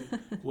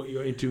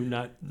you're into,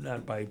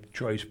 not by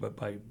choice, but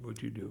by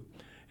what you do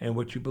and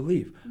what you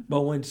believe.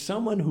 But when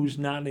someone who's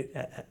not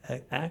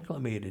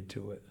acclimated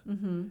to it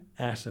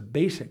asks a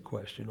basic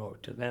question, or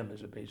to them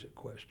is a basic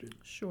question,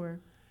 sure,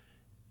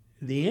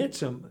 the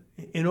answer,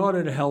 in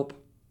order to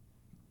help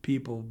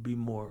people be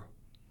more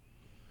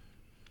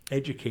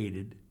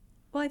educated,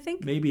 well, I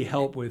think maybe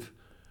help with,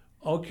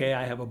 okay,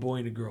 I have a boy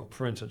and a girl.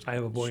 For instance, I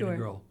have a boy and a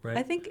girl, right?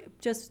 I think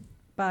just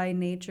by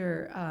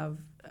nature of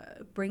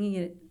bringing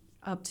it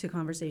up to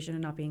conversation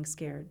and not being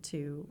scared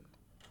to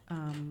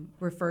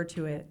refer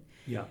to it,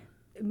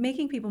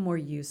 making people more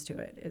used to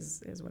it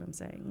is what I'm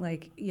saying.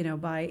 Like,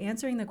 by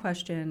answering the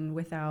question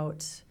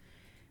without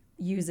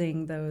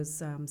using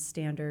those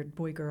standard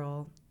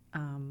boy-girl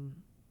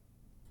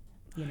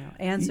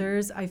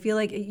answers, I feel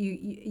like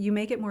you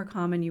make it more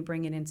common. You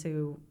bring it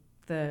into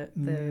the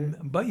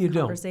but you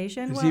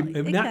conversation. Don't.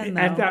 Well, not can,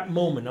 at that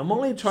moment. I'm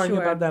only talking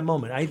about that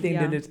moment. I think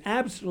that it's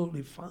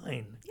absolutely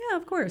fine. Yeah,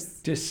 of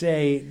course. To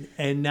say,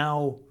 and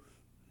now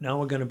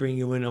we're going to bring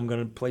you in. I'm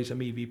going to play some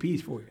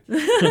EVPs for you.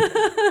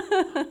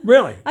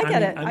 Really, I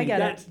get it. I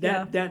get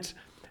it. That's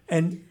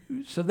and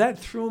so that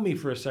threw me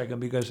for a second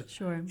because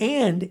sure.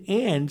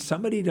 And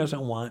somebody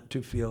doesn't want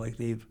to feel like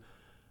they've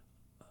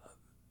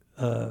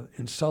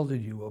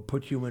insulted you or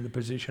put you in a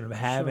position of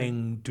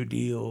having to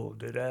deal.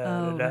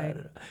 Right.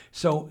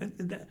 So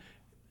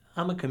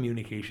I'm a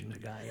communications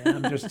guy,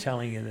 and I'm just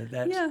telling you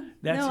that's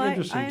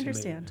interesting I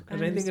understand. to me.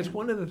 Because I think it's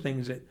one of the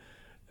things that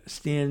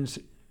stands,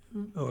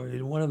 or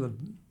one of the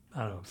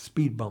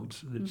speed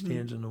bumps that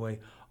stands in the way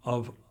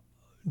of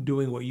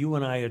doing what you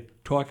and I are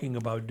talking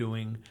about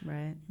doing,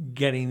 right?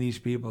 Getting these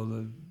people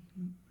to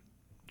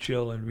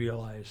chill and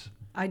realize.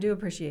 I do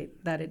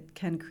appreciate that it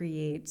can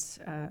create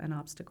an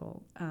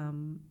obstacle,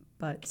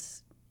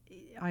 but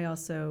I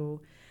also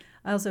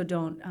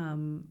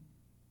don't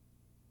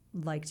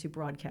like to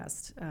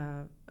broadcast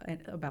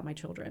about my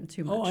children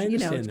too much. Oh, I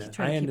understand that.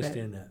 Try to I keep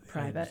understand it that.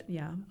 private.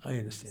 Yeah. I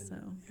understand So,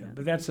 that. Yeah. yeah.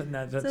 But that's So it's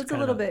a kind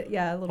little of bit,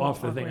 a little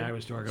off the awkward. thing I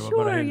was talking about,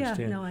 Sure, but I yeah.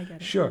 understand. No, I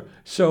get it. Sure.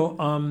 So,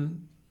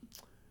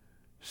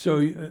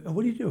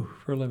 what do you do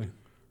for a living?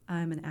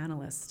 I'm an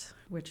analyst,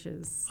 which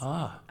is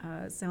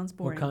sounds What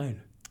boring.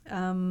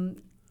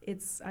 kind?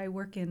 I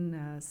work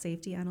in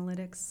safety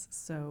analytics,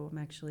 so I'm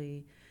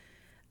actually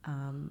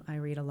I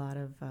read a lot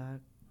of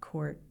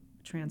court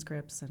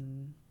transcripts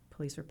and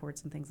police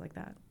reports and things like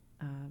that.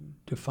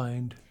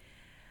 Defined?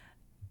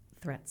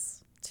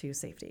 Threats to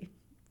safety,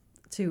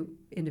 to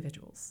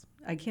individuals.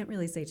 I can't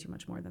really say too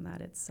much more than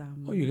that. It's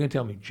Well, you can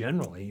tell me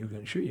generally.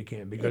 Sure you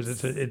can,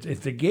 because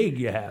it's a gig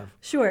you have.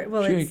 Sure.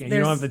 Well, sure you can.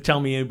 You don't have to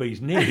tell me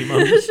anybody's name.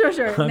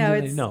 Sure.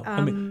 No,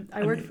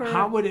 I work for.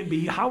 How would it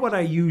be? How would I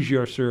use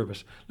your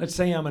service? Let's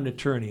say I'm an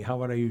attorney. How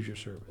would I use your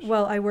service?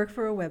 Well, I work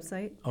for a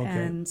website, okay.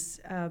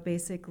 And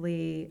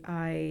basically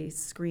I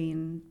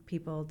screen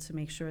people to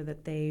make sure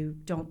that they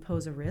don't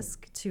pose a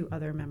risk to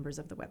other members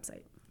of the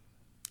website.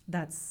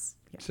 That's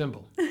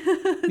simple.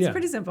 It's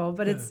pretty simple,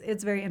 but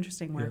it's very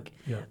interesting work.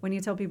 Yeah. When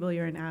you tell people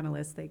you're an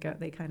analyst, they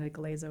kind of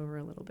glaze over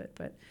a little bit,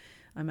 but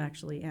I'm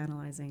actually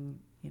analyzing,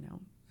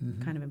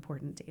 kind of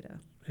important data.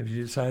 Have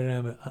you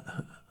decided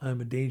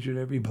I'm a danger to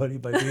everybody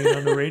by being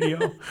on the radio?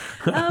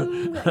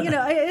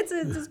 It's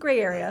a gray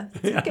area.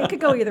 It could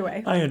go either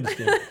way. I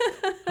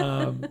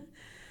understand.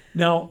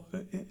 Now,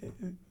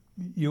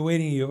 you're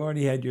waiting. You've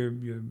already had your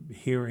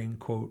hearing,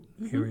 quote,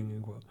 hearing,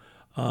 end quote.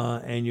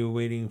 And you're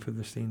waiting for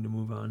this thing to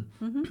move on.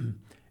 Mm-hmm.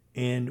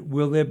 And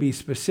will there be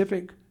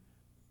specific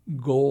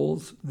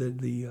goals that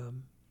the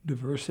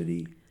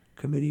diversity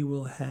committee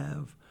will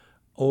have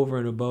over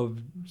and above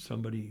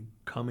somebody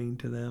coming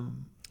to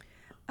them?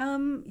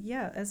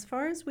 As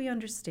far as we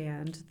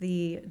understand,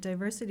 the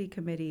diversity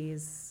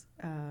committee's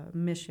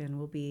mission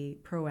will be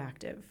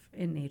proactive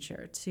in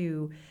nature,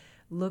 to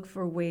look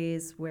for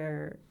ways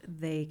where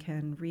they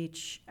can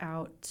reach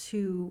out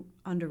to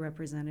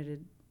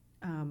underrepresented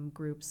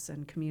groups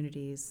and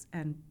communities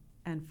and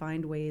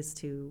find ways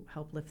to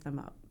help lift them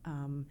up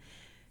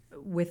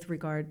with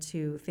regard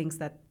to things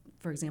that,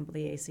 for example,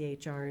 the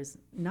ACHR is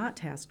not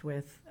tasked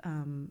with,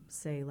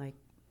 say like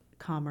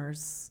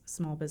commerce,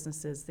 small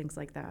businesses, things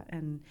like that,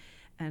 and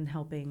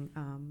helping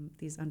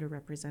these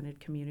underrepresented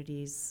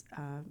communities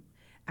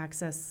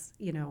access,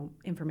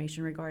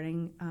 information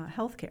regarding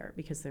healthcare,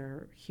 because there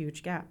are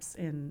huge gaps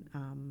in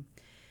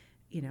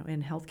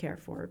healthcare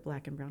for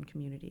Black and Brown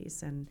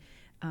communities, and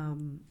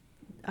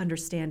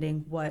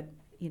understanding what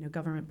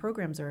government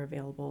programs are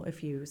available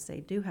if you,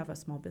 say, do have a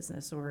small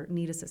business or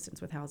need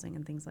assistance with housing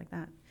and things like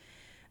that.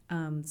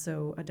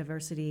 So a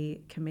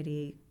diversity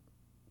committee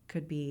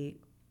could be,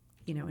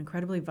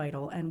 incredibly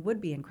vital, and would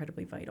be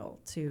incredibly vital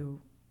to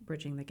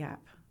bridging the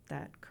gap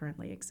that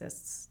currently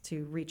exists,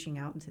 to reaching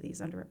out into these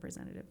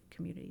underrepresented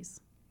communities.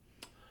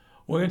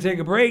 We're going to take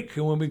a break,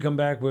 and when we come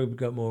back, we've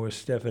got more with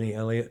Stephanie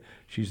Elliott.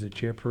 She's the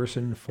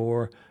chairperson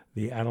for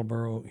the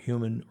Attleboro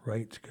Human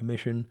Rights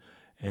Commission.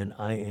 And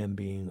I am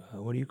being,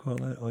 what do you call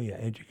that? Oh, yeah,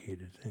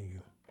 educated. Thank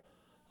you.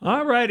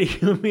 All righty,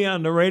 you'll be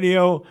on the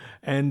radio.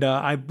 And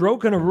I've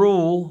broken a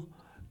rule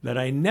that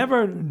I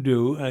never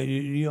do.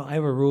 I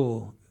have a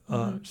rule,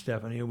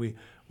 Stephanie, and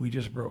we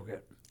just broke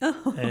it.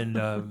 Oh. And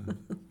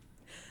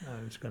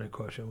it's going to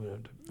cost you. I'm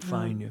going to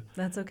fine you.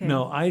 That's okay.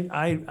 No,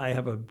 I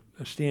have a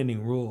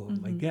standing rule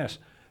of my guests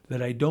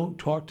that I don't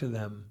talk to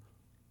them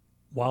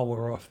while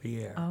we're off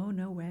the air. Oh,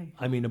 no way.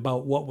 I mean,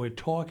 about what we're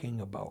talking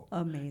about.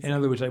 Amazing. In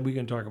other words, we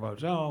can talk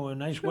about,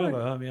 nice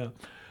weather, huh? Yeah.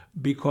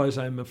 Because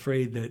I'm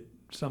afraid that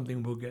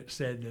something will get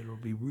said that will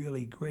be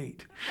really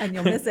great. And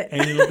you'll miss it.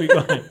 And it'll be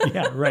gone.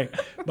 Yeah, right.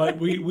 But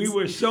we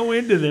were so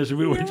into this,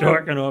 we were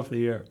talking off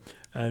the air.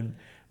 And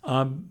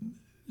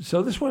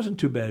so this wasn't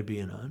too bad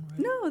being on, right?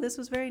 No, this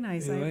was very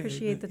nice. I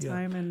appreciate the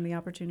time and the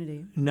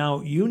opportunity.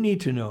 Now, you need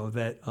to know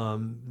that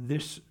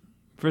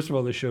first of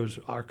all, this show's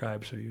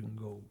archived, so you can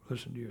go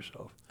listen to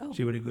yourself. Oh.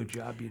 See what a good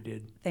job you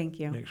did. Thank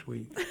you. Next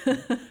week.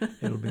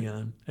 It'll be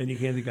on. And you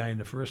can't the guy in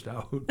the first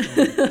hour who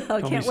I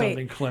told me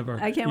something clever.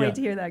 I can't wait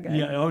to hear that guy.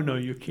 Yeah, oh no,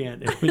 you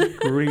can't. It was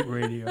great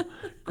radio.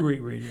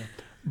 Great radio.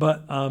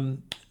 But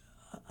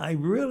I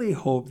really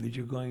hope that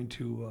you're going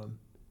to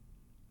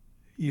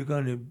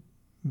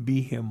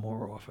be here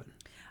more often.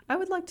 I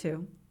would like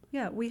to.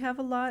 Yeah, we have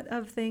a lot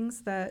of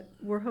things that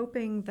we're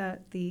hoping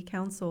that the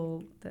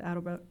council, the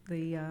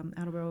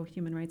Attleboro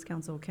Human Rights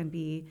Council, can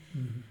be.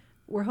 Mm-hmm.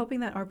 We're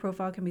hoping that our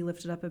profile can be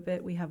lifted up a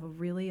bit. We have a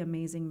really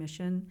amazing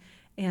mission,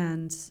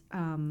 and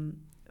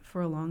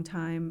for a long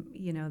time,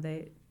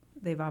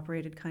 they've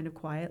operated kind of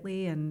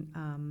quietly,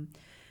 and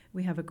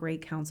we have a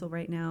great council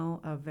right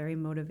now of very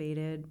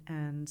motivated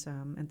and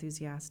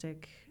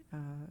enthusiastic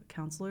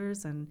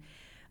counselors, and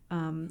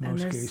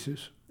most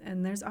cases.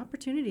 And there's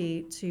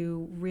opportunity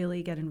to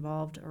really get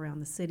involved around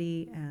the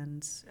city,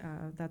 and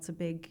that's a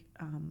big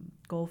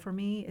goal for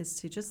me, is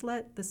to just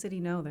let the city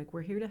know that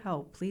we're here to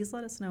help. Please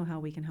let us know how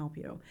we can help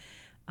you.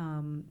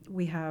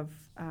 We have,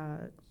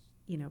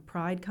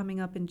 Pride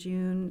coming up in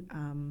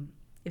June.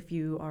 If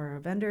you are a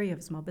vendor, you have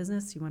a small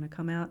business, you want to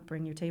come out,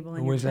 bring your table and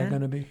And your where's that tent.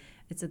 going to be?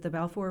 It's at the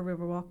Balfour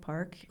Riverwalk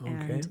Park,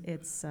 and Okay.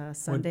 it's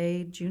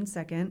Sunday, June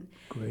 2nd.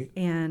 Great.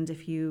 And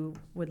if you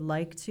would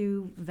like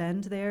to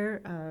vend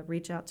there,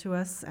 reach out to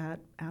us at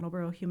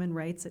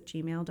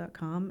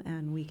attleborohumanrights@gmail.com,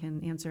 and we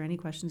can answer any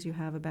questions you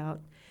have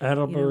about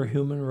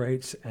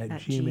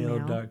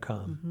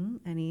attleborohumanrights@gmail.com.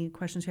 Any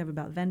questions you have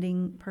about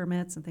vending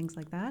permits and things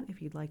like that,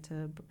 if you'd like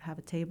to have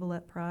a table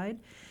at Pride.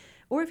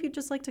 Or if you'd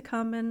just like to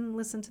come and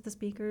listen to the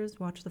speakers,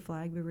 watch the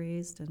flag be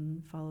raised,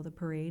 and follow the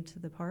parade to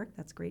the park,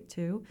 that's great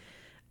too.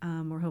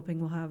 We're hoping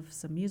we'll have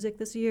some music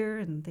this year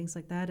and things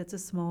like that. It's a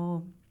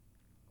small,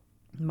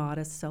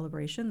 modest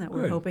celebration that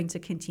we're Good. hoping to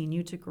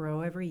continue to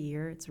grow every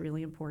year. It's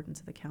really important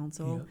to the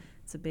council. Yeah.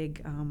 It's a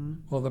big...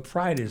 Well, the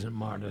pride isn't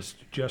modest,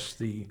 just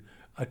the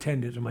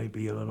attendance might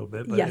be a little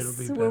bit, but yes, it'll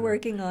be better. we're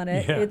working on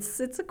it. Yeah. It's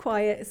a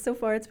quiet, so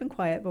far it's been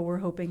quiet, but we're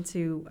hoping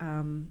to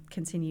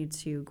continue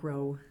to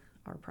grow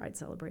our Pride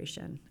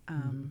celebration.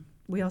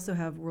 We also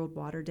have World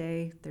Water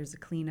Day. There's a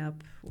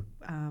cleanup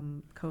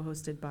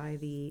co-hosted by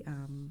the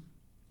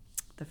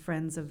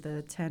Friends of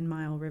the 10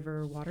 Mile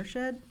River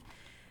Watershed.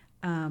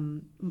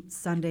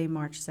 Sunday,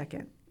 March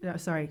 2nd.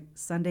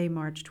 Sunday,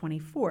 March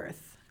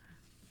 24th.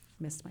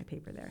 Missed my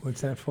paper there.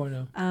 What's that for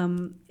now?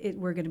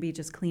 We're going to be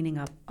just cleaning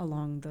up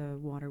along the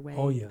waterway.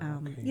 Oh, yeah. Okay,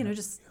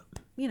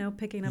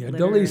 Picking up Yeah,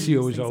 litter. and Delicio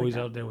is things always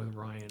like out there with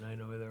Ryan. I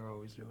know they're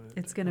always doing it.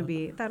 It's going to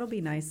be, that'll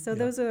be nice. So Yeah.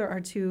 those are our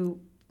two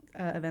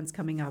events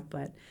coming up.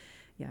 But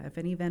yeah, if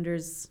any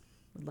vendors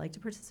would like to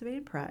participate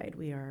in Pride,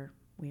 we are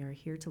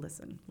here to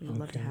listen. We would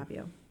love to Okay. have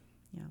you.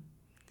 Yeah.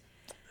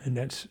 And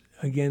that's,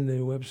 again, the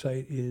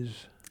website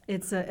is...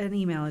 It's an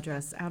email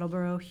address,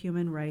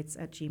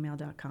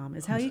 attleborohumanrights@gmail.com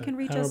is how you can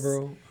reach us.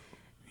 Attleboro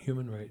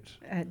Human Rights.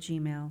 At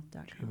gmail.com.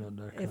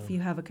 Gmail.com. If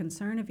you have a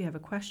concern, if you have a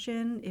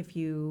question, if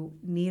you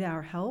need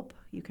our help,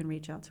 you can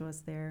reach out to us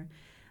there.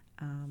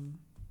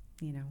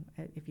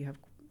 If you have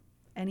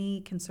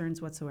any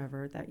concerns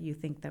whatsoever that you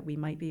think that we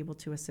might be able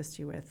to assist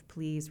you with,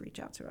 please reach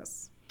out to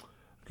us.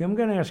 Okay, I'm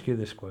going to ask you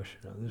this question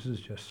now. This is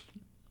just,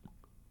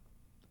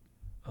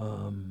 if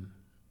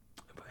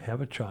I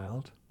have a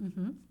child,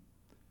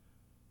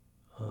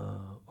 or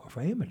if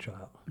I am a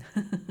child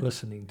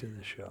listening to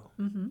the show,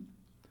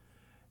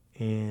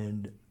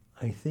 and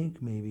I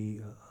think maybe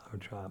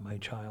my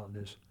child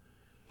is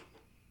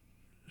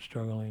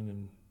struggling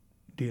and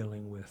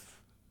dealing with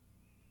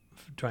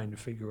trying to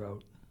figure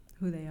out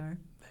Who they are.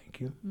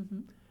 Thank you.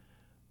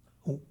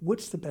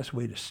 What's the best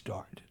way to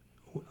start?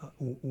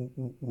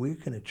 Where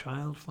can a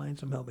child find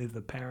some help if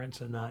the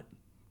parents are not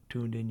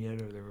tuned in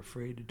yet, or they're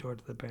afraid to talk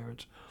to the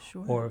parents?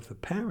 Sure. Or if the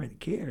parent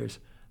cares,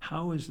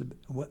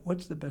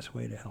 what's the best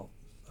way to help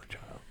a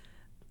child?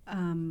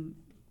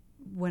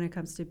 When it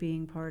comes to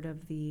being part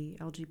of the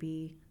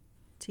LGBT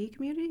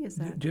community, is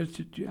that?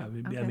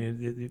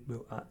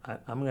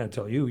 I'm going to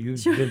tell you,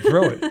 you've been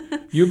through it.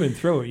 You've been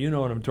through it. You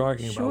know what I'm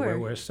talking about, Sure.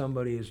 where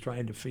somebody is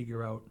trying to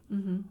figure out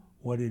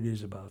what it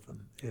is about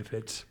them. If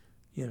it's,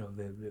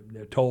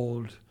 they're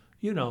told,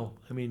 they don't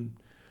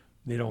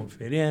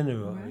fit in,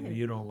 or Right.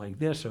 you don't like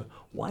this, or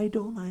why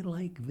don't I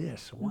like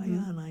this? Why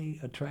aren't I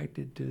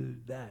attracted to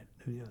that?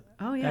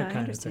 Oh, yeah, that I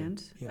kind of thing.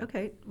 understand. Yeah.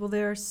 Okay. Well,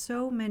 there are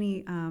so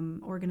many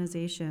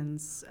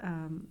organizations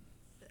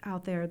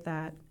out there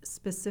that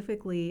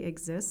specifically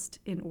exist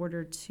in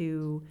order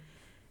to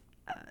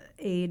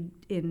aid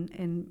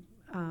in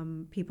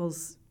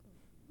people's,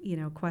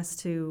 quest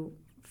to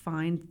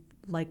find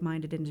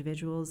like-minded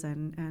individuals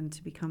and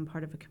to become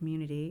part of a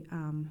community.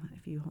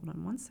 If you hold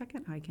on one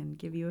second, I can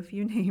give you a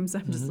few names.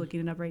 I'm just looking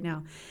it up right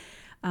now.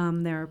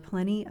 There are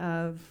plenty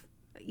of,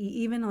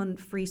 even on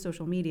free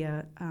social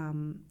media,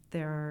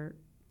 there are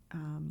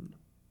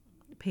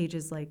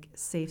pages like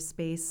Safe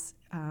Space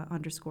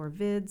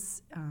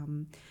 _vids,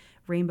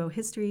 Rainbow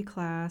History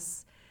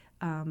Class,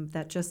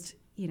 that just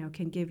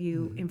can give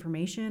you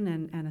information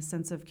and a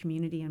sense of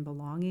community and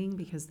belonging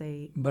because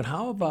they. But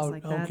how about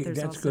like that. okay, There's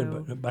that's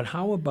also- good. But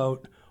how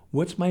about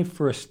what's my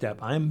first step?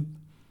 I'm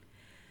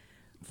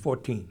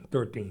 14,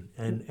 13,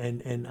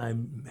 and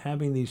I'm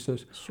having these.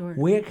 Sure.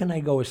 Where can I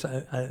go?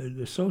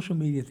 The social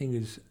media thing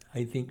is,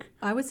 I think,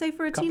 I would say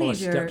for a couple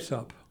teenager. of steps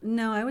up.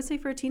 No, I would say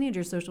for a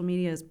teenager, social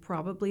media is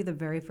probably the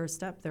very first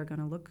step they're going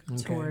to look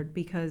toward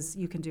because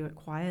you can do it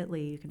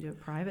quietly, you can do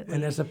it privately.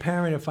 And as a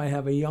parent, if I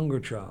have a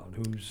younger child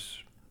who's,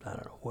 I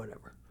don't know,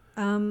 whatever,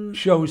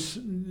 shows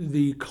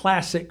the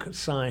classic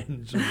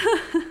signs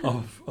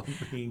of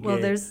being gay. Well,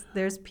 there's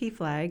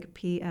PFLAG,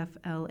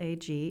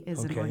 PFLAG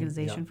is an Okay,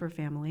 organization yeah. for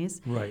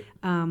families. Right.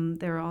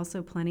 There are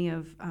also plenty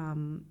of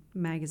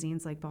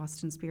magazines like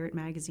Boston Spirit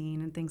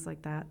Magazine and things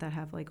like that that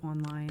have like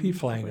online.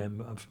 PFLAG,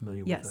 I'm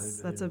familiar Yes,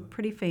 with. that's a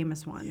pretty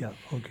famous one. Yeah,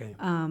 okay.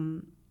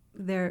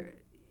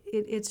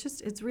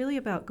 It's really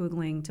about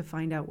Googling to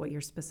find out what your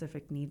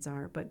specific needs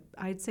are. But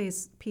I'd say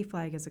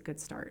PFLAG is a good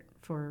start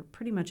for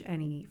pretty much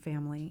any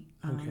family.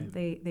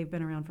 Okay. They've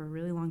been around for a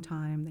really long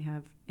time. They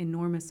have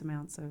enormous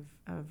amounts of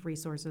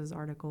resources,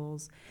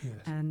 articles, Yes.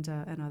 and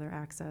other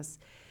access.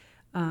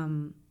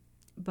 I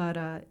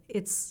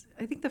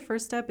think the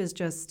first step is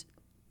just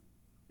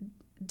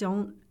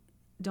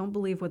don't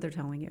believe what they're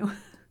telling you.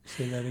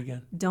 Say that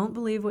again. Don't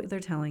believe what they're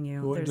telling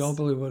you. Don't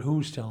believe what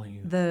who's telling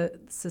you. The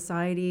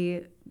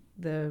society,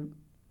 the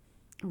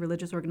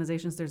religious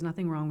organizations, there's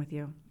nothing wrong with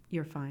you.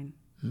 You're fine.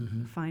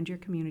 Mm-hmm. Find your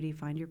community,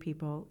 find your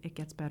people. It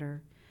gets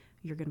better.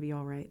 You're going to be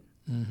all right.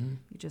 Mm-hmm.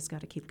 You just got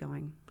to keep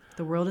going.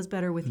 The world is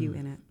better with you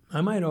in it.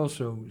 I might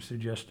also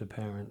suggest to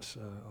parents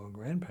or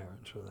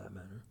grandparents, for that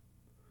matter,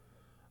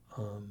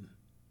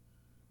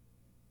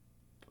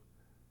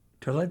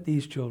 to let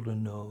these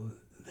children know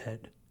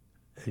that,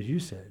 as you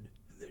said,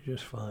 they're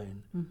just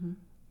fine,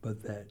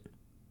 but that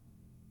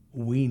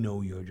we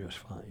know you're just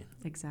fine.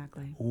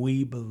 Exactly.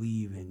 We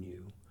believe in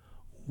you.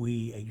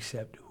 We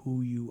accept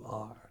who you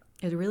are.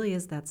 It really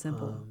is that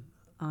simple,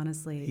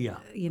 honestly. Yeah.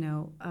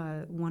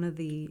 One of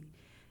the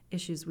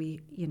issues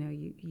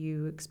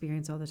you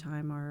experience all the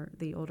time are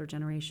the older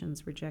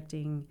generations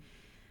rejecting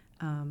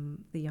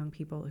the young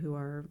people who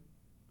are,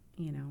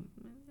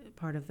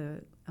 part of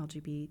the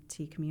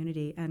LGBT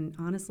community. And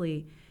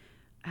honestly,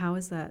 how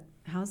is that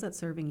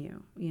serving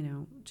you?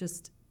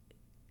 Just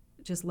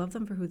love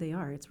them for who they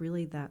are. It's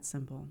really that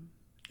simple.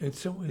 It's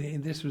so.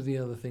 And this was the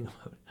other thing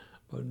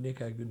about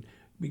Nick.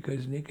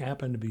 Because Nick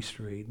happened to be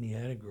straight and he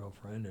had a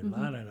girlfriend and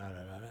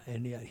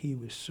and yet he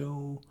was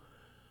so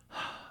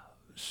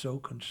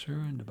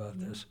concerned about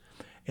this.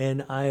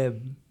 And I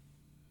have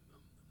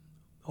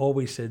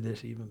always said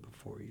this even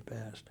before he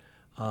passed,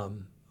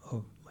 of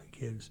my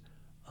kids,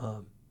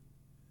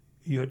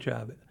 your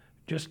job,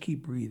 just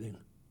keep breathing.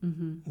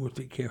 We'll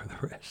take care of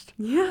the rest.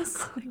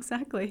 Yes,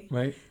 exactly.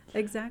 Right?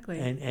 Exactly.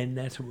 And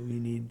that's what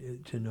we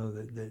need to know,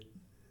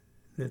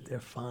 that they're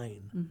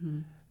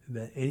fine.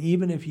 And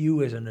even if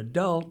you as an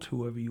adult,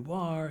 whoever you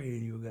are,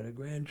 and you've got a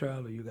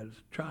grandchild or you've got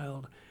a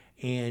child,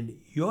 and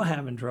you're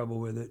having trouble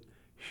with it,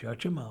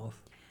 shut your mouth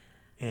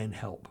and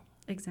help.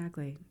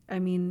 Exactly. I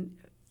mean,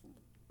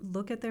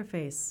 look at their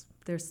face.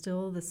 They're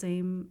still the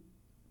same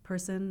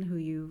person who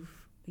you've,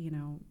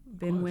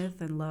 been with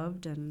and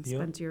loved and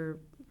spent your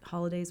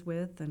holidays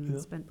with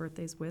and spent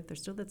birthdays with. They're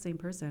still that same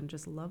person.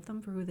 Just love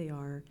them for who they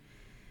are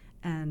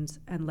and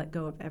let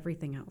go of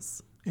everything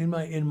else. In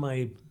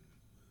my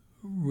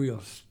real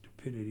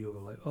stupidity over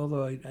life,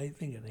 although I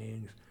think it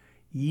hangs,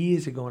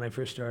 years ago when I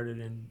first started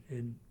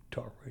in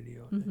talk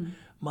radio,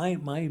 my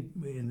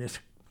in this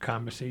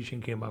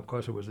conversation came up. Of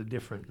course, it was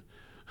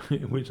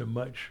a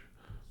much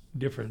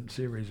different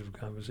series of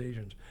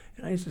conversations,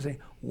 and I used to say,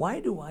 why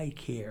do I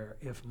care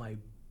if my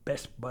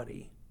best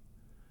buddy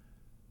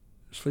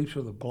sleeps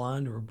with a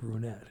blonde or a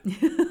brunette?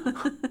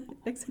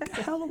 Exactly. What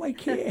the hell do I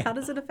care? How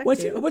does it affect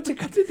you? What's it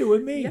got to do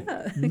with me?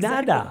 Yeah,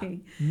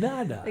 exactly.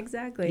 Nada.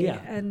 Exactly.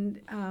 Yeah. And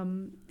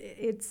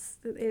it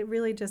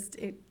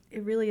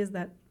really is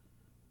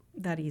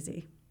that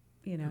easy.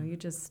 You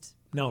just.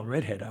 No,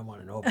 redhead, I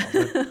want to know about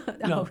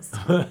it. No.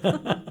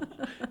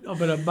 No,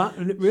 but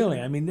really,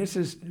 I mean,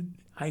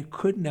 I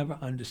could never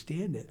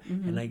understand it.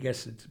 And I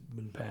guess it's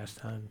been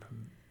passed on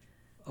from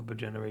up a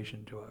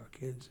generation to our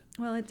kids.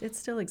 Well, it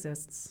still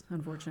exists,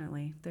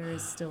 unfortunately. There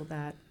is still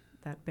that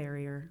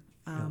barrier.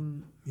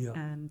 And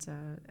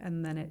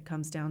then it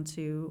comes down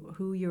to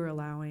who you're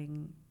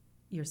allowing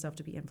yourself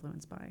to be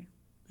influenced by.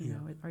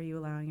 Are you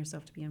allowing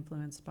yourself to be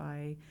influenced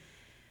by,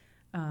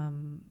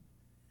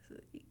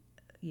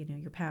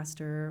 your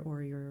pastor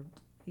or your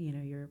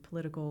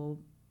political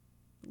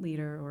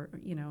leader, or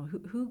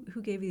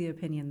who gave you the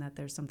opinion that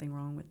there's something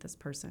wrong with this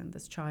person,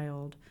 this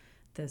child,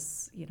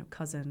 this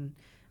cousin,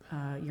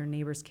 your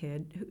neighbor's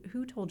kid?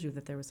 Who told you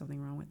that there was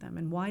something wrong with them,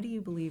 and why do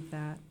you believe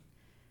that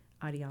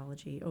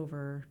ideology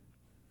over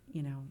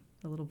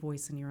the little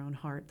voice in your own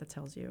heart that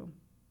tells you?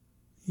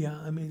 Yeah,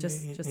 I mean,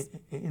 just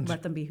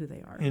let them be who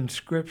they are. In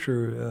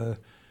Scripture,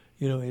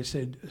 it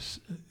said,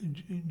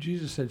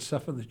 Jesus said,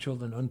 "Suffer the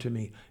children unto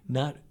me,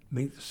 not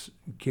make the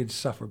kids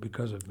suffer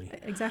because of me."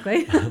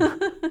 Exactly.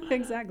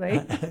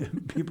 Exactly.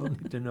 People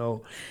need to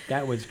know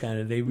that was kind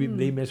of they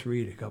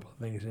misread a couple of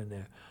things in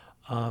there,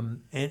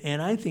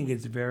 and I think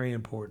it's very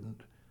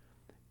important.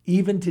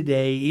 Even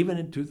today, even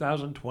in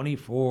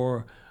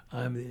 2024.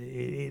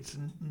 It's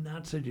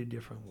not such a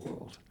different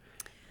world.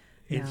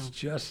 It's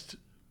just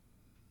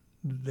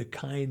the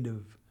kind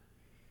of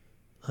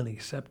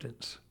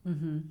unacceptance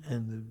and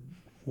the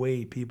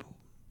way people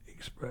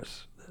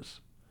express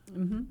this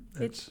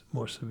that's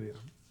more severe.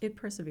 It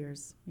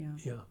perseveres, yeah.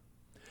 Yeah.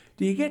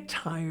 Do you get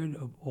tired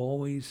of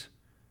always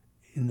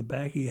in the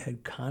back of your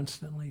head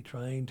constantly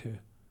trying to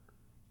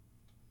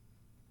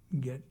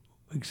get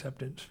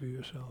acceptance for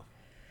yourself?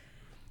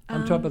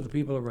 On top of the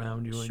people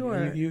around you, sure.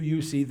 And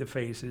you see the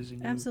faces,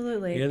 and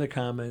absolutely. You hear the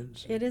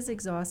comments. It is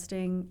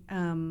exhausting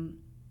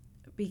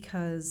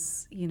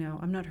because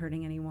I'm not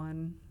hurting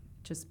anyone,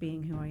 just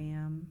being who I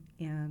am,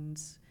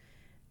 and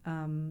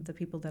the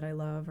people that I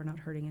love are not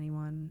hurting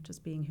anyone,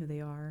 just being who they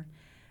are,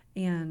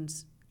 and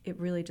it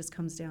really just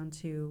comes down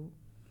to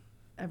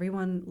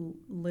everyone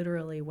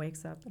literally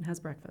wakes up and has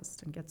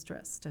breakfast and gets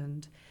dressed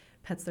and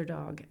pets their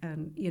dog,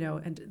 and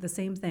and the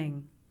same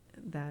thing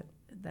that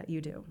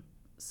you do.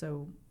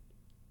 So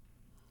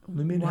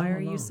Leave me the Why hell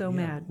are you alone. so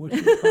mad? What's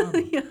your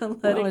problem?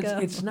 Let it it's, go.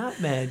 it's not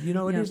mad. You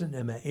know, it Yeah.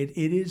 isn't mad. It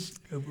is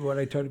what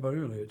I talked about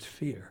earlier. It's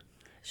fear.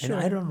 Sure.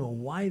 And I don't know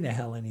why the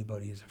hell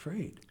anybody is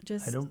afraid.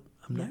 I'm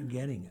Yeah. not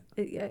getting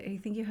it. I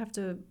think you have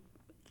to.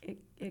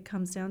 It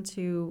comes down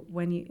to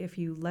if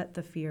you let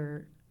the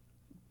fear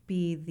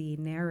be the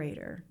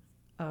narrator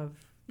of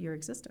your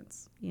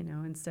existence,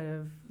 instead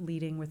of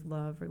leading with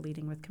love or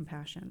leading with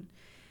compassion.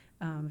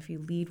 If you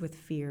lead with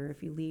fear,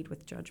 if you lead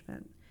with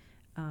judgment,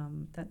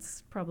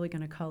 that's probably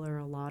going to color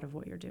a lot of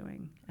what you're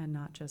doing, and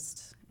not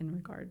just in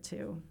regard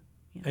to.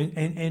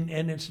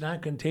 And it's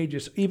not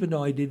contagious, even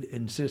though I did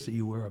insist that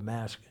you wear a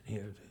mask in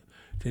here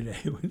today.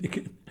 What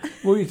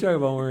were you talking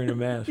about wearing a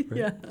mask?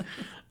 Right?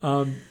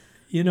 Yeah.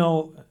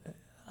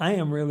 I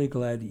am really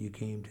glad that you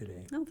came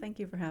today. Oh, thank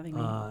you for having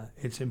me.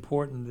 It's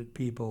important that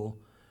people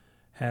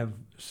have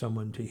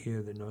someone to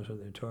hear that knows what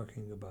they're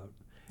talking about.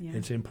 Yeah.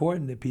 It's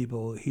important that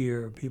people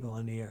hear people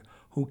on the air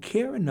who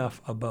care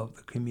enough about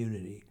the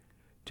community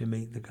to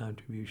make the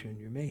contribution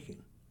you're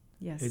making.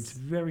 Yes. It's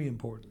very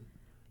important.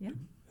 Yeah.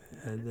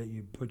 That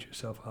you put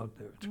yourself out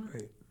there. It's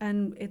great.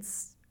 And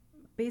it's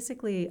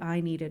basically,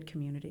 I needed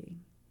community,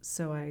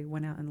 so I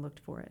went out and looked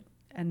for it.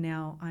 And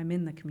now I'm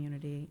in the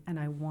community, and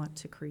I want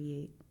to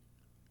create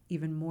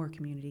even more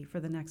community for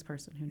the next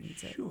person who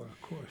needs it. Sure,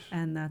 of course.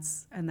 And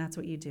that's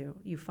what you do.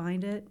 You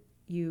find it,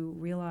 you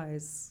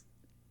realize,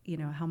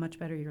 how much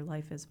better your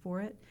life is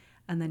for it,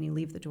 and then you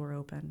leave the door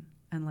open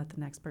and let the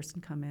next person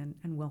come in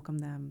and welcome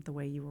them the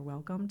way you were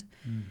welcomed.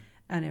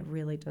 And it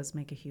really does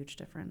make a huge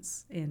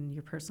difference in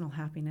your personal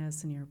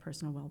happiness and your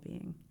personal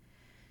well-being.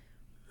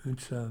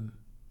 It's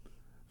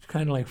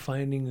kind of like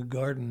finding a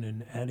garden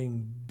and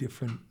adding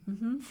different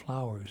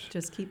flowers.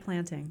 Just keep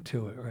planting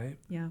to it, right?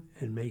 Yeah.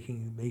 And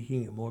making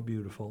it more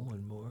beautiful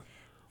and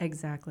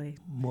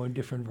more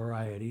different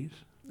varieties.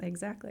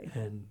 Exactly.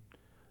 And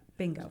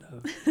bingo.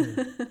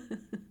 Yeah.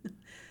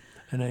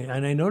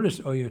 And I noticed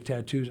your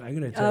tattoos. I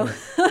gotta tell you,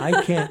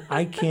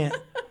 I can't.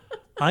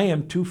 I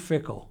am too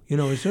fickle.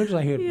 As soon as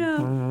I hear,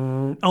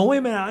 oh, wait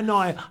a minute, no,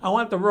 I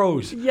want the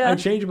rose. Yeah. I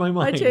changed my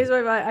mind.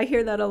 I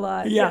hear that a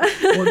lot. Yeah.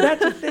 Well,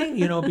 that's the thing,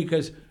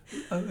 because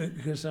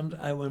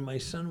when my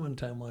son one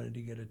time wanted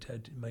to get a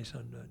tattoo, my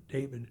son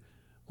David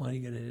wanted to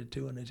get a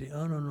tattoo, and I say,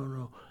 oh,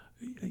 no.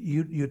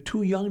 You're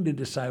too young to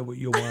decide what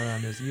you want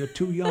on this. You're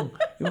too young.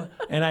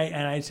 And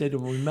I said to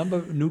him,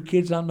 remember New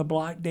Kids on the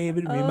Block,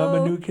 David?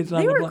 Remember New Kids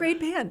on the Block? They were a great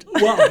band.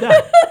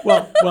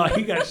 Well,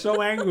 he got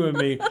so angry with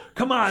me.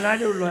 Come on, I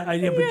don't know.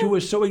 But you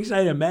were so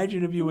excited.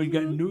 Imagine if you would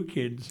get New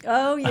Kids.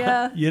 Oh,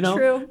 yeah.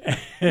 True.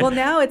 Well,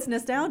 now it's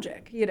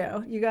nostalgic. You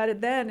got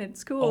it then.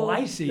 It's cool. Oh,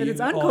 I see. But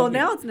it's uncool.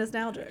 Now it's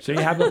nostalgic. So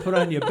you have to put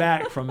on your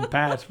back from the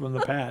past.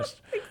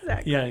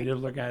 Exactly. Yeah, you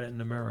just look at it in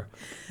the mirror.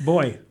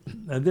 Boy,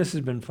 this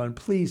has been fun.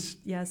 Please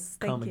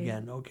come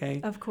again,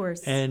 okay? Of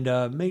course.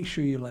 And make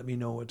sure you let me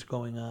know what's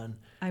going on.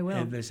 I will.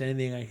 And if there's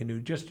anything I can do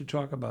just to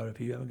talk about,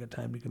 if you haven't got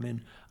time to come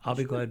in, I'll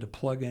be glad to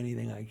plug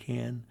anything I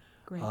can.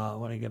 Great.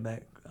 When I get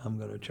back, I'm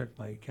going to check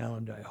my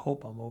calendar. I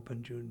hope I'm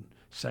open June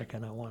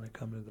 2nd. I want to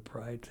come to the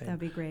Pride thing. That'd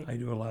be great. I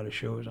do a lot of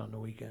shows on the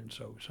weekend,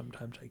 so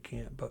sometimes I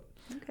can't. But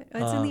okay.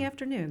 It's in the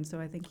afternoon, so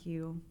I think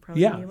you'll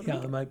probably be able to make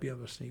it. I might be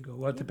able to sneak over.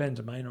 Well, it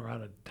depends. Mine are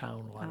out of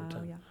town a lot of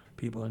times. Yeah.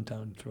 People in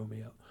town throw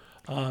me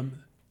out.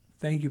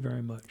 Thank you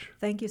very much.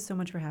 Thank you so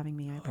much for having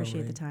me. I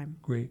appreciate the time.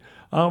 Great.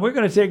 We're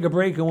going to take a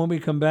break, and when we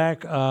come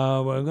back,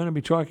 we're going to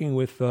be talking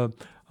with, what's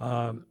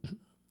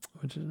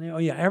his name? Oh,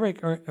 yeah,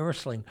 Eric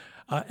Ersling.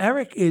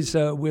 Eric is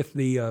with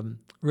the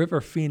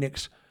River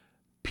Phoenix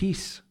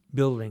Peace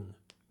Building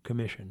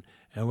Commission,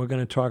 and we're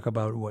going to talk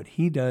about what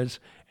he does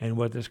and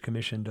what this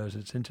commission does.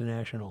 It's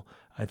international.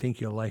 I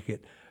think you'll like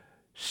it.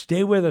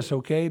 Stay with us,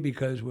 okay,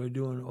 because we're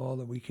doing all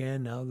that we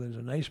can. Now there's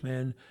a nice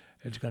man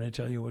that's going to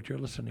tell you what you're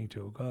listening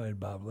to. Go ahead,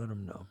 Bob. Let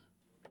him know.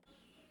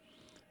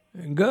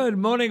 Good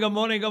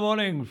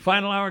morning.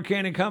 Final hour,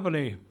 Kane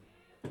Company.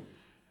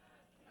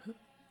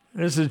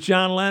 This is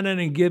John Lennon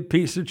and Give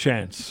Peace a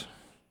Chance.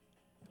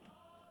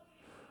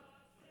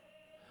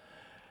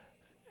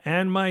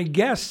 And my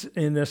guest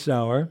in this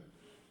hour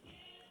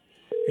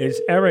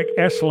is Eric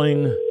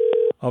Essling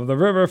of the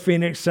River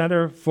Phoenix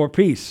Center for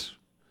Peace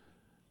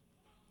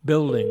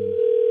Building.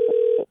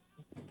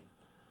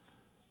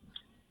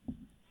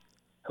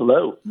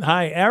 Hello.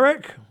 Hi,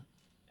 Eric.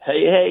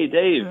 Hey,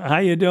 Dave. How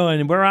you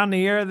doing? We're on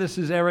the air. This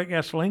is Eric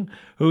Essling,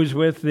 who's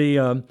with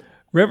the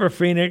River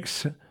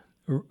Phoenix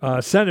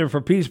Center for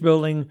Peace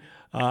Building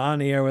on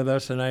the air with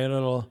us, and I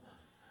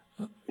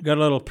got a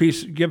little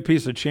give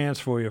peace a chance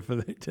for you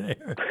for today.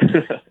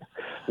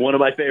 One of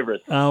my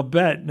favorites. I'll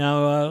bet.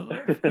 Now,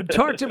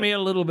 talk to me a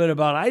little bit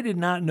about. I did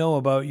not know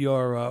about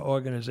your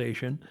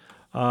organization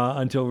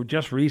until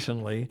just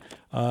recently.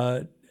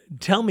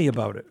 Tell me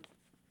about it.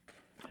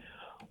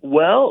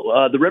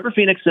 Well, the River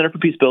Phoenix Center for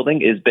Peace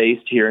Building is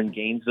based here in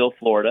Gainesville,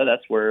 Florida.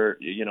 That's where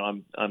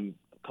I'm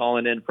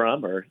calling in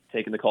from, or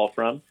taking the call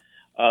from.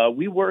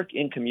 We work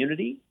in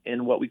community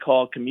in what we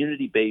call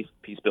community-based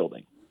peace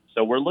building.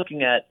 So we're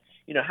looking at,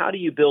 how do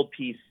you build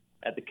peace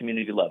at the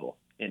community level,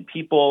 in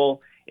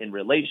people, in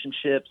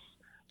relationships,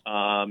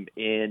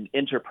 in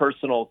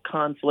interpersonal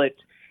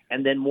conflict,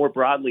 and then more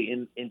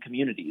broadly in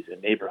communities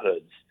and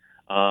neighborhoods.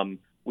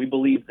 We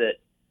believe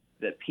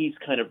that peace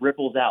kind of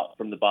ripples out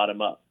from the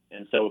bottom up.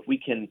 And so if we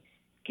can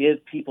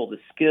give people the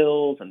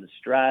skills and the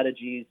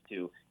strategies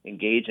to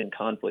engage in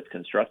conflict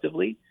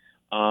constructively,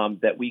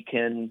 that we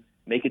can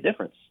make a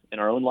difference in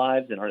our own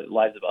lives and our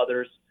lives of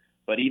others,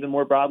 but even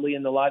more broadly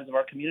in the lives of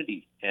our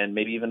community and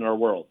maybe even in our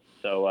world.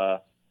 So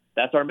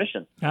that's our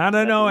mission. I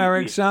don't know,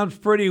 Eric. Sounds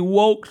pretty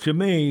woke to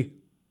me.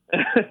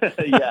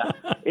 Yeah,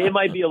 it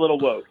might be a little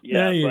woke.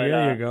 Yeah,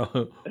 there you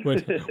go.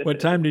 What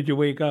time did you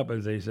wake up,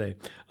 as they say?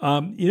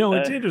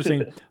 It's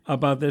interesting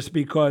about this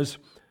because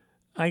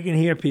I can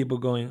hear people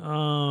going,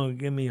 "Oh,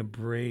 give me a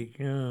break."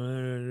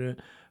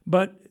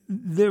 But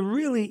there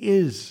really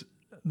is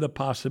the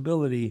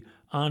possibility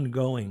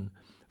ongoing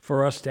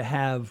for us to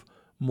have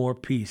more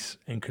peace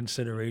and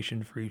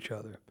consideration for each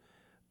other.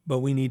 But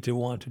we need to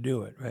want to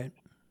do it, right?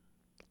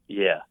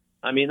 Yeah,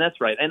 I mean,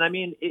 that's right. And I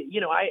mean,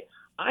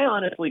 I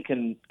honestly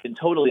can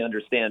totally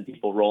understand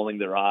people rolling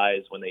their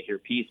eyes when they hear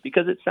peace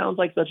because it sounds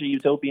like such a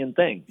utopian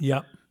thing.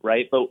 Yeah.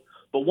 Right. But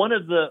one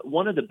of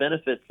the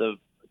benefits of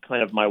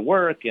kind of my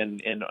work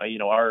and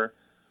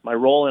my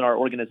role in our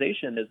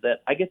organization is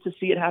that I get to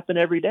see it happen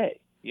every day.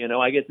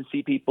 I get to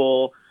see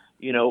people,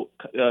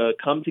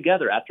 come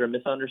together after a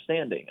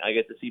misunderstanding. I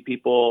get to see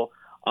people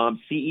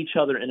see each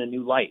other in a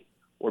new light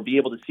or be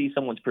able to see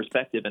someone's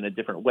perspective in a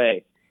different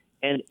way.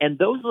 And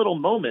those little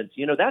moments,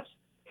 that's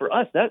for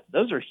us,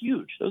 those are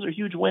huge. Those are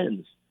huge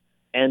wins.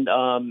 And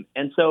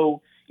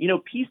so,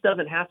 peace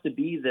doesn't have to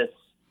be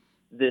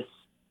this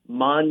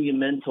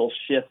monumental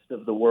shift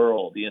of the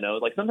world.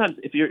 Like sometimes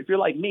if you're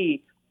like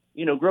me,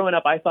 growing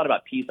up, I thought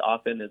about peace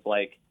often as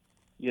like,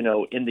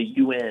 in the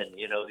UN,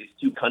 these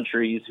two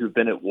countries who've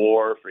been at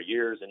war for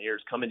years and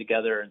years coming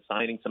together and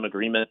signing some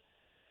agreement,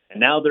 and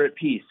now they're at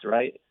peace,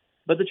 right?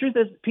 But the truth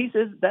is,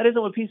 that isn't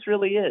what peace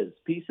really is.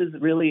 Peace is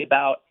really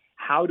about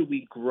how do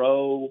we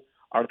grow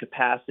our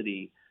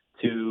capacity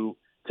to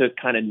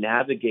kind of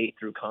navigate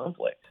through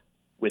conflict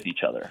with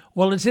each other.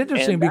 Well, it's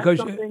interesting because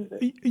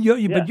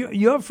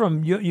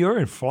you're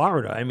in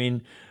Florida. I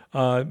mean,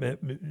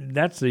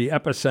 that's the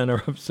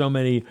epicenter of so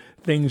many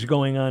things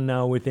going on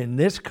now within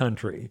this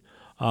country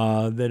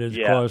that is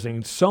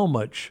causing so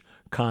much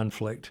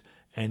conflict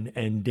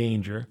and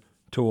danger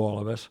to all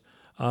of us.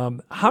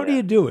 How do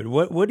you do it?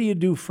 What do you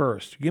do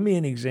first? Give me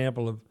an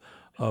example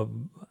of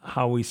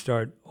how we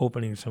start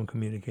opening some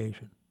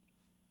communication.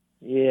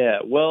 Yeah,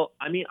 well,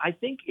 I mean, I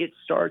think it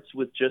starts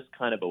with just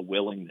kind of a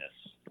willingness,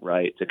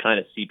 right, to kind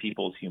of see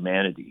people's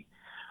humanity.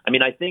 I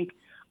mean, I think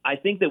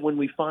that when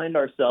we find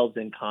ourselves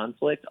in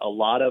conflict, a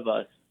lot of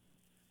us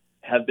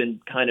have been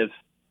kind of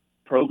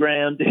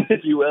programmed,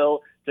 if you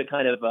will, to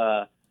kind of,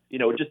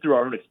 just through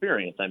our own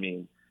experience,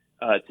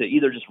 to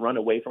either just run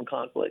away from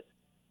conflict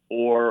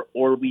or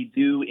we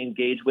do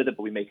engage with it,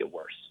 but we make it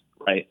worse,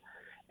 right?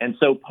 And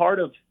so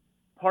part of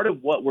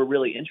what we're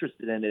really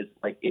interested in is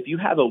like if you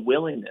have a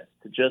willingness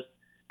to just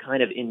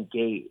kind of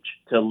engage,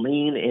 to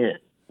lean in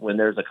when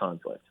there's a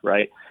conflict,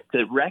 right?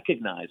 To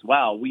recognize,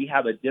 wow, we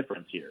have a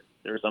difference here.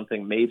 There's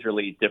something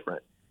majorly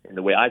different in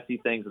the way I see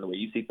things and the way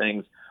you see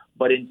things.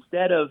 But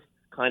instead of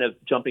kind of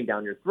jumping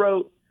down your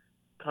throat,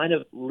 kind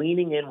of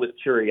leaning in with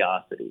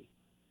curiosity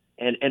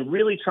and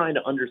really trying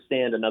to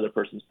understand another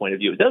person's point of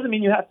view. It doesn't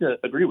mean you have to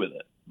agree with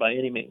it by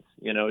any means.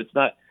 It's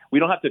not, we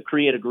don't have to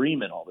create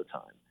agreement all the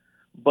time,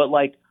 but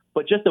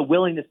just a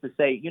willingness to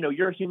say,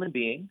 you're a human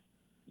being.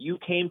 You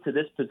came to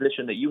this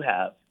position that you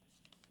have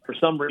for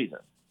some reason.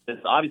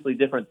 It's obviously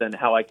different than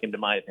how I came to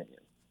my opinion.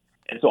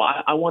 And so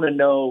I want to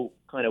know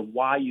kind of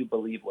why you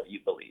believe what you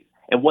believe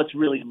and what's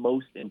really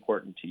most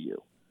important to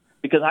you.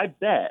 Because I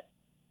bet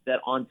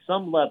that on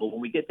some level, when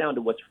we get down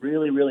to what's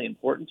really, really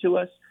important to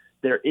us,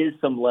 there is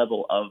some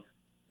level of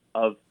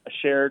a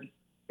shared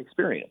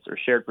experience or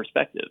shared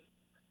perspective.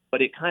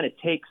 But it kind of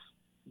takes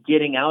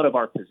getting out of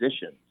our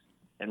positions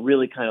and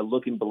really kind of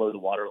looking below the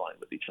waterline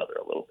with each other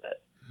a little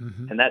bit.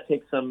 Mm-hmm. And that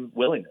takes some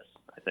willingness,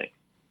 I think.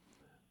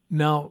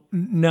 Now,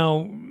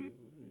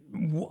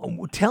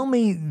 tell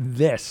me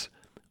this.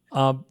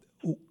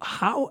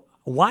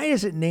 Why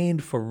is it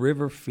named for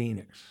River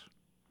Phoenix?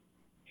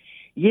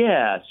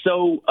 Yeah,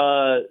 so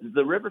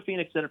the River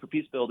Phoenix Center for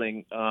Peace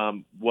Building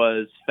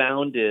was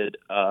founded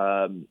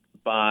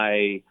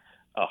by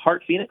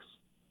Hart Phoenix,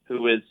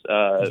 who is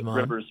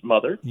River's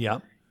mother,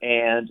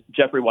 and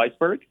Jeffrey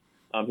Weisberg,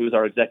 who is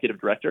our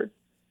executive director.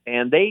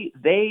 And they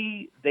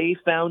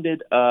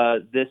founded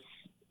this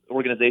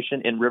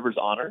organization in River's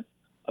honor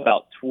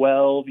about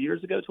 13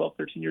 years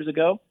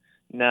ago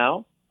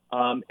now.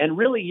 And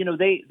really,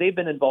 they've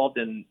been involved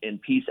in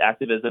peace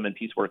activism and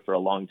peace work for a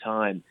long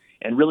time.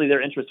 And really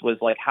their interest was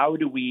like, how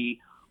do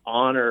we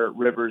honor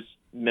River's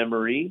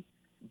memory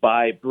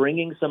by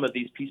bringing some of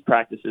these peace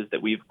practices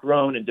that we've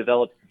grown and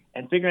developed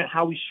and figuring out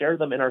how we share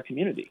them in our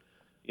community.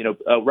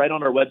 Right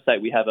on our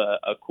website, we have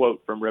a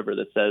quote from River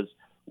that says,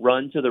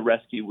 "Run to the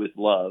rescue with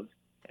love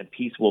and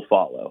peace will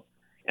follow."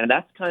 And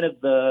that's kind of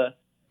the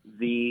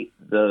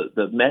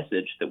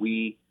message that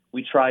we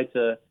try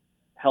to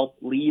help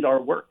lead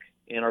our work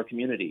in our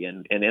community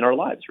and in our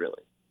lives,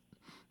 really.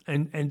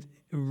 And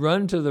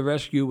run to the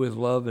rescue with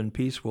love and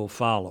peace will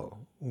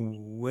follow.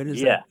 What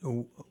is that?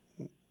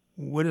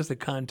 What is the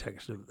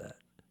context of that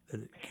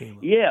it came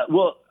up? Yeah,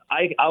 well,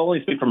 I'll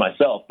only speak for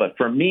myself, but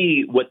for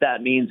me, what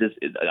that means is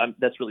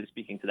that's really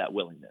speaking to that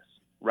willingness,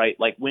 right?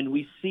 Like when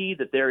we see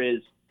that there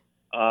is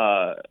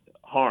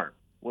harm,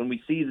 when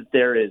we see that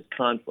there is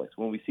conflict,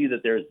 when we see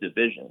that there is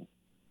division,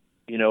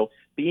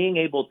 being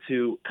able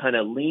to kind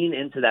of lean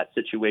into that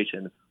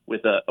situation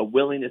with a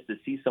willingness to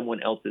see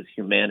someone else's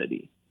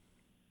humanity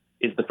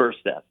is the first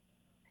step.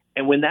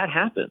 And when that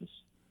happens,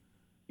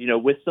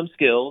 with some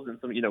skills and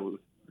some,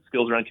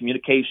 skills around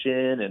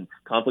communication and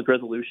conflict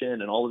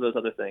resolution and all of those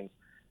other things,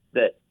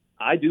 that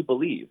I do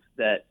believe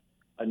that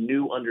a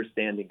new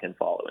understanding can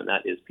follow, and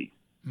that is peace,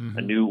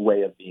 a new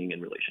way of being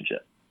in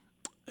relationship.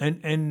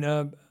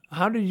 And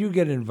how did you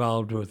get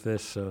involved with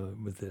this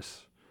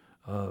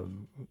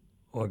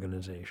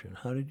organization?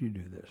 How did you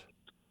do this?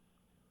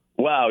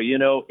 Wow,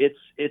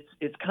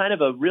 it's kind of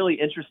a really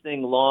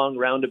interesting, long,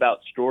 roundabout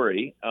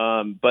story.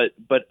 But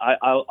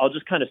I'll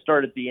just kind of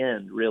start at the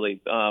end,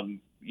 really. I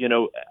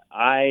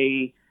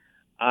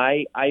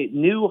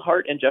knew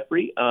Hart and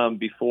Jeffrey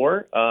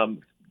before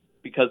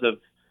because of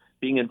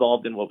being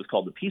involved in what was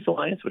called the Peace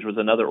Alliance, which was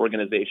another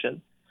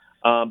organization.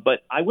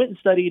 But I went and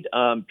studied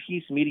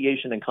peace,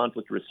 mediation, and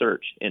conflict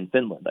research in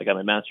Finland. I got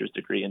my master's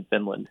degree in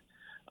Finland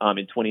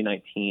in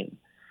 2019.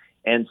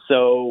 And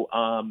so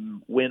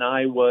when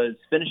I was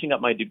finishing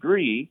up my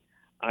degree,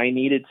 I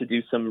needed to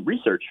do some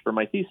research for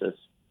my thesis.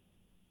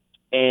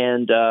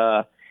 And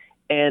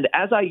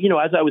as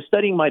I was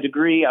studying my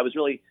degree, I was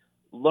really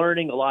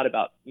learning a lot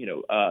about,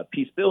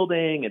 peace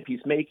building and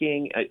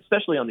peacemaking,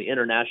 especially on the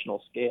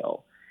international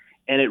scale.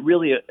 And it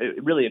really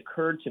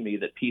occurred to me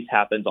that peace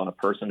happens on a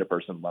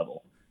person-to-person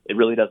level. It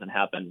really doesn't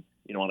happen,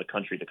 on a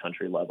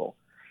country-to-country level.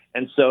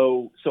 And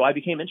so I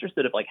became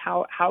interested of like,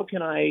 how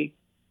can I,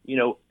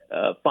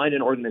 find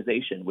an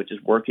organization which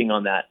is working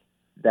on that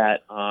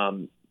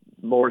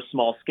more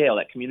small scale,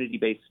 that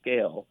community-based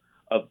scale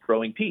of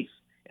growing peace.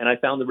 And I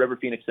found the River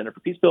Phoenix Center for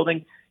Peace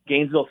Building.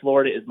 Gainesville,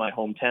 Florida is my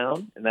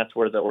hometown, and that's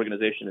where the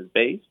organization is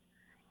based.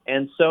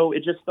 And so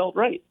it just felt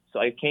right. So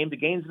I came to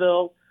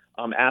Gainesville,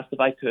 asked if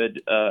I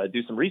could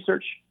do some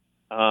research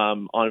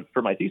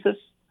for my thesis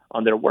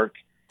on their work.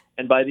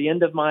 And by the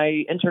end of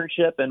my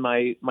internship and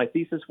my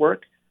thesis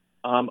work,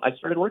 I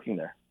started working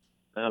there.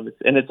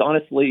 And it's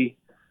honestly,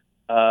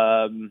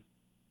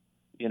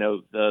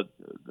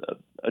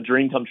 a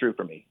dream come true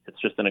for me. It's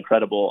just an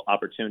incredible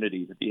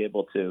opportunity to be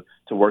able to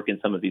work in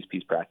some of these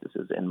peace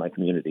practices in my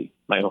community,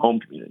 my home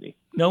community.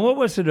 Now, what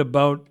was it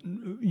about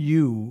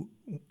you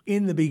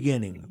in the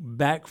beginning,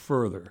 back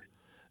further,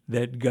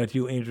 that got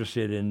you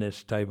interested in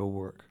this type of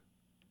work?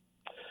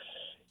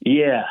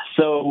 Yeah.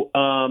 So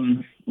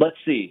let's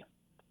see.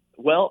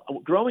 Well,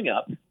 growing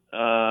up,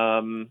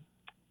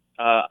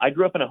 I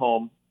grew up in a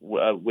home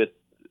with,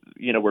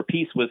 where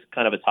peace was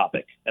kind of a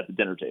topic at the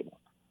dinner table.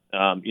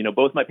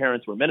 Both my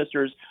parents were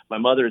ministers. My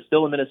mother is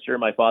still a minister.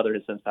 My father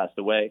has since passed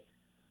away.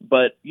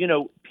 But,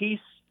 peace,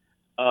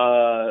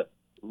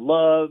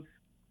 love,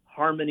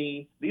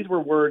 harmony, these were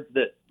words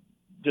that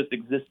just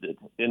existed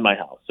in my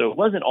house. So it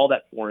wasn't all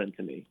that foreign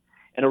to me.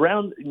 And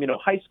around,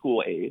 high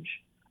school age,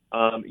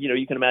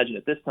 you can imagine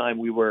at this time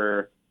we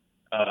were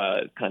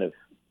kind of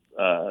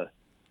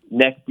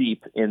neck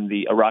deep in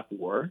the Iraq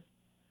War.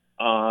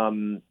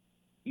 I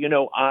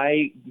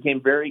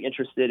became very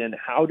interested in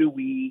how do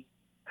we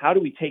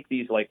take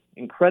these like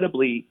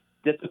incredibly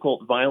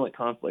difficult, violent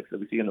conflicts that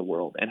we see in the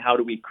world, and how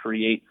do we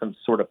create some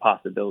sort of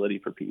possibility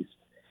for peace?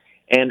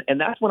 And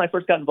that's when I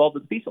first got involved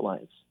with the Peace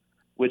Alliance,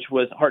 which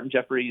was Hart and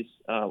Jeffrey's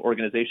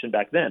organization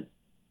back then.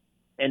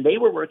 And they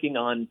were working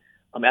on,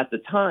 at the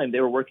time, they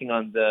were working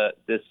on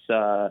this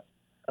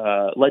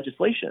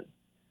legislation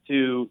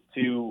to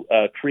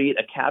create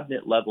a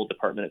cabinet level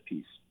Department of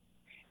Peace.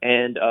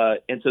 And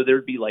so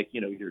there'd be like,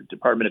 your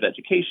Department of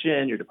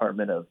Education, your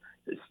Department of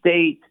the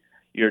State,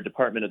 your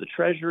Department of the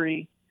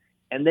Treasury,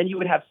 and then you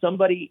would have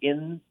somebody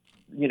in,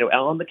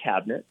 on the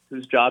cabinet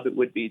whose job it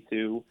would be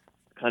to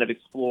kind of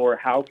explore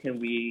how can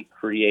we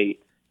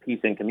create peace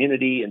in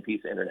community and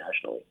peace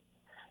internationally.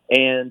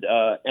 And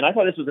I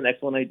thought this was an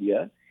excellent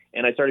idea,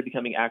 and I started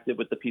becoming active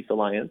with the Peace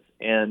Alliance,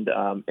 and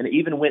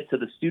even went to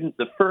the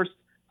first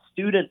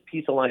Student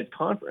Peace Alliance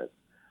conference,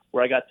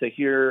 where I got to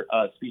hear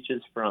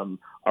speeches from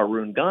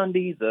Arun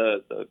Gandhi,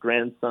 the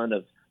grandson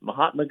of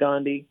Mahatma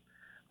Gandhi.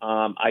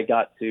 I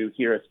got to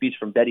hear a speech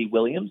from Betty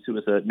Williams, who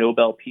was a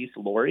Nobel Peace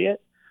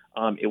Laureate,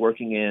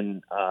 working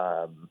in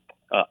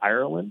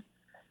Ireland.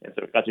 And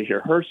so I got to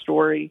hear her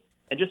story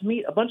and just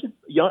meet a bunch of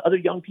other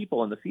young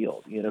people in the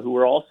field, who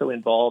were also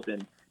involved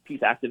in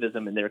peace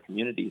activism in their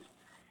communities.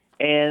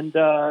 And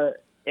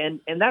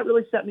that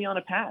really set me on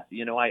a path.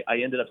 I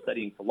ended up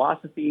studying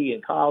philosophy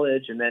in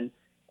college, and then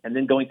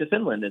going to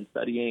Finland and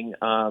studying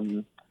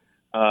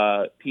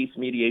peace,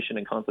 mediation,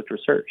 and conflict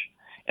research.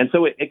 And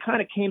so it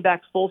kind of came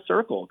back full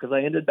circle because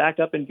I ended back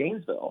up in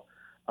Gainesville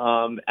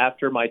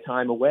after my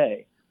time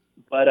away.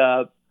 But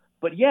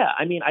But yeah,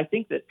 I mean, I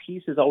think that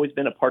peace has always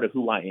been a part of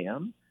who I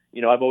am.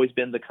 I've always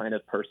been the kind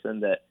of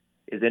person that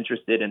is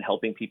interested in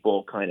helping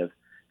people kind of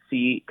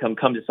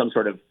come to some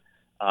sort of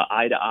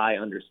eye to eye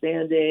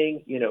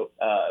understanding,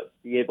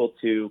 be able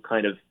to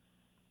kind of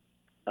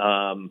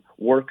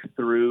work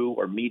through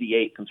or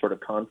mediate some sort of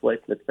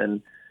conflict that's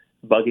been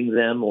bugging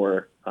them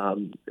or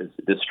is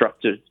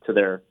destructive to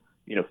their,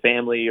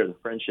 family or the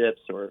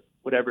friendships or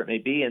whatever it may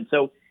be. And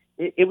so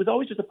it was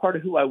always just a part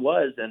of who I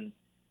was, and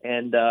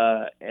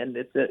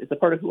it's a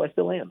part of who I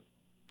still am.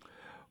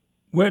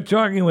 We're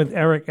talking with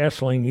Eric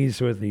Essling.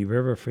 He's with the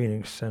River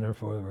Phoenix Center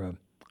for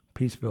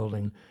Peace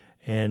Building,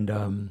 and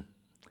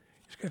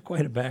he's got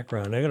quite a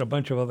background. I got a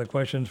bunch of other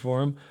questions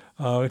for him.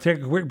 We'll take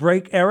a quick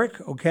break, Eric,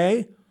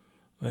 okay?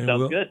 And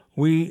Sounds good.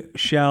 We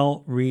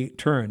shall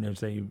return, as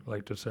they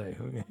like to say.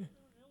 Okay.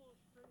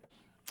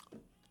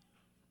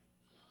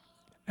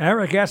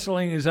 Eric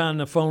Essling is on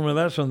the phone with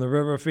us from the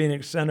River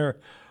Phoenix Center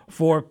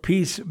for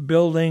Peace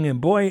Building.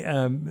 And boy,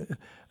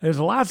 there's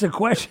lots of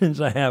questions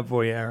I have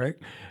for you,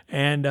 Eric.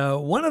 And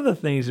one of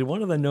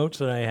the notes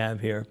that I have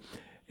here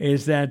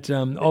is that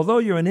although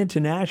you're an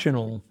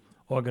international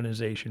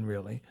organization,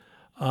 really,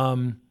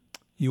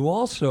 you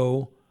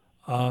also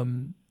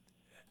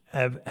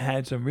have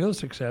had some real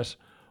success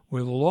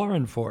with law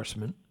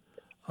enforcement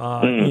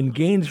in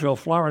Gainesville,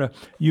 Florida.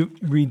 You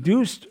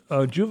reduced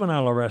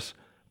juvenile arrests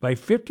by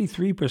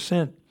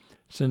 53%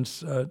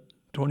 since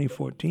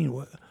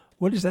 2014.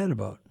 What is that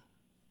about?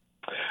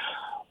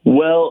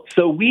 Well,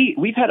 so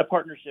we've had a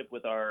partnership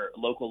with our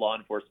local law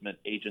enforcement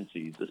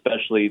agencies,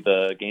 especially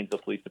the Gainesville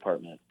Police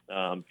Department,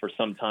 for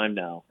some time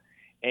now,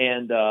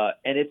 and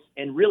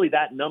really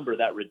that number,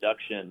 that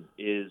reduction,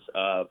 is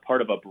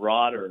part of a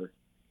broader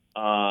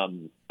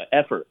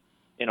effort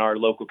in our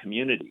local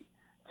community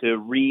to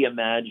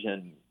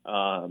reimagine,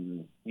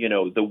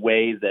 the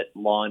way that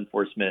law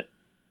enforcement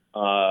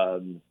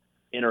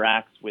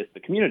interacts with the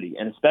community,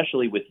 and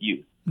especially with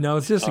youth. Now,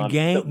 is this a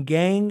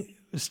gang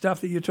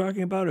stuff that you're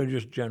talking about, or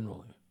just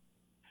generally?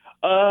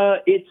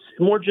 It's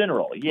more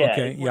general. Yeah,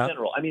 okay, it's more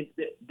general. I mean,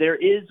 there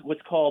is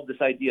what's called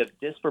this idea of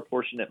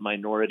disproportionate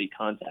minority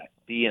contact,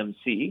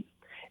 DMC,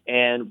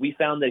 and we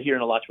found that here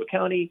in Alachua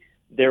County,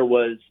 there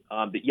was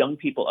that young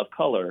people of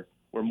color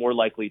were more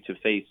likely to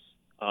face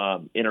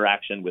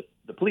interaction with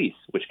the police,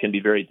 which can be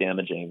very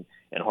damaging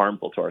and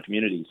harmful to our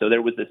community. So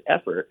there was this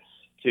effort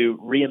to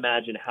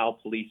reimagine how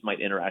police might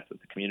interact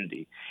with the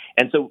community.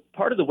 And so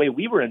part of the way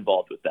we were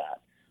involved with that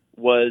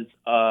was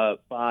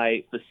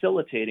by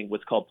facilitating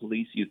what's called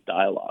police youth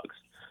dialogues.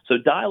 So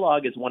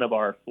dialogue is one of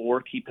our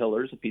 4 key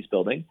pillars of peace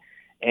building,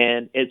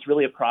 and it's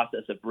really a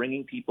process of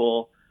bringing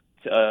people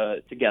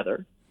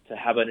together to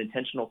have an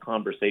intentional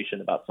conversation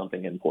about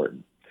something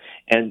important.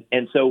 And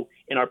so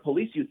in our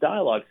police youth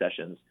dialogue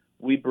sessions,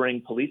 we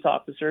bring police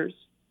officers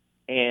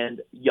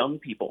and young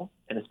people,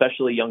 and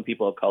especially young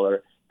people of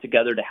color,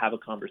 together to have a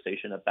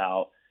conversation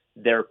about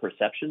their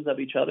perceptions of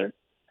each other,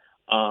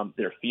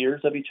 their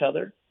fears of each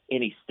other,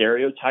 any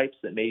stereotypes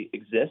that may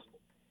exist,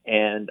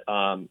 and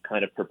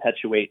kind of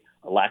perpetuate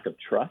a lack of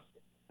trust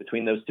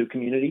between those two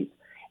communities,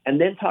 and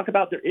then talk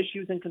about their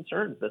issues and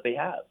concerns that they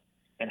have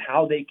and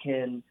how they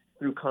can,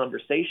 through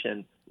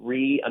conversation,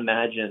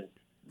 reimagine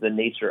the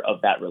nature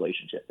of that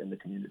relationship in the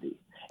community.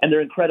 And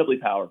they're incredibly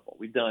powerful.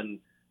 We've done,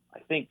 I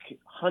think,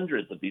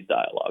 hundreds of these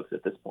dialogues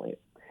at this point.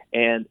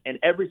 And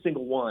every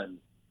single one,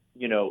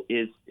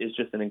 is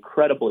just an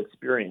incredible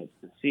experience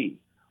to see,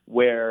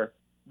 where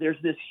there's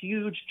this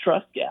huge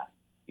trust gap,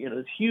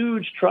 this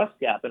huge trust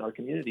gap in our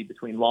community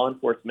between law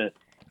enforcement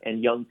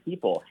and young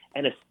people.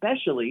 And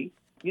especially,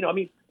 not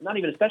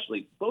even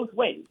especially, both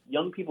ways.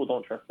 Young people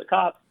don't trust the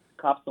cops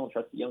don't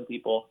trust the young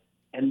people,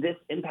 and this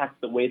impacts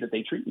the way that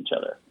they treat each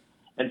other.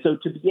 And so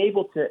to be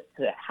able to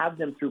have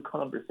them, through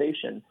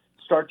conversation,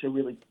 start to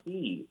really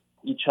see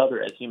each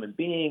other as human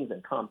beings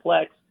and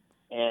complex,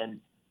 and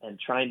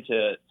trying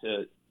to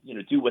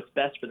do what's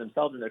best for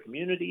themselves and their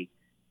community,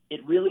 it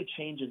really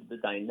changes the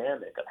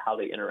dynamic of how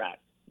they interact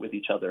with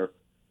each other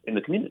in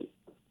the community.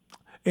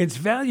 It's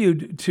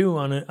valued too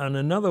on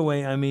another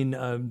way. I mean,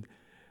 I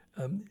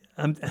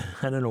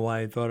don't know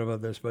why I thought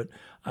about this, but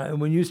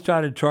when you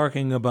started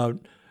talking about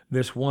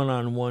this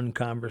one-on-one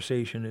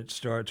conversation, it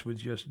starts with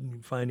just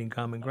finding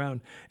common ground,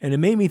 and it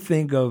made me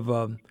think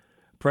of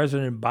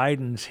President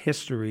Biden's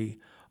history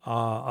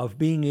of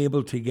being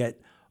able to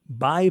get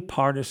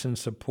bipartisan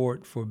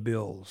support for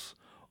bills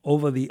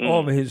over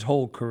his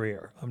whole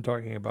career. I'm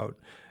talking about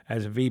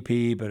as a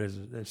VP, but as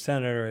a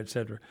senator, et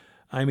cetera.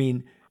 I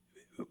mean,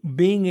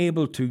 being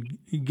able to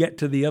get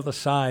to the other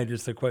side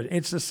is the question.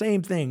 It's the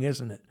same thing,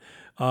 isn't it?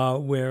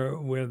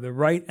 Where the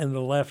right and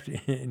the left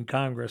in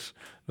Congress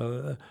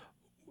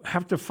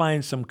have to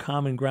find some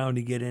common ground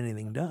to get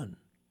anything done.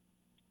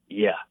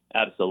 Yeah,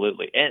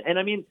 absolutely. And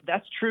I mean,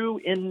 that's true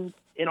in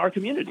our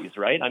communities,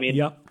 right? I mean,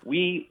 yep.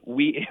 we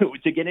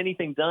to get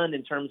anything done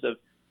in terms of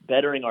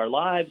bettering our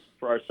lives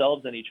for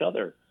ourselves and each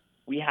other,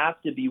 we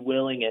have to be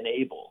willing and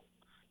able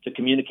to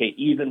communicate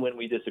even when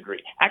we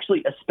disagree.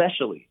 Actually,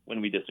 especially when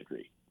we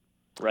disagree,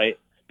 right?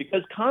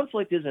 Because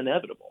conflict is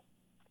inevitable.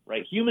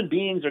 right? Human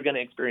beings are going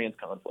to experience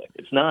conflict.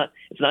 It's not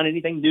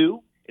anything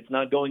new. It's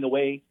not going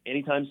away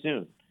anytime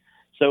soon.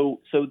 So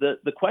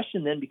the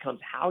question then becomes,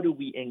 how do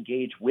we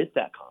engage with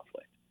that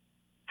conflict?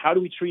 How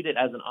do we treat it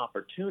as an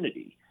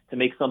opportunity to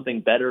make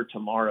something better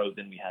tomorrow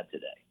than we had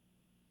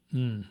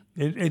today?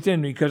 It's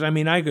interesting because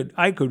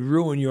I could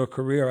ruin your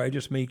career. I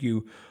just make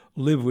you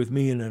live with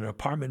me in an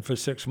apartment for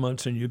 6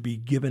 months, and you'd be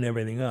giving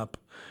everything up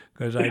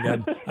because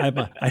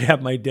I'd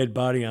have my dead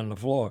body on the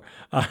floor.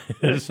 But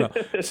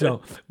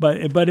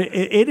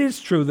it is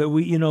true that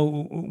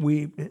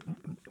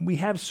we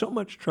have so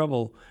much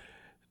trouble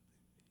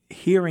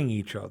hearing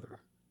each other,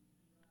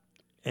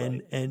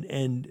 and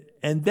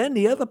then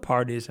the other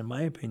part is, in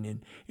my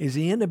opinion, is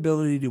the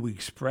inability to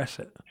express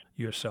it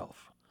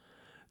yourself.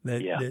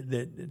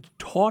 That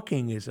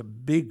talking is a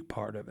big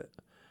part of it.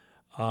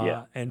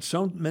 And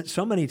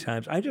so many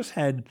times, I just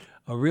had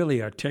a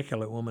really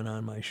articulate woman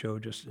on my show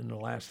just in the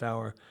last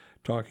hour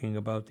talking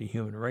about the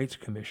Human Rights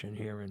Commission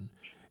here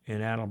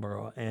in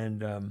Attleboro,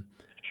 and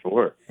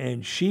Sure.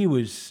 And she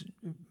was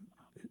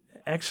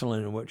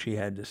excellent in what she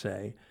had to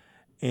say,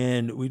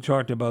 and we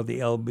talked about the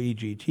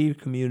LBGT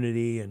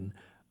community and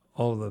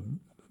all the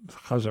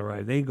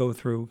chazarai they go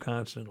through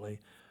constantly.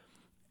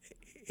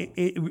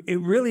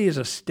 It really is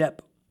a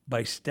step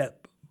by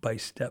step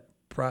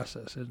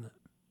process, isn't it?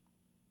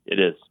 It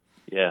is.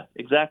 Yeah,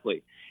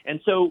 exactly. And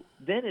so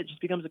then it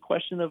just becomes a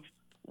question of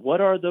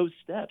what are those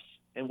steps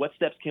and what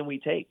steps can we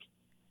take?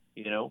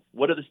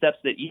 What are the steps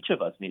that each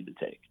of us need to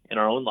take in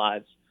our own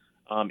lives,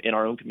 in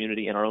our own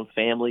community, in our own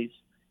families,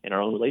 in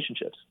our own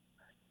relationships,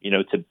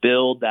 to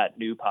build that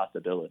new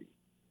possibility,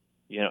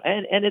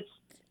 and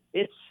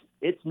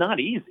it's not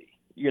easy,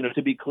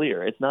 to be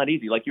clear, it's not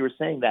easy. Like you were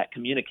saying, that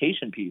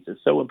communication piece is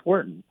so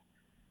important,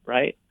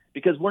 right?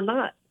 Because we're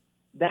not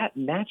that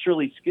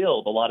naturally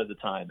skilled a lot of the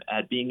time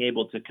at being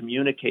able to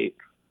communicate,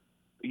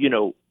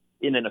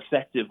 in an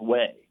effective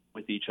way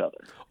with each other.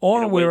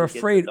 Or we're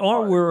afraid,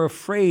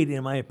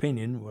 in my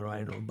opinion, what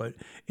I know, but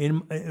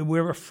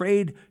we're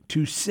afraid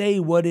to say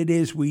what it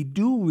is we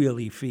do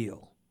really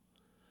feel.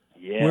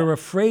 Yeah. We're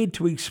afraid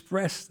to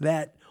express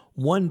that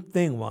one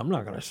thing. Well, I'm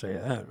not going to say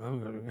that.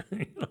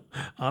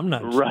 I'm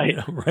not right.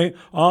 Right?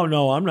 Oh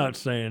no, I'm not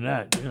saying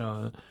that.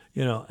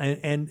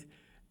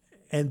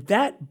 And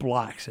that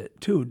blocks it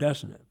too,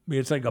 doesn't it?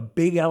 It's like a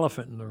big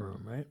elephant in the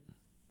room, right?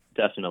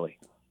 Definitely.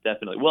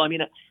 Well,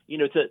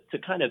 to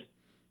kind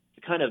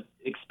of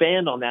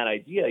expand on that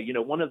idea,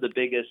 one of the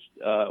biggest,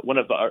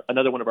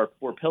 another one of our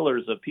 4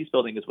 pillars of peace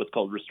building is what's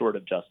called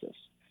restorative justice.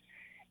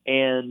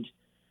 And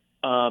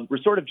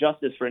restorative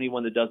justice, for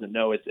anyone that doesn't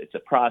know, it's a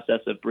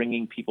process of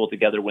bringing people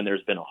together when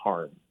there's been a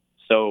harm.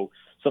 So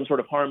some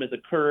sort of harm has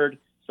occurred,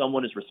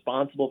 someone is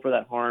responsible for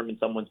that harm, and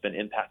someone's been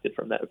impacted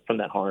from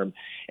that harm.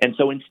 And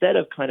so instead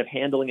of kind of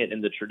handling it in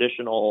the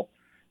traditional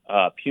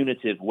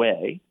punitive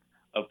way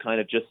of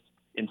kind of just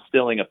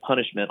instilling a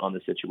punishment on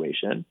the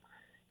situation,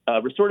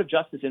 restorative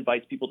justice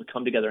invites people to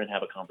come together and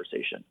have a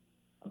conversation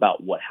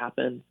about what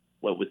happened,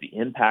 what was the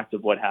impact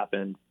of what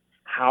happened,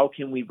 how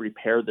can we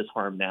repair this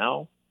harm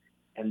now,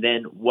 and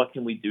then what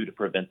can we do to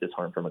prevent this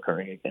harm from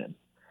occurring again.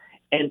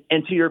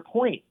 And to your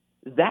point,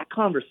 that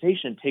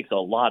conversation takes a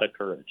lot of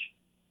courage,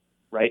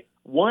 right?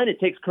 One, it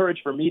takes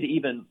courage for me to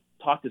even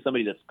talk to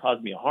somebody that's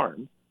caused me a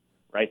harm,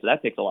 right? So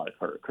that takes a lot of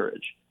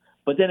courage.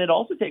 But then it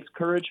also takes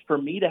courage for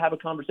me to have a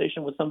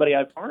conversation with somebody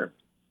I've harmed,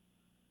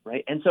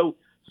 right? And so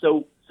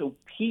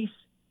peace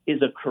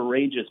is a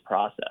courageous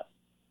process.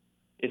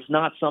 It's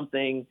not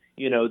something,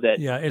 that...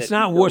 Yeah, it's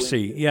not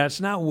wussy. Yeah, it's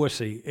not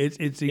wussy.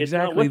 It's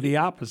exactly the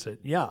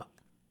opposite. Yeah.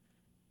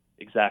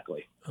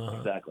 Exactly.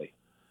 Exactly.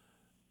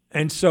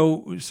 And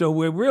so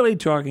we're really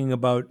talking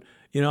about,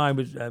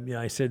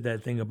 I said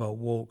that thing about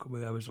woke,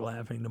 but I was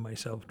laughing to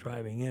myself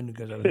driving in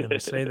because I was going to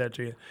say that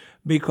to you,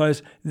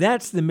 because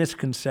that's the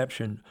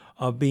misconception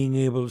of being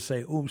able to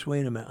say, oops,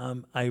 wait a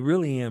minute, I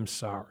really am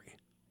sorry.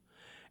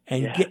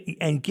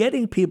 And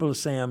getting people to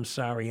say I'm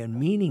sorry and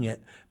meaning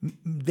it,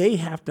 they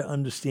have to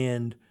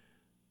understand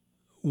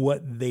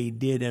what they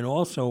did and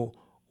also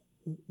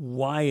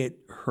why it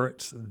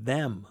hurts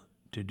them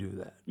to do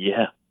that.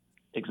 Yeah,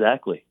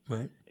 exactly.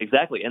 Right.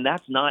 Exactly. And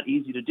that's not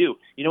easy to do.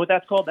 You know what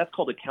that's called? That's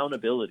called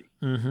accountability,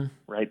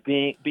 right?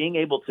 Being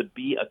able to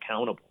be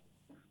accountable,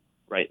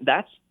 right?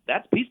 That's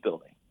peace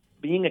building,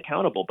 being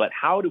accountable. But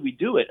how do we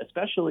do it?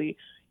 Especially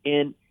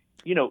in,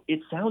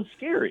 it sounds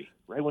scary,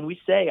 right? When we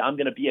say I'm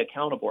going to be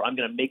accountable, or I'm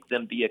going to make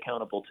them be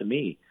accountable to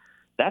me,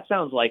 that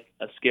sounds like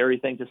a scary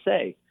thing to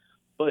say.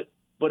 But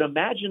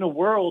imagine a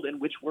world in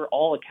which we're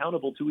all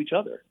accountable to each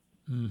other.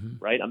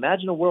 Right?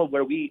 Imagine a world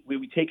where we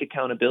take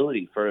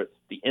accountability for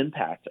the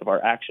impact of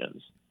our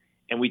actions,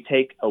 and we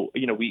take,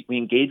 we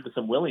engage with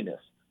some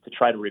willingness to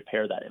try to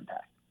repair that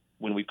impact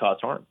when we've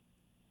caused harm.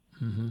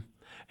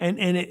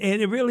 And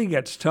it really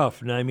gets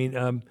tough. And I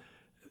mean,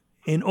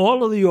 in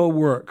all of your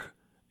work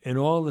and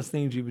all the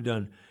things you've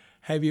done,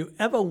 have you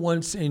ever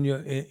once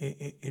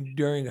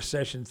during a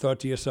session thought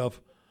to yourself,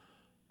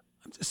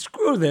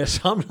 "Screw this,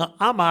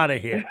 I'm out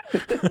of here"?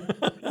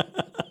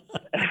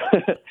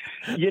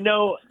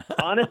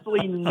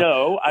 Honestly,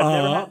 no. I've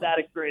never had that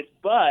experience.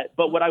 But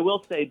what I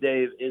will say,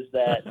 Dave, is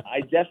that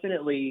I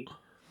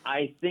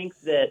think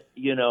that,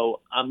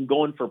 I'm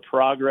going for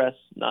progress,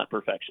 not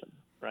perfection,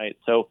 right?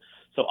 So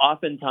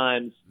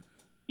oftentimes,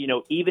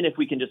 even if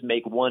we can just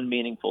make one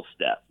meaningful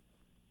step,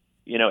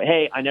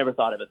 hey, I never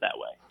thought of it that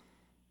way.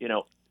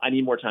 I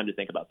need more time to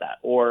think about that.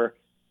 Or,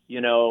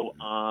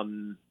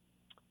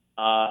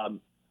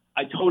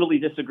 I totally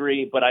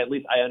disagree, but at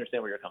least I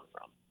understand where you're coming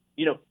from.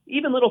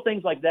 Even little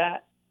things like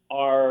that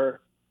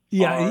are.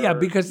 Yeah,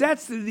 because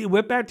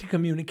we're back to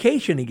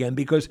communication again,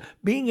 because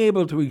being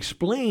able to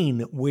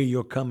explain where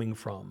you're coming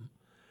from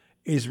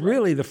is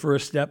really the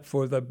first step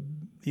for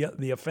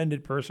the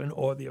offended person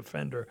or the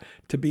offender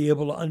to be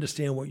able to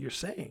understand what you're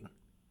saying.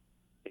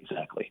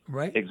 Exactly.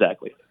 Right?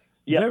 Exactly.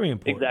 Yeah. Very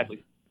important.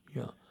 Exactly.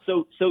 Yeah.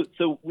 So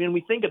when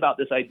we think about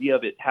this idea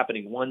of it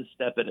happening one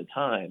step at a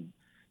time,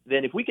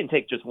 then if we can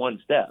take just one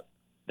step,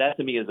 that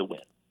to me is a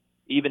win,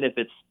 even if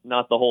it's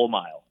not the whole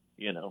mile,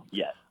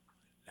 yet.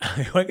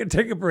 I can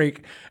take a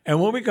break, and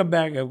when we come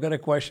back, I've got a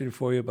question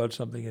for you about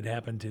something that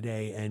happened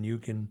today, and you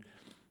can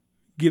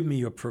give me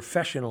your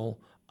professional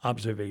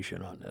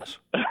observation on this.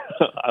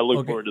 I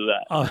look forward to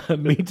that.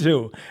 Me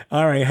too.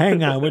 All right,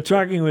 hang on. We're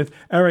talking with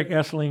Eric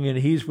Essling, and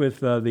he's with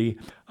the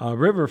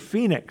River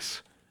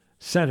Phoenix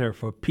Center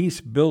for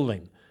Peace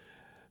Building.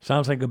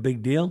 Sounds like a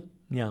big deal?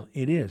 Yeah,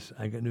 it is.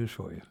 I got news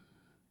for you.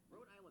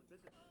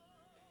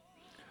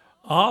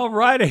 All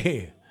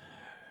righty.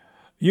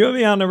 You'll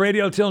be on the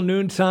radio till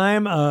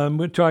noontime.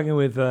 We're talking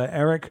with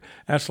Eric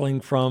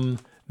Essling from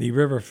the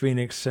River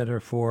Phoenix Center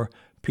for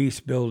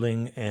Peace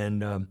Building.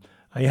 And are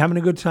you having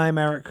a good time,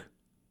 Eric?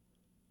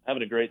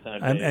 Having a great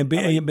time. And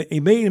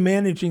being a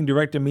managing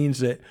director means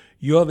that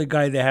you're the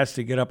guy that has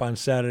to get up on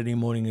Saturday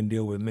morning and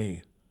deal with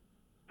me.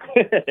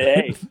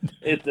 Hey,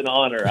 it's an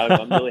honor.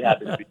 I'm really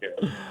happy to be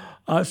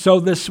here. So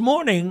this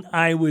morning,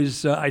 I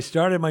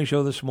started my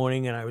show this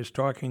morning, and I was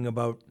talking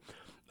about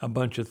a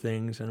bunch of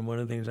things, and one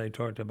of the things I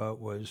talked about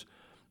was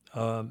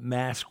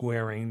mask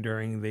wearing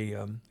during the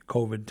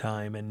COVID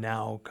time, and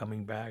now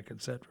coming back,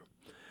 etc.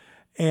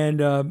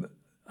 And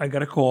I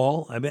got a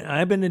call.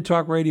 I've been in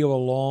talk radio a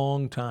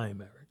long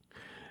time, Eric.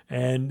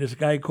 And this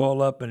guy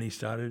called up, and he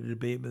started a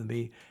debate with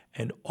me,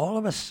 and all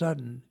of a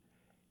sudden,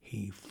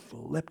 he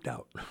flipped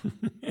out,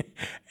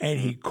 and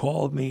he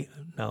called me.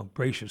 Now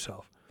brace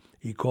yourself.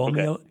 He called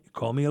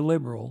me a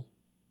liberal.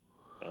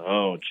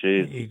 Oh,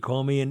 geez. He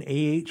called me an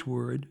AH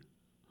word.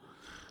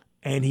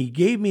 And he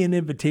gave me an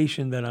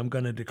invitation that I'm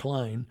going to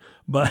decline,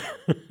 but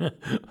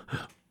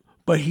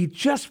he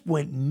just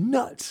went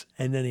nuts,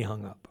 and then he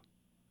hung up.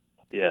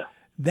 Yeah.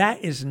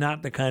 That is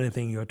not the kind of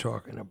thing you're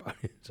talking about,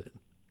 is it?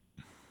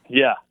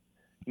 Yeah.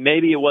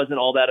 Maybe it wasn't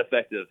all that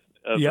effective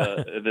of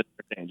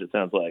interchange, it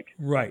sounds like.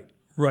 Right.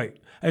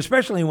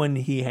 Especially when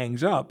he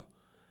hangs up,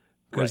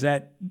 because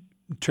that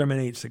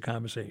terminates the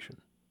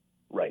conversation.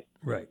 Right.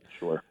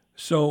 Sure.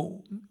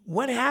 So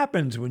what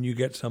happens when you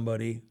get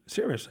somebody,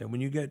 seriously, when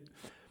you get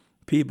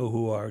people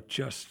who are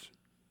just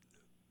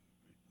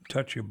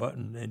touch your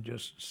button and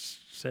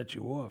just set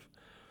you off?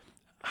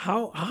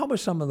 How are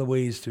some of the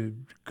ways to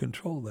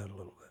control that a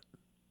little bit?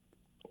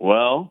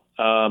 Well,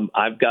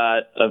 I've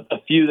got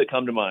a few that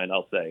come to mind,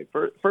 I'll say.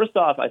 First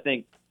off, I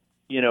think,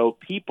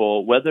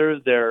 people, whether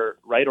they're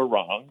right or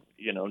wrong,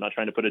 not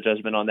trying to put a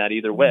judgment on that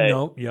either way.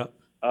 No, yeah.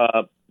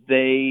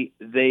 They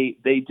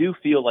do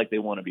feel like they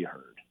want to be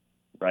heard,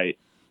 right?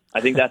 I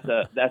think that's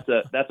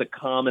a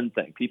common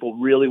thing. People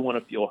really want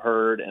to feel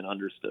heard and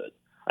understood.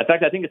 In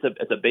fact, I think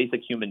it's a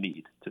basic human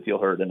need to feel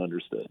heard and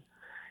understood.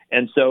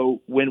 And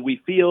so when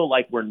we feel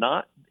like we're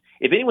not,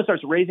 if anyone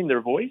starts raising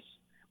their voice,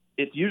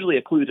 it's usually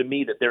a clue to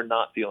me that they're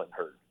not feeling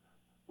heard,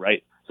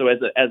 right? So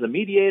as a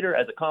mediator,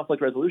 as a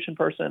conflict resolution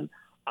person,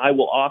 I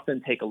will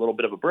often take a little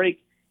bit of a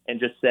break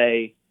and just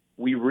say,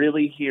 we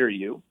really hear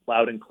you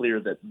loud and clear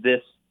that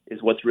this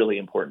is what's really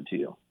important to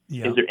you.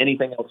 Yeah. Is there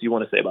anything else you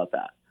want to say about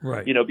that?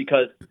 Right.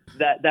 Because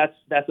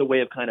that's a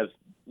way of kind of,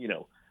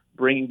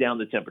 bringing down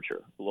the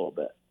temperature a little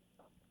bit.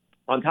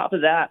 On top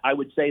of that, I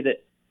would say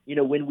that,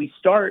 when we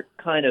start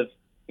kind of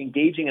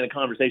engaging in a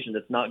conversation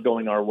that's not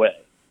going our way,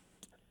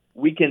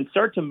 we can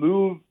start to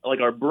move, like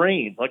our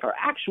brain, like our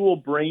actual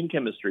brain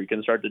chemistry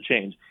can start to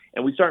change.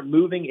 And we start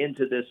moving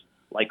into this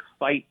like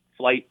fight,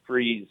 flight,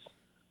 freeze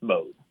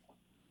mode,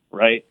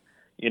 right?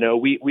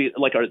 We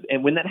like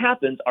and when that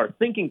happens, our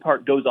thinking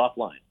part goes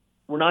offline.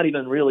 We're not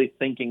even really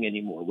thinking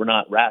anymore. We're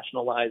not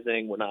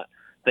rationalizing. We're not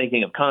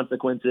thinking of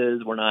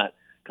consequences. We're not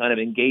kind of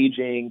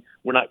engaging.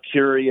 We're not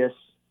curious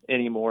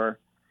anymore.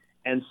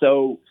 And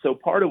so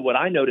part of what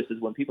I notice is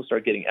when people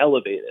start getting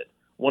elevated,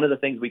 one of the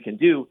things we can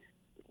do,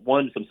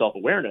 one, some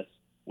self-awareness.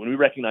 When we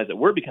recognize that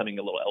we're becoming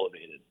a little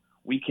elevated,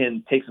 we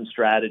can take some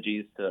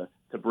strategies to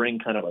bring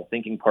kind of our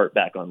thinking part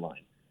back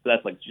online. So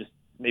that's like just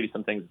maybe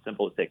some things as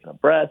simple as taking a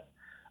breath,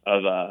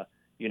 of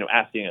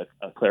asking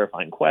a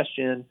clarifying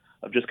question,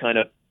 of just kind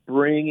of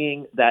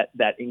bringing that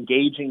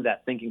engaging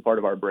that thinking part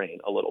of our brain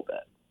a little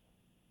bit.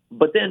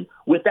 But then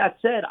with that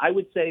said, I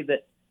would say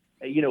that,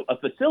 a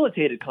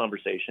facilitated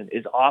conversation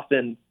is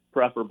often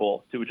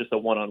preferable to just a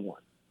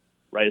one-on-one,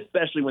 right?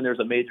 Especially when there's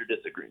a major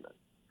disagreement.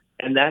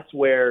 And that's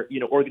where,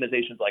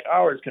 organizations like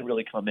ours can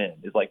really come in,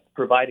 is like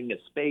providing a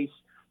space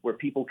where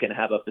people can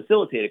have a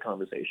facilitated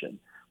conversation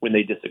when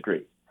they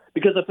disagree.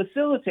 Because a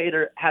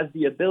facilitator has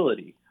the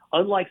ability,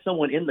 unlike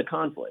someone in the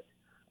conflict,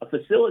 a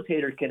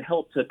facilitator can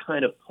help to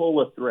kind of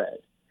pull a thread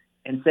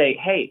and say,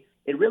 hey,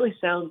 it really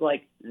sounds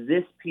like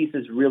this piece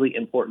is really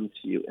important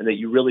to you and that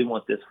you really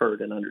want this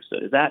heard and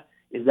understood. Is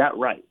that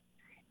right?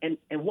 And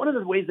one of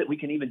the ways that we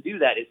can even do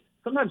that is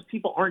sometimes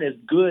people aren't as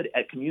good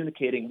at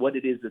communicating what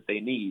it is that they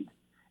need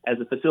as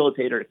a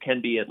facilitator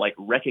can be at like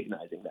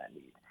recognizing that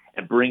need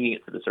and bringing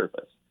it to the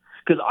surface.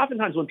 Because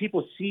oftentimes when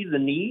people see the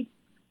need,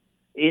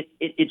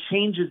 it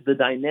changes the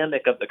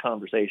dynamic of the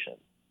conversation.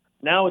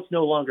 Now it's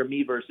no longer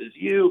me versus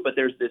you, but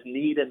there's this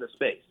need in the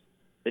space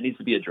that needs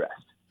to be addressed.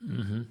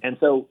 Mm-hmm. And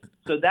so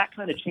that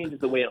kind of changes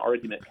the way an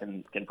argument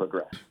can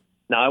progress.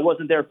 Now, I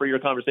wasn't there for your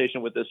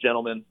conversation with this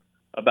gentleman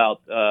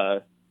about,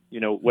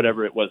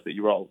 whatever it was that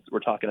you all were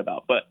talking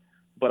about.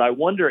 But I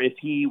wonder if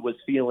he was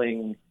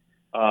feeling,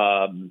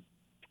 like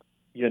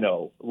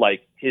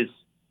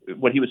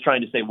what he was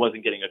trying to say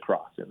wasn't getting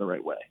across in the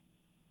right way.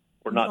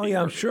 Or not. Oh,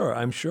 yeah, I'm sure.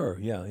 I'm sure.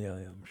 Yeah,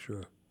 I'm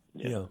sure.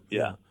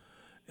 Yeah.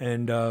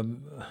 And,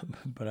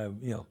 but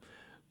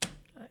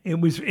it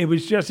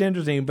was just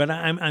interesting, but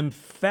I'm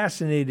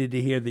fascinated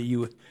to hear that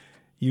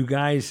you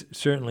guys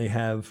certainly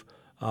have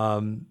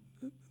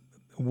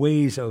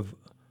ways of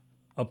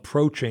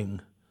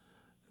approaching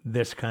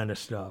this kind of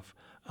stuff.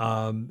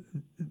 I know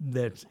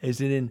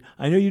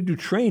you do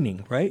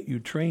training, right? You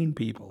train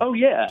people. Oh,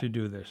 yeah. To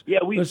do this. Yeah,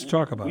 let's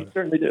talk about it. We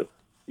certainly do.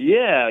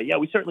 Yeah,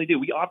 we certainly do.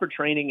 We offer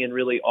training in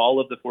really all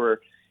of the four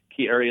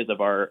key areas of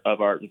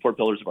the four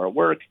pillars of our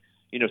work.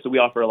 So we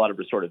offer a lot of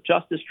restorative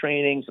justice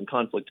training, some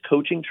conflict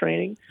coaching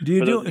training. Do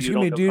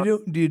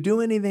you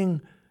do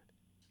anything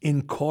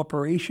in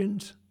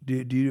corporations? Do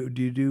you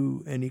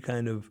do any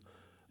kind of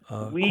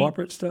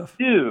corporate stuff?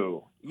 We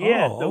do.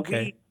 Yeah. Oh,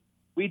 okay.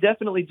 We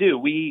definitely do.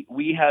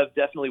 We have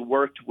definitely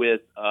worked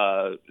with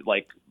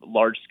like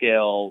large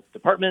scale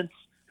departments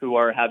who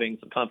are having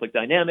some conflict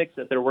dynamics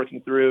that they're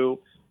working through.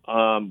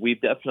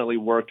 We've definitely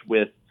worked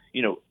with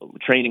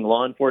training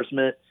law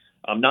enforcement,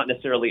 not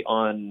necessarily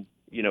on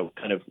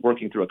kind of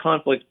working through a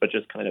conflict, but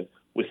just kind of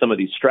with some of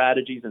these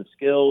strategies and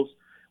skills.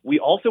 We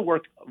also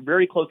work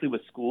very closely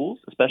with schools,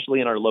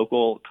 especially in our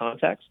local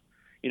context,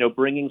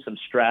 bringing some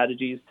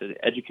strategies to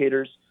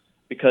educators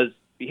because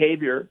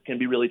behavior can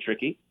be really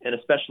tricky. And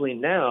especially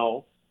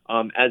now,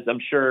 as I'm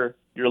sure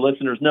your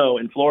listeners know,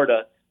 in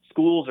Florida,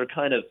 schools are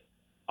kind of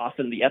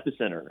often the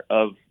epicenter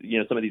of,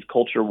 some of these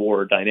culture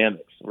war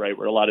dynamics, right,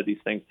 where a lot of these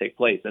things take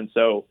place. And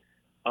so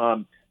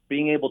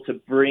being able to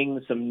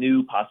bring some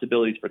new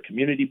possibilities for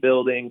community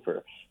building,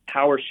 for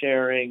power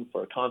sharing,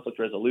 for conflict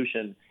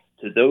resolution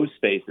to those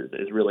spaces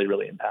is really,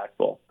 really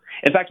impactful.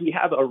 In fact, we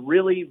have a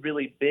really,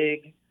 really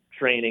big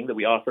training that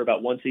we offer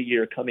about once a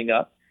year coming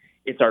up.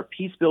 It's our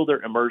Peace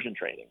Builder Immersion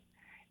Training.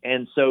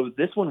 And so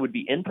this one would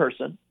be in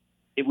person.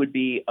 It would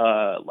be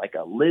like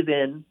a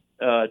live-in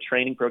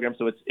training program.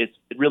 So it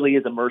really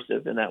is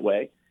immersive in that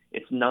way.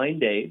 It's 9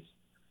 days.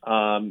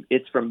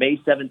 It's from May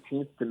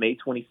 17th to May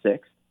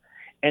 26th.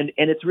 And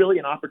it's really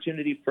an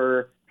opportunity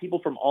for people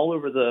from all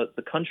over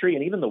the country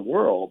and even the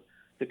world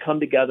to come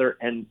together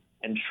and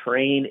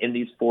train in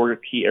these four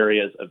key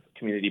areas of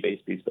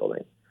community-based peace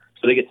building.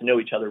 So they get to know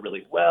each other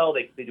really well.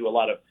 They do a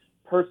lot of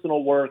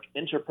personal work,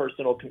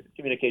 interpersonal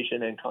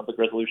communication and conflict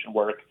resolution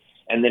work,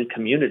 and then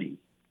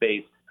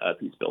community-based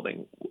peace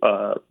building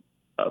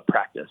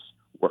practice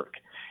work.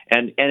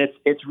 And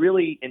it's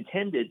really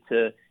intended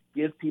to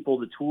give people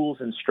the tools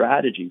and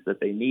strategies that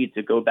they need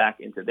to go back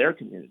into their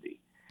community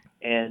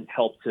and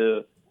help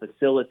to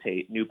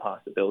facilitate new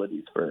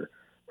possibilities for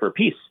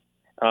peace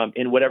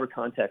in whatever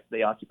context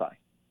they occupy.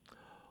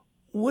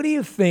 What do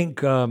you think,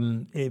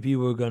 if you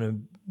were going to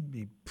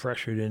be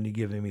pressured into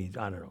giving me,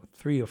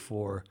 3 or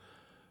 4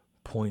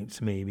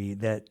 points maybe,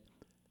 that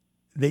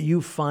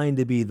you find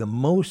to be the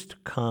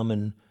most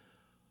common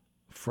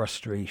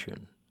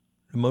frustration,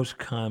 the most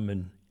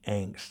common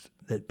angst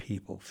that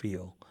people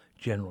feel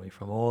generally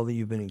from all that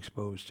you've been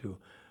exposed to?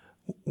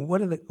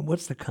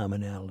 What's the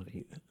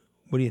commonality?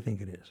 What do you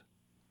think it is?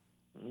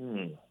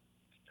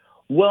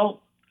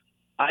 Well,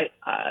 I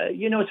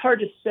it's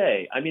hard to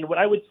say. I mean, what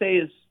I would say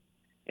is,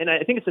 and I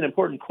think it's an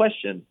important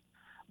question,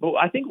 but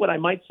I think what I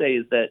might say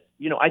is that,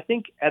 I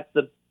think at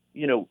the,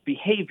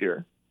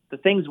 behavior, the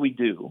things we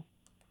do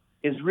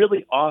is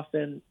really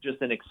often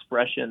just an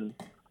expression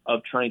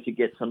of trying to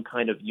get some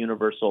kind of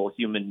universal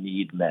human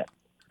need met.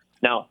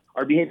 Now,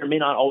 our behavior may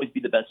not always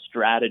be the best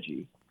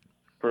strategy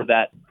for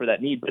that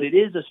need, but it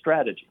is a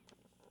strategy.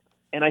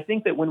 And I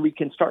think that when we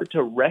can start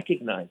to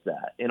recognize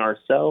that in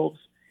ourselves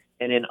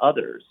and in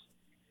others,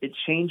 it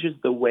changes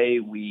the way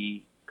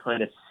we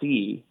kind of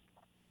see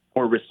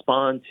or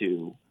respond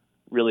to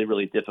really,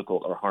 really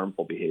difficult or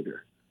harmful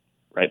behavior,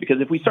 right?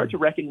 Because if we start to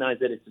recognize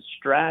that it's a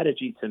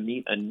strategy to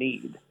meet a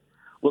need,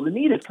 well, the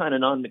need is kind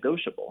of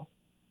non-negotiable.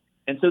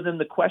 And so then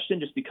the question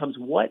just becomes,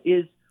 what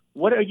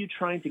are you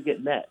trying to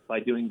get met by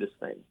doing this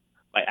thing?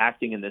 by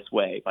acting in this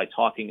way, by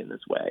talking in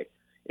this way?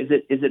 Is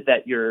it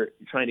that you're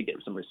trying to get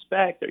some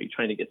respect? Are you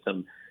trying to get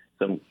some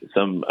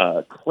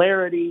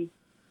clarity?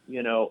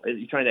 You know, are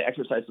you trying to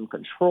exercise some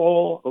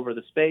control over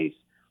the space?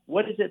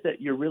 What is it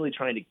that you're really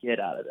trying to get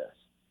out of this?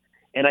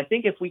 And I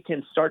think if we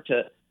can start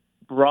to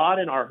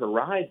broaden our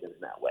horizon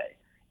in that way,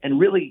 and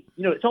really,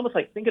 you know, it's almost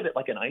like, think of it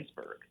like an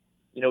iceberg.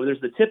 You know,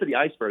 there's the tip of the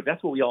iceberg.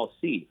 That's what we all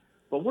see.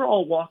 But we're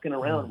all walking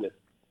around with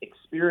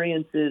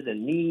experiences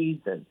and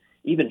needs and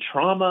even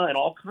trauma and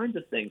all kinds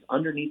of things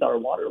underneath our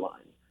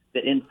waterline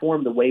that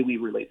inform the way we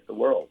relate to the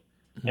world.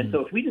 And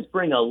so if we just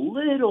bring a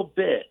little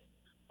bit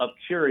of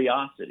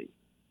curiosity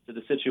to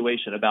the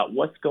situation about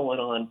what's going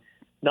on,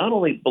 not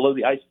only below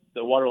the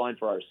waterline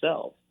for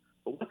ourselves,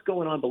 but what's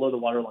going on below the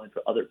waterline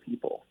for other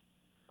people,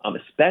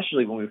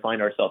 especially when we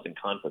find ourselves in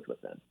conflict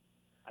with them,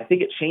 I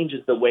think it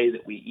changes the way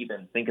that we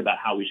even think about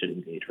how we should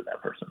engage with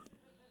that person.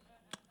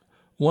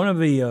 One of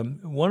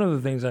the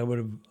things I would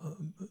have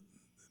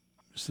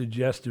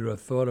suggested or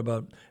thought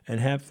about and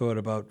have thought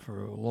about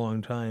for a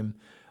long time,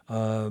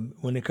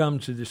 when it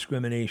comes to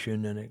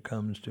discrimination and it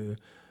comes to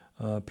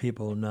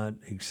people not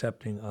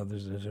accepting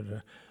others,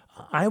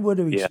 I would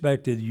have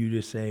expected you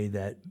to say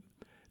that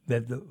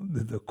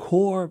the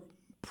core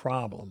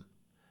problem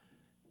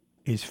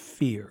is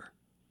fear.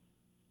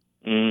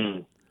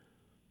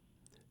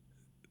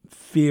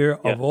 Fear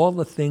of all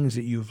the things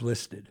that you've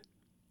listed.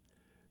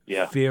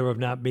 Fear of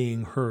not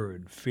being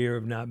heard, fear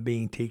of not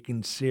being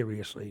taken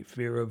seriously,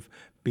 fear of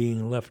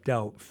being left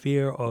out,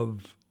 fear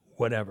of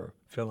whatever,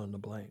 fill in the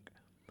blank.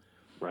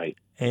 Right.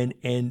 And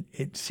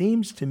it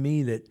seems to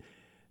me that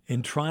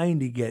in trying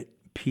to get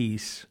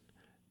peace,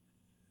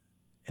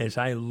 as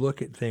I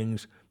look at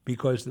things,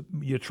 because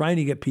you're trying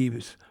to get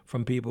peace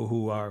from people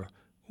who are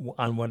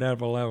on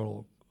whatever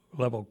level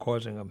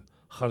causing a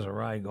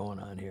chazarai going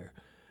on here.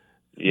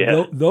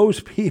 Yeah. Those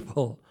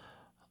people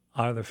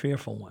are the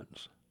fearful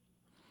ones.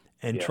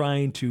 And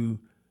trying to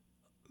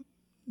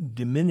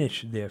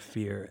diminish their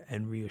fear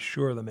and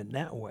reassure them in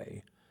that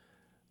way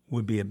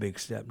would be a big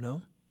step,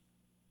 no?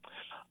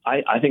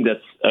 I think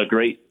that's a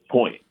great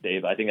point,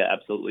 Dave. I think it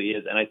absolutely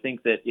is. And I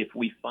think that if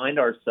we find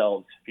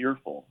ourselves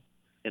fearful,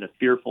 in a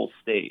fearful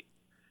state,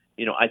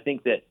 you know, I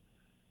think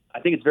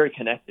it's very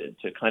connected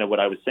to kind of what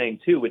I was saying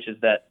too, which is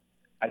that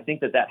I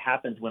think that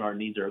happens when our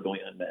needs are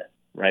going unmet,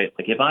 right?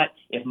 Like if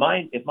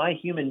my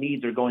human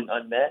needs are going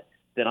unmet,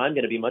 then I'm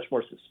going to be much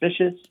more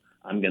suspicious.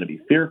 I'm going to be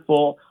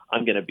fearful.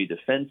 I'm going to be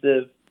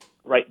defensive,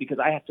 right? Because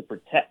I have to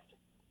protect,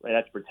 right? I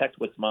have to protect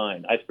what's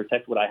mine. I have to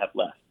protect what I have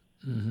left.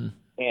 Mm-hmm.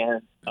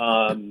 And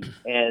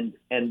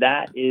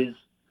that is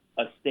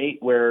a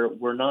state where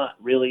we're not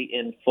really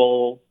in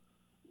full,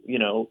 you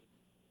know,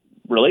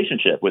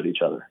 relationship with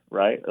each other,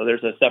 right? So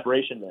there's a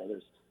separation there.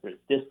 There's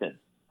distance.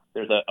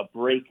 There's a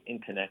break in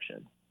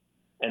connection.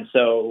 And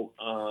so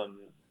I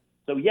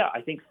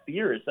think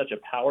fear is such a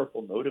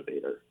powerful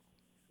motivator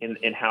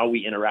in how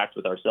we interact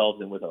with ourselves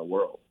and with our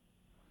world.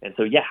 And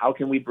so, how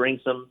can we bring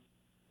some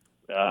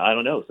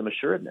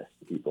assuredness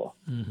to people?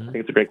 Mm-hmm. I think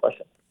it's a great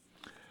question.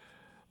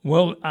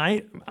 Well,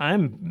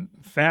 I'm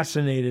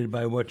fascinated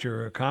by what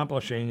you're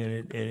accomplishing,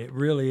 and it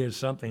really is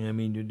something. I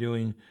mean, you're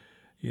doing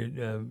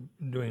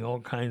all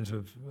kinds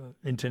of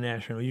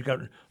international. You got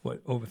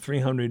over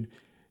 300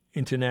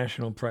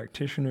 international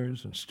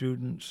practitioners and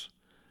students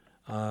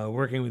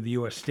working with the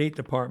U.S. State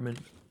Department.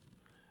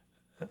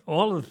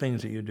 All of the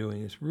things that you're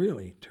doing is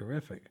really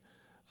terrific.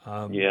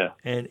 And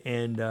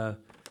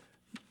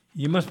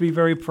you must be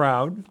very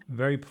proud,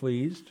 very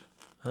pleased,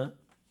 huh?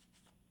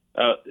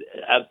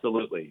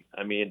 Absolutely.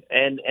 I mean,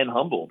 and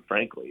humbled,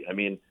 frankly. I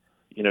mean,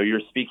 you know,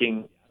 you're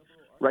speaking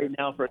right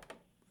now for.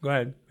 Go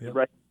ahead.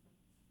 Yep.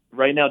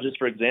 Right now, just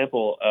for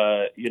example,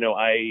 you know,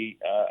 I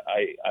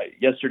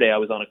yesterday I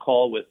was on a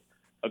call with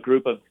a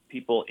group of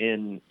people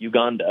in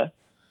Uganda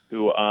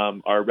who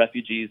are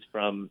refugees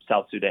from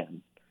South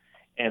Sudan.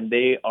 And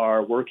they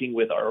are working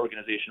with our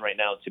organization right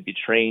now to be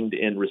trained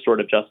in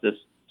restorative justice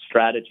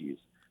strategies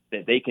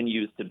that they can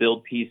use to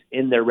build peace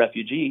in their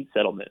refugee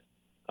settlement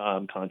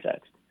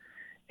context.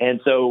 And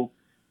so,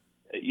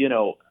 you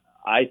know,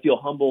 I feel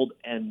humbled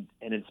and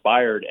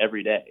inspired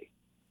every day.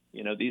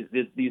 You know,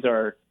 these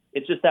are,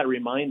 it's just that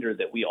reminder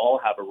that we all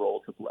have a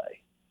role to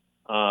play.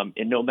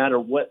 And no matter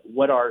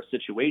what our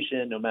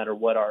situation, no matter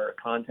what our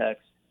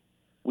context,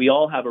 we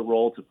all have a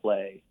role to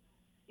play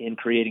in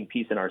creating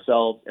peace in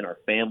ourselves, in our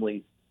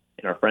families,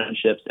 in our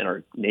friendships, in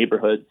our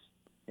neighborhoods,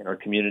 in our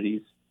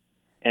communities.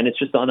 And it's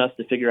just on us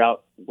to figure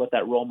out what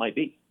that role might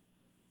be.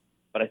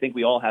 But I think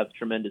we all have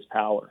tremendous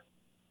power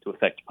to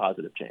affect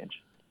positive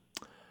change.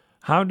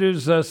 How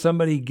does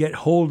somebody get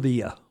hold of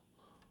you?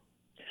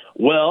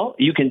 Well,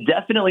 you can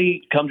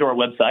definitely come to our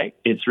website.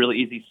 It's really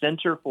easy,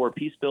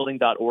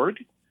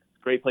 centerforpeacebuilding.org.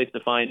 Great place to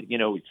find, you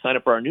know, sign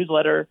up for our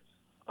newsletter.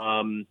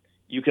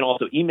 You can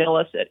also email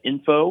us at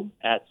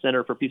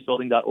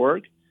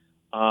info@centerforpeacebuilding.org.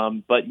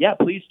 But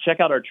please check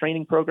out our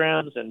training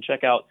programs and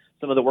check out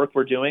some of the work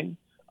we're doing.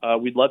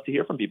 We'd love to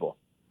hear from people.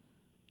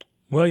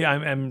 Well,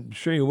 I'm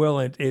sure you will.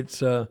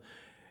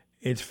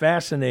 it's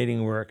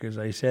fascinating work, as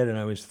I said, and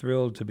I was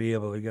thrilled to be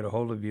able to get a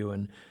hold of you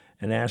and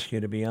ask you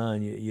to be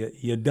on.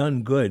 You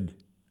done good,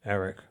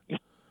 Eric.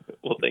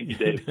 Well, thank you,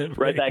 Dave.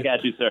 Right back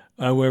at you, sir.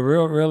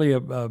 We're really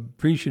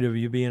appreciative of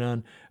you being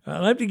on. I'd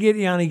like to get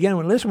you on again.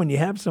 Listen, when you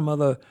have some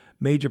other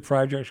major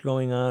projects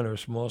going on or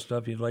small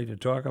stuff you'd like to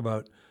talk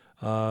about,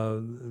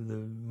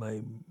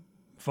 my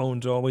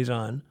phone's always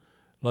on.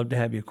 Love to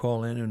have you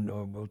call in, and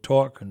or we'll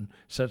talk and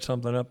set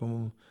something up, and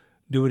we'll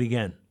do it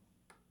again.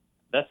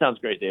 That sounds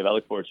great, Dave. I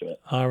look forward to it.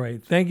 All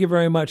right. Thank you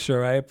very much,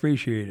 sir. I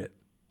appreciate it.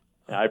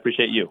 I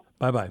appreciate you.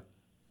 Bye-bye.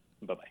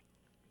 Bye-bye.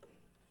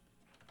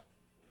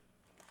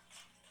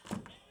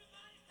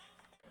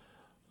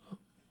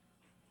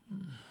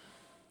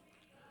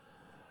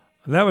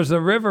 That was the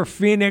River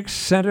Phoenix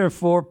Center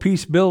for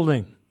Peace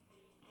Building.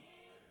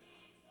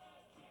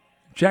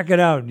 Check it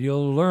out.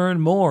 You'll learn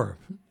more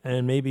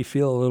and maybe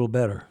feel a little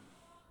better.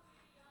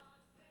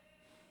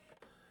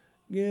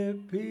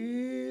 Give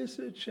peace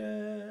a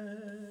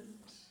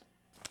chance.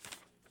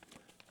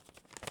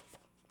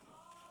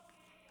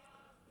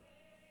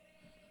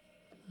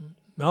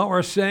 All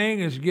we're saying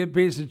is give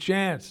peace a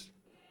chance.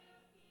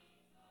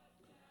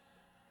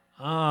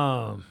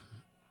 The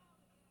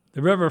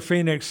River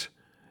Phoenix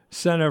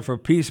Center for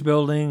Peace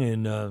Building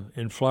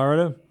in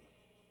Florida,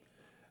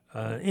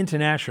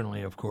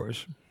 internationally, of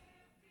course.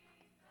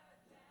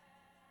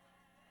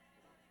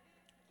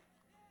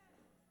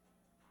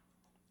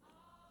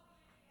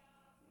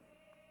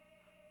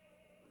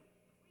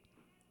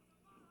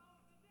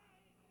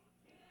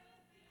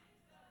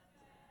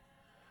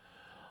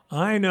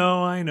 I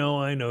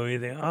know. You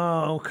think,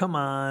 oh, come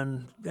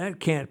on, that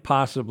can't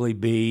possibly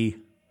be.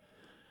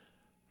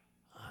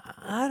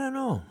 I don't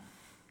know.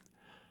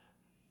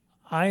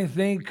 I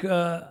think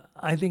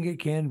it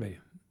can be.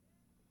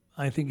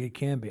 I think it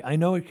can be. I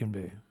know it can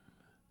be.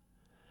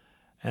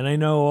 And I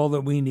know all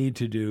that we need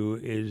to do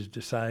is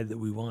decide that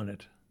we want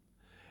it.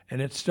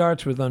 And it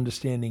starts with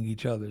understanding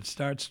each other. It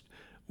starts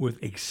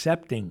with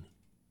accepting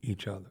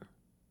each other.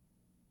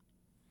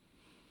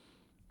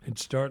 It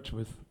starts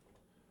with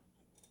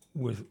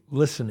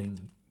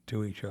listening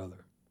to each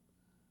other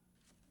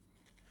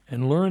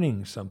and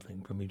learning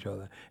something from each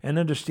other and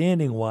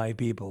understanding why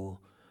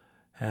people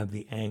have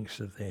the angst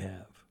that they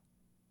have.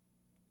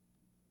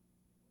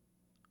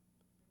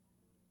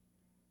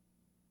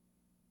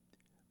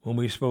 When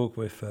we spoke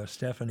with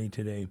Stephanie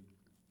today,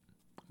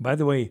 by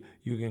the way,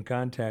 you can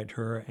contact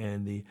her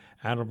and the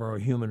Attleboro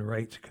Human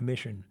Rights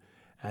Commission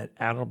at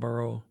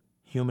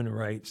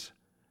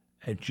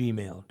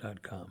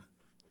attleborohumanrights@gmail.com.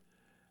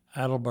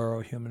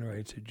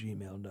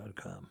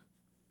 attleborohumanrights@gmail.com.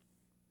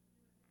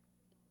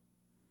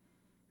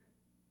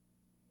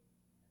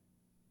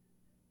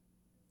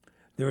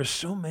 There are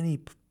so many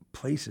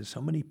places, so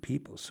many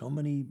people, so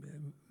many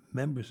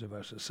members of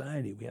our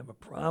society we have a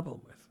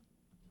problem with.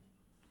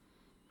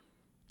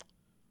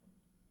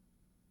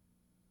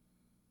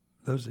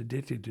 Those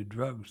addicted to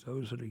drugs,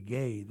 those that are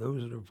gay,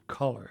 those that are of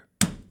color,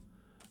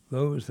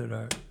 those that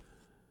are,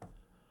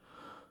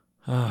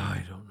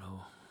 I don't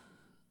know.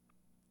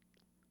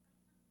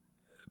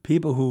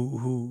 People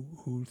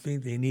who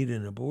think they need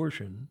an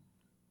abortion,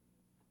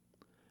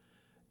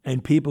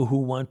 and people who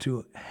want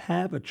to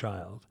have a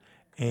child,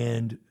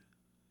 and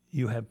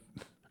you have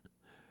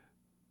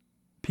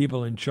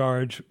people in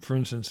charge, for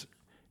instance,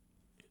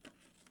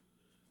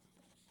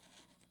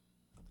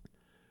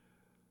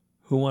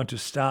 who want to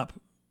stop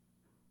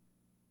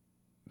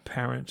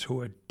parents who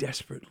are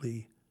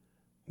desperately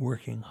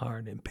working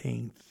hard and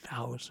paying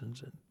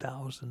thousands and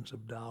thousands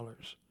of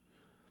dollars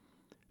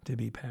to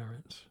be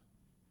parents.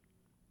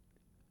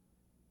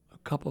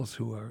 Couples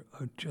who are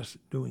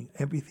just doing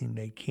everything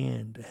they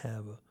can to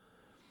have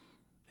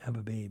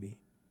a baby,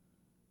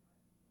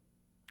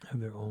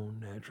 have their own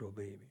natural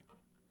baby.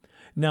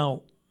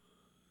 Now,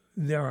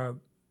 there are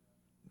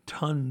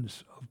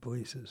tons of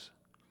places.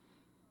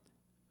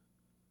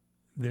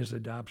 There's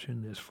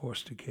adoption, there's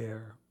foster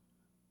care.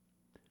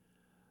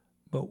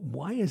 But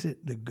why is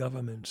it the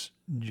government's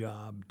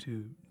job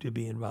to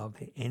be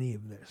involved in any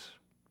of this?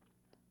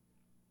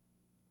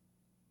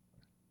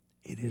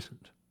 It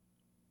isn't.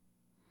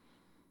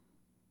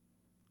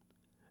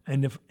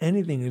 And if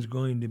anything is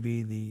going to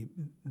be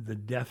the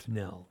death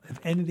knell, if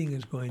anything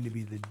is going to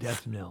be the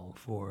death knell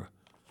for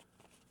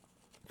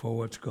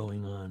what's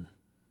going on,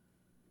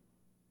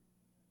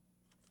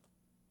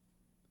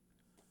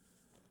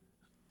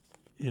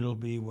 it'll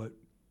be what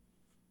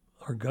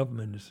our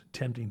government is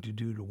attempting to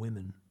do to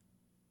women.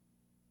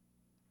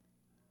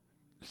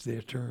 It's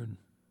their turn.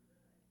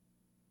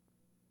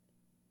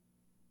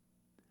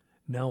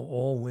 Now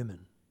all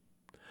women,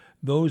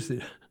 those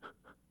that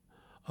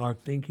are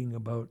thinking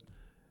about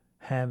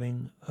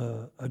having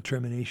a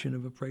termination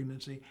of a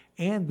pregnancy,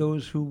 and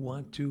those who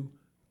want to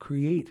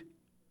create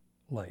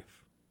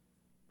life.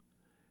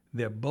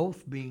 They're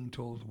both being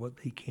told what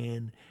they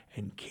can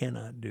and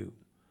cannot do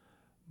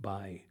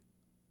by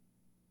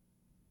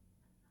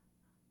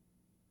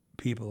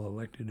people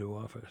elected to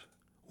office.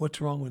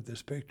 What's wrong with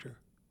this picture?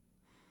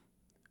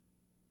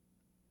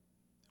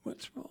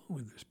 What's wrong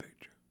with this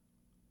picture?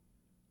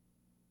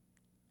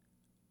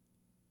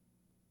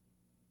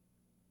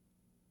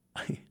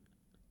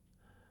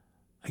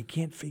 I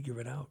can't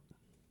figure it out.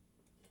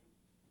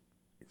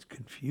 It's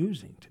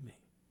confusing to me.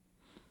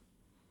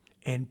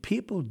 And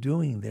people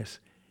doing this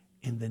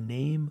in the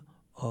name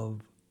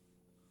of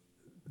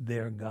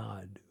their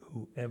God,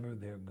 whoever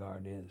their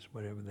God is,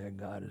 whatever their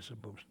God is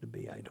supposed to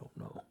be, I don't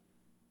know.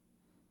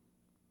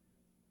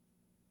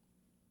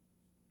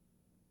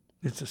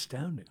 It's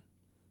astounding.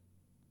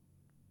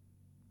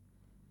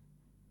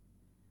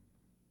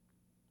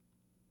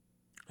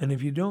 And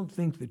if you don't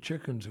think the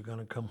chickens are going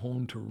to come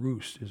home to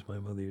roost, as my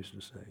mother used to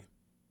say,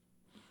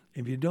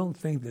 if you don't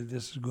think that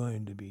this is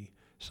going to be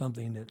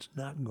something that's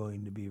not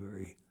going to be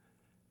very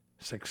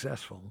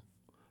successful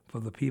for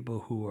the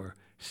people who are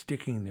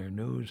sticking their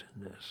nose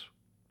in this,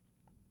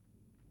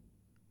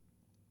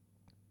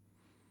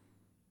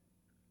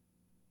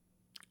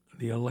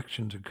 the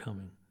elections are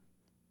coming.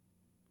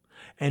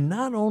 And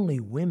not only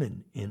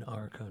women in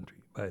our country,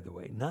 by the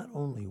way, not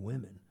only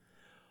women,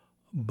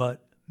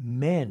 but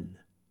men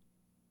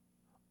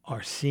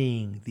are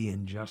seeing the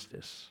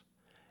injustice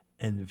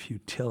and the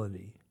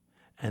futility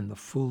and the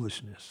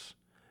foolishness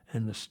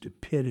and the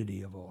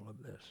stupidity of all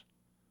of this.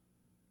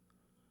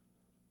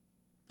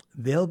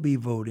 They'll be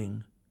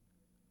voting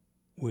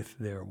with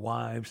their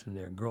wives and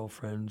their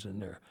girlfriends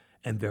and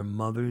their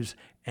mothers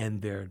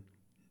and their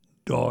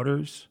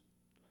daughters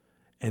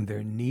and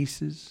their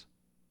nieces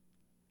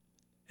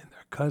and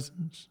their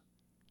cousins.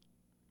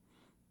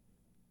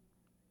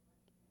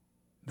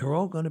 They're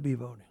all going to be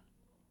voting.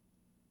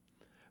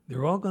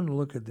 They're all going to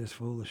look at this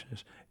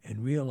foolishness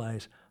and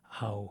realize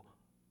how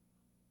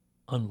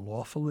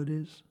unlawful it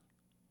is,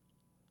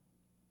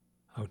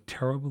 how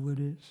terrible it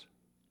is.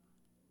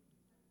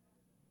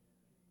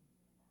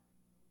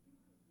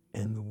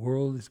 And the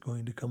world is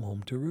going to come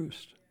home to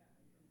roost.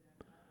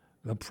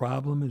 The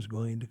problem is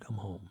going to come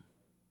home.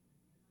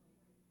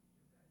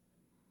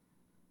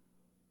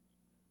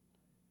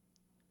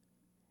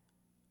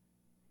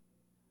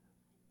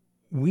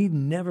 We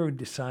never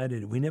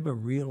decided, we never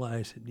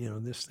realized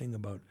that, this thing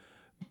about,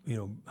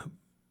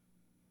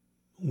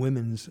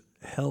 women's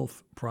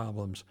health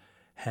problems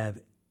have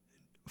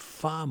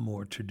far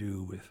more to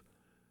do with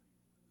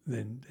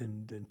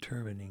than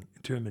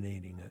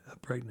terminating a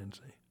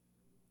pregnancy.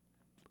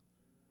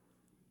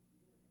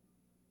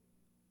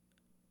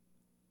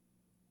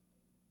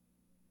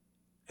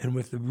 And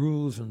with the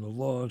rules and the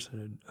laws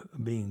that are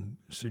being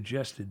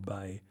suggested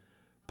by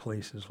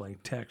places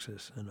like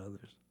Texas and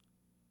others,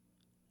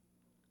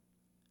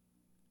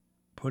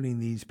 putting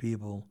these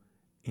people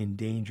in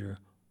danger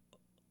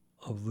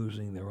of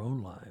losing their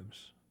own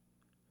lives,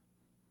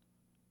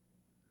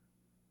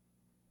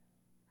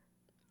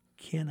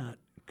 cannot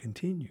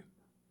continue.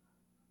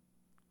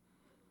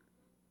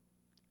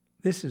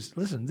 This is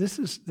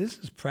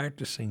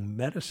practicing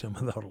medicine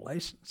without a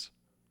license.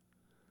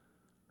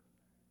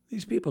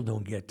 These people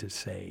don't get to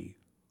say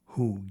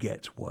who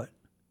gets what.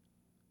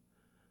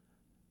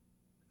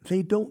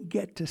 They don't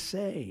get to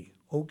say,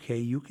 okay,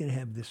 you can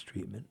have this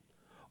treatment.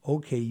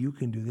 Okay, you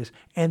can do this.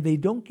 And they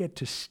don't get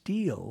to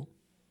steal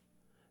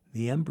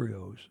the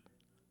embryos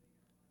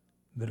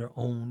that are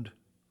owned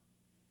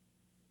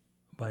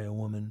by a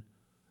woman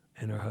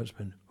and her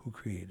husband who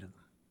created them.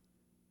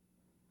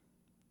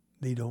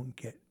 They don't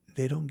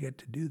get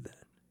to do that.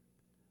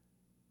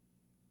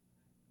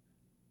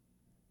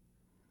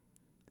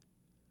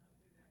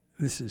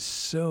 This is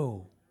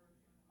so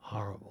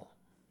horrible.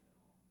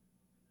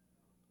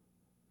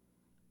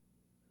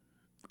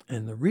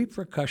 And the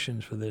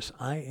repercussions for this,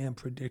 I am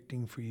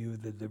predicting for you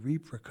that the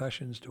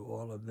repercussions to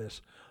all of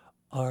this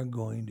are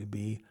going to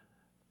be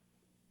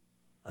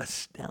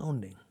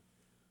astounding.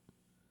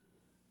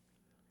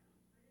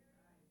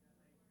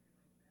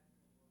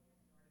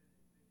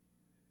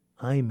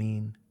 I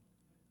mean,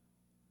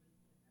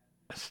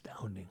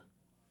 astounding.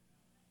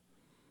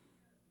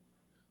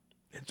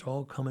 It's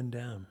all coming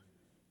down.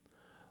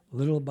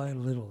 Little by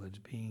little, it's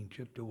being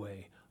chipped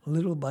away.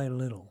 Little by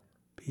little,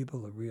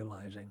 people are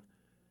realizing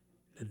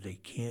that they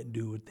can't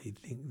do what they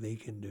think they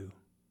can do.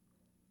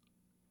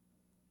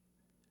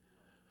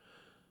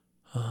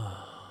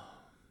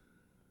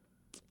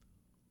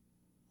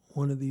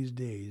 One of these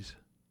days,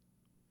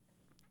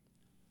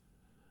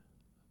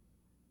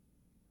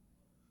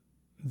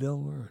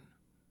 they'll learn.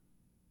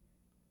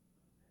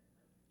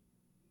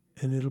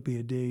 And it'll be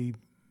a day,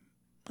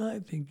 I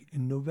think,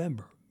 in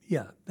November.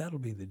 Yeah, that'll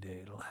be the day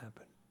it'll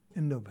happen,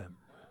 in November.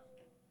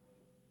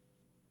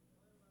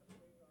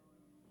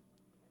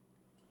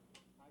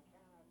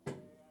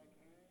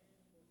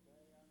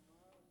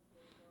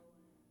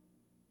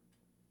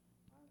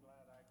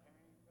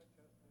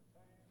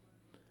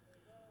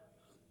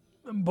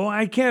 Boy,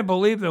 I can't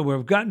believe that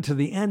we've gotten to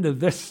the end of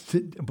this.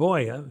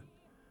 Boy,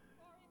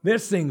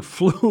 this thing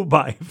flew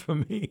by for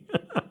me.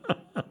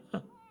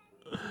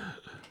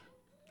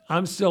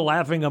 I'm still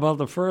laughing about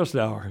the first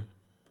hour.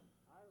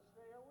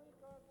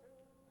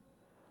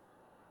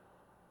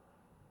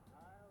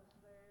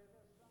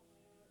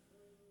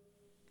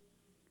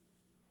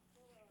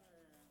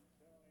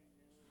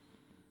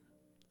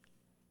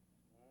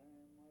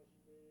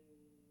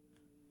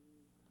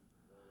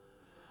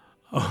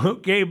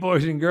 Okay,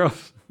 boys and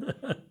girls.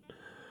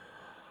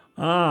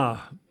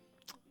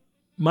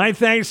 My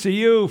thanks to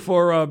you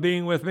for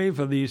being with me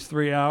for these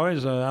 3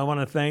 hours. I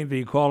want to thank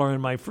the caller in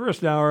my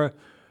first hour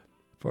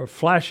for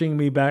flashing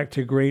me back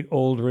to great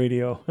old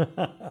radio.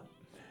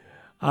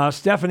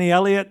 Stephanie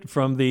Elliott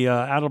from the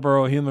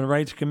Attleboro Human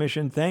Rights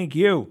Commission, thank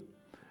you.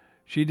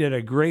 She did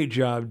a great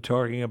job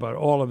talking about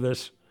all of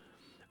this.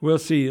 We'll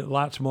see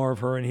lots more of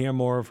her and hear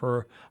more of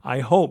her,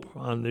 I hope,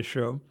 on this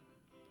show.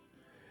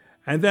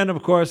 And then,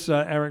 of course,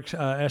 Eric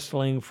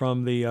Estling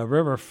from the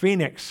River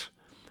Phoenix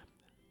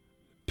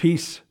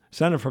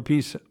Center for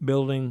Peace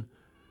building.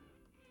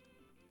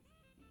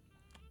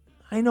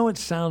 I know it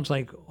sounds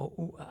like,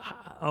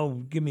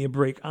 oh, give me a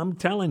break. I'm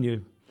telling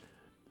you,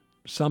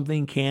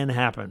 something can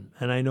happen,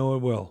 and I know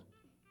it will.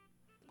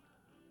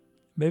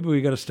 Maybe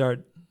we got to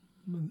start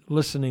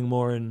listening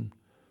more and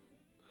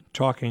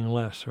talking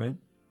less, right?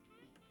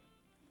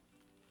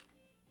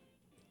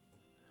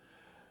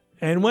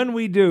 And when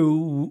we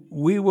do,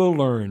 we will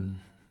learn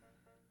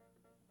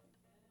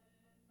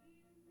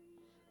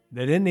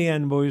that in the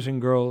end, boys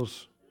and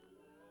girls,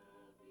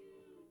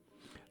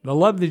 the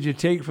love that you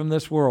take from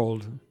this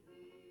world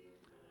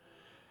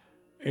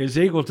is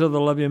equal to the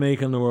love you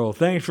make in the world.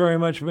 Thanks very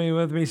much for being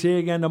with me. See you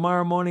again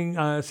tomorrow morning,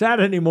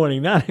 Saturday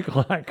morning, 9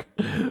 o'clock.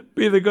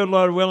 Be the good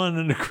Lord willing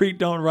and the creek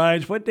don't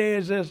rise. What day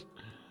is this?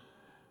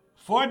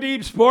 4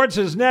 Deep Sports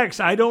is next.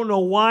 I don't know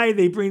why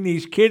they bring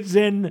these kids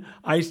in.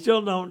 I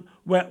still don't.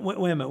 Wait a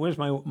minute. Where's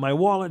my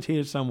wallet?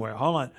 Here somewhere. Hold on.